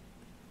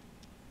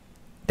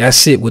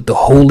 That's it, with the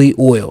holy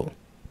oil,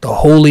 the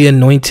holy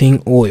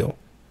anointing oil.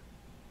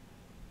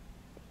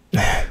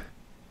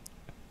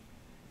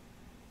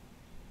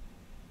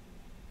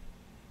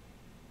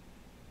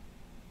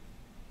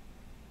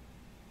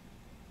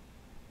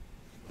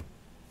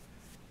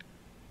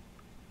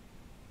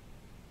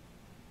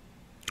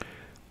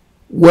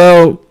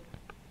 Well,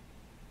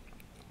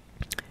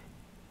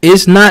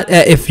 it's not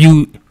that if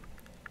you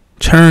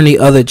turn the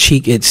other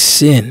cheek, it's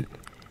sin.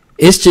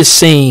 It's just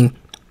saying,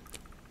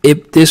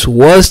 if this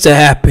was to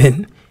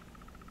happen,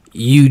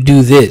 you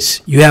do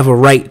this. You have a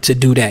right to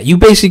do that. You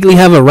basically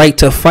have a right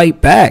to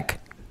fight back.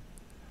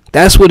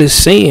 That's what it's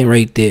saying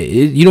right there.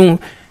 You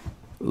don't.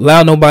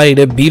 allow nobody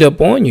to beat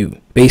up on you.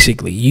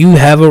 Basically, you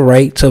have a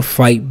right to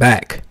fight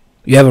back.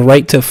 You have a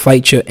right to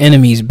fight your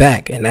enemies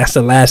back. And that's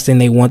the last thing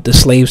they want the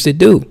slaves to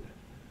do.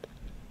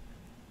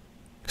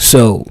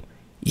 So,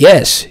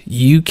 yes,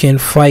 you can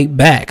fight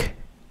back.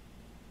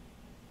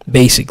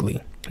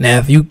 Basically. Now,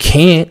 if you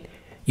can't,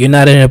 you're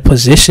not in a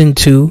position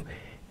to,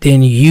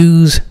 then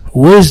use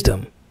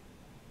wisdom.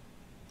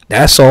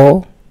 That's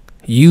all.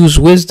 Use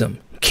wisdom.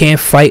 Can't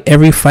fight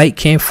every fight,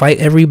 can't fight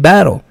every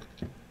battle.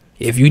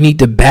 If you need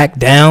to back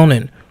down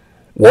and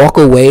walk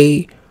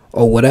away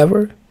or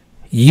whatever,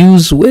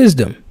 use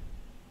wisdom.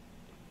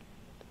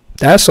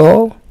 That's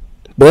all.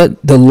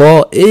 But the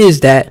law is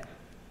that,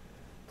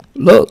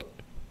 look,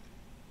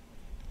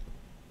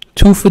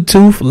 tooth for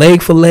tooth,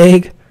 leg for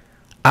leg,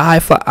 eye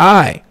for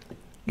eye.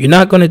 You're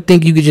not going to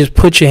think you could just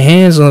put your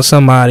hands on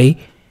somebody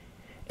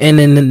and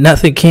then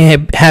nothing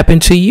can happen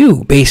to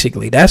you,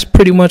 basically. That's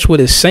pretty much what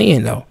it's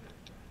saying, though.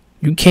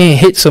 You can't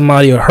hit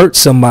somebody or hurt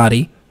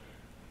somebody,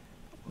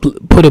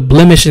 put a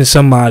blemish in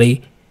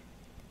somebody,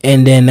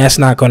 and then that's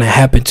not going to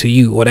happen to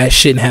you, or that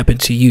shouldn't happen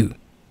to you,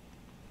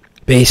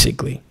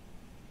 basically.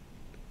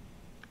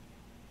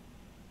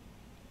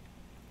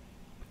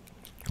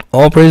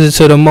 All praises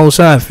to the Most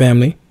High,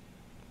 family.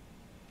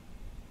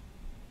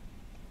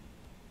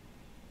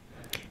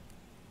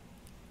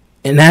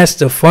 And that's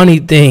the funny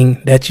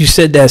thing that you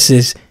said, that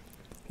sis.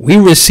 We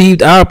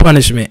received our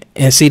punishment.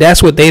 And see,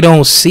 that's what they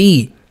don't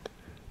see.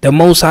 The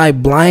Most High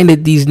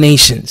blinded these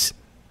nations.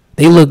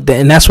 They looked at,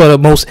 and that's what the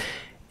most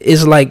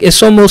is like.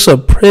 It's almost a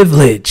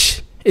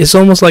privilege. It's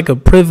almost like a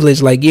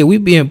privilege. Like, yeah, we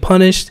being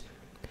punished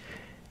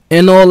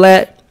and all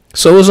that.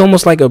 So it's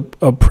almost like a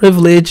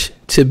privilege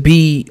to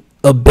be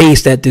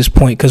abased at this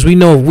point. Because we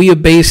know if we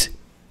abase,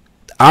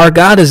 our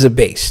God is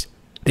abased.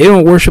 They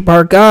don't worship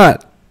our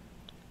God.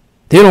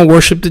 They don't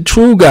worship the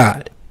true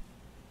God.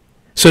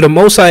 So the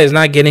Most High is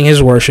not getting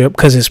his worship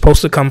because it's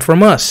supposed to come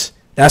from us.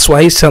 That's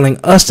why he's telling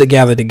us to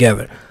gather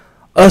together,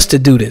 us to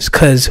do this,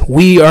 because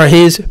we are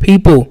his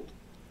people.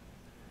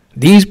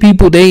 These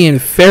people, they in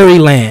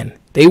fairyland.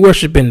 They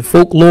worship in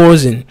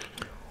folklores and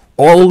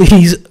all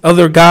these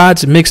other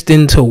gods mixed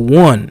into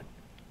one.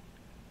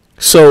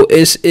 So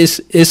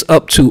it's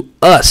up to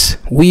us.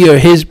 We are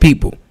his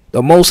people.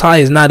 The Most High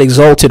is not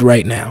exalted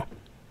right now.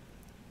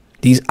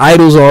 These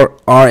idols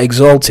are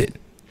exalted.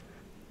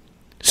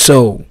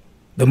 So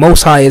the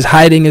Most High is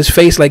hiding his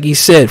face, like he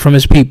said, from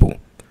his people.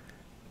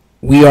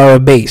 We are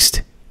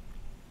abased.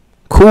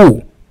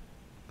 Cool.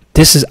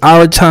 This is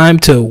our time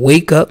to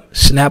wake up,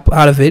 snap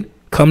out of it,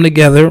 come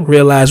together,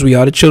 realize we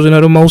are the children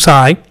of the Most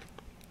High.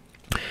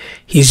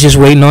 He's just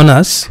waiting on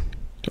us,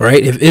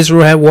 right? If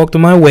Israel had walked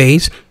in my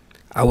ways,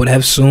 I would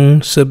have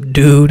soon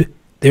subdued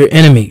their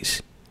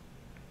enemies.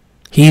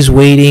 He's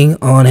waiting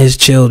on his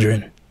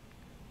children.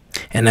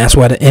 And that's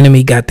why the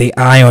enemy got their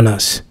eye on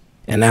us.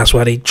 And that's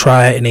why they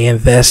try and they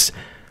invest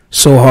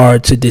so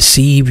hard to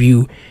deceive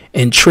you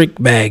and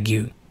trick bag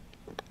you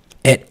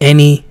at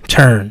any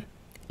turn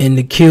and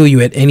to kill you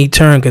at any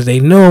turn, because they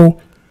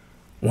know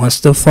once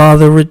the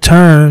Father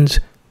returns,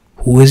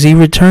 who is he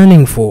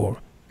returning for?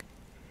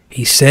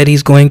 He said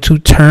he's going to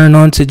turn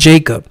onto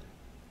Jacob.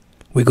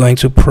 We're going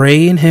to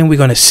pray in him. We're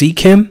going to seek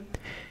him.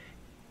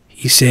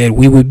 He said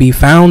we would be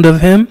found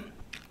of him.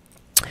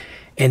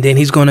 And then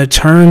he's going to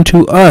turn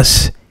to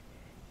us.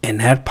 And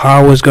that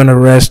power is going to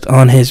rest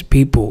on his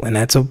people. And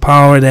that's a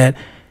power that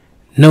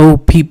no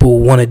people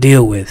want to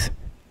deal with.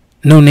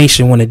 No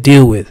nation want to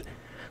deal with.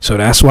 So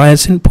that's why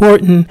it's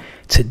important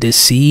to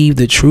deceive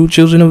the true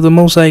children of the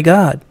Most High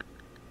God.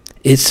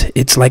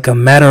 It's like a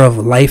matter of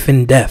life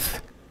and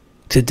death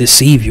to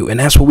deceive you. And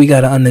that's what we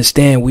got to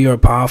understand. We are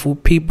powerful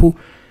people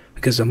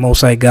because the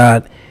Most High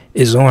God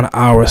is on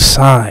our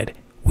side.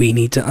 We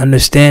need to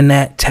understand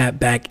that, tap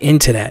back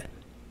into that.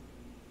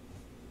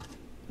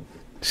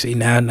 See,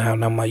 now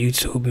my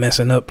YouTube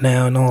messing up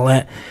now and all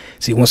that.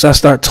 See, once I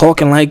start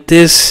talking like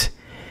this,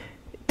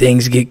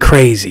 things get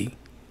crazy.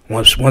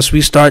 Once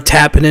we start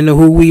tapping into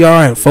who we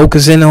are and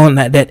focusing on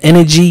that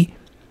energy,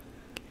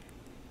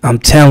 I'm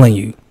telling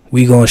you,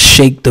 we going to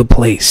shake the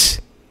place.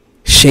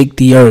 Shake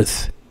the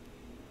earth.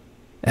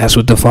 That's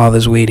what the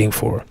Father's waiting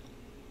for.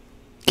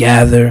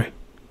 Gather,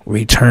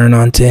 return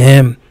unto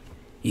him.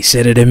 He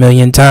said it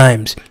 1,000,000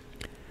 times.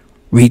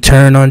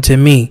 Return unto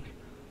me.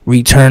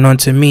 Return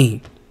unto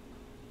me.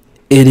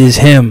 It is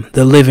him,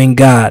 the living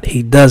God.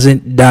 He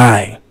doesn't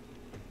die.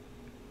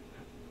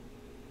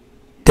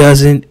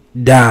 Doesn't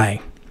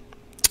die.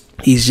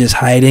 He's just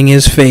hiding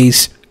his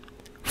face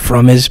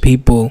from his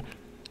people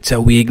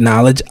till we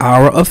acknowledge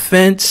our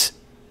offense,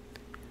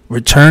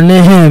 return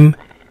to him,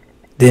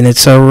 then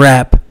it's a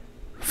wrap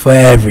for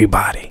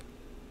everybody.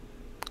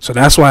 So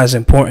that's why it's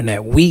important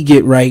that we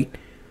get right,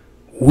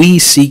 we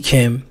seek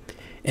him,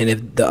 and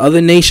if the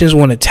other nations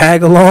want to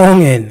tag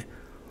along and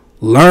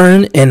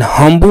learn in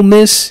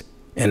humbleness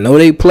and know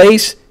their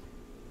place,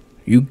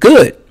 you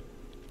good.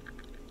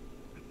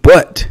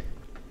 But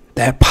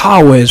that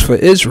power is for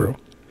Israel.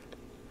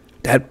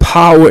 That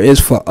power is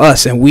for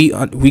us, and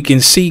we can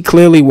see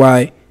clearly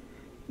why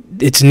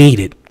it's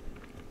needed.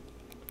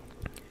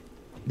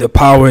 The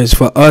power is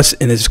for us,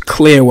 and it's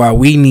clear why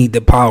we need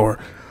the power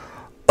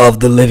of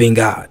the living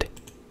God.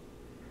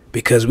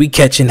 Because we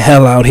catching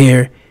hell out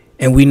here,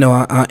 and we know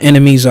our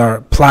enemies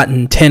are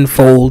plotting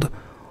tenfold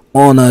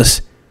on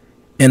us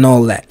and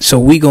all that. So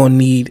we gonna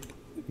need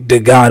the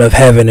God of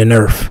heaven and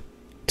earth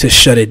to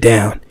shut it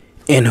down.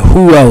 And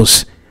who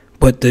else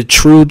but the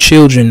true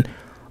children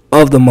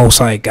of the Most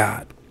High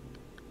God?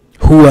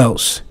 Who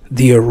else?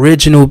 The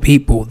original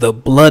people, the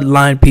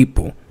bloodline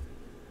people.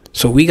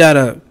 So we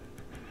gotta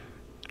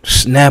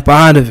snap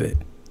out of it.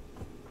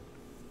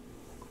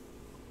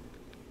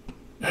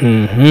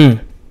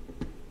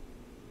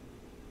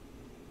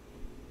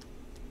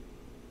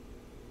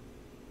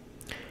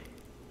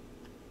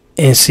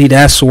 And see,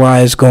 that's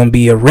why it's going to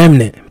be a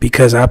remnant,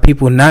 because our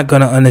people not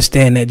going to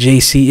understand that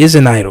JC is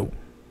an idol.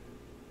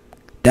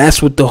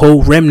 That's what the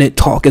whole remnant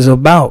talk is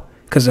about,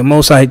 because the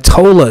Most High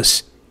told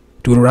us,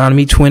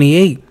 Deuteronomy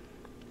 28,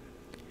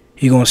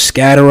 He going to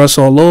scatter us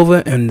all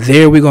over, and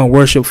there we're going to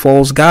worship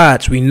false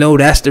gods. We know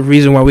that's the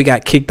reason why we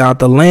got kicked out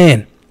the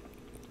land.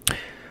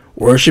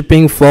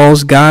 Worshipping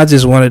false gods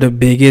is one of the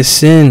biggest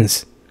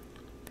sins,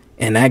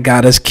 and that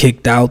got us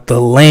kicked out the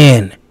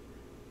land.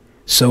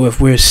 So if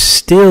we're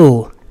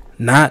still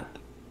not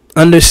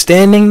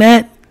understanding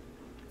that,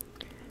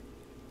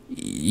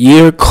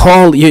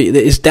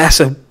 that's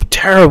a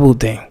terrible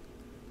thing.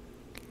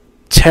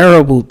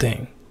 Terrible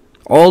thing.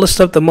 All the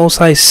stuff the Most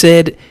High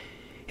said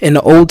in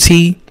the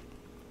OT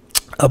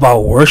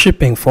about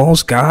worshiping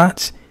false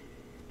gods,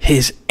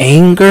 His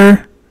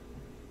anger,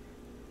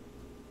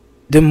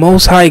 the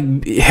Most High,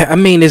 I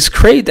mean, it's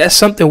crazy. That's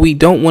something we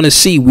don't want to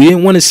see. We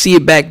didn't want to see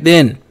it back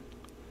then.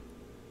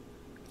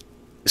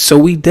 So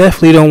we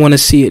definitely don't want to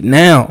see it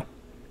now.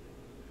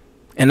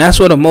 And that's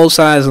what the Most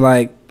High is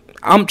like.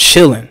 I'm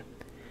chilling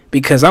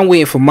because I'm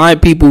waiting for my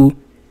people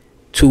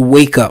to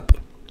wake up.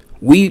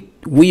 We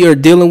are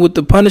dealing with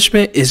the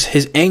punishment.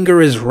 His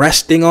anger is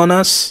resting on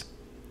us.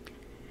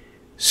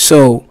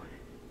 So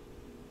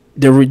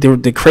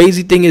the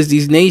crazy thing is,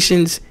 these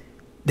nations,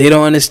 they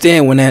don't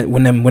understand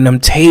when them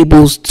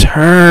tables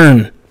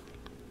turn.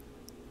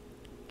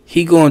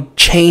 He gonna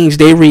change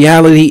their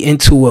reality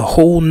into a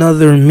whole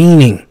nother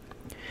meaning.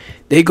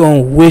 They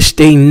gonna wish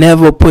they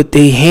never put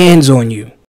their hands on you.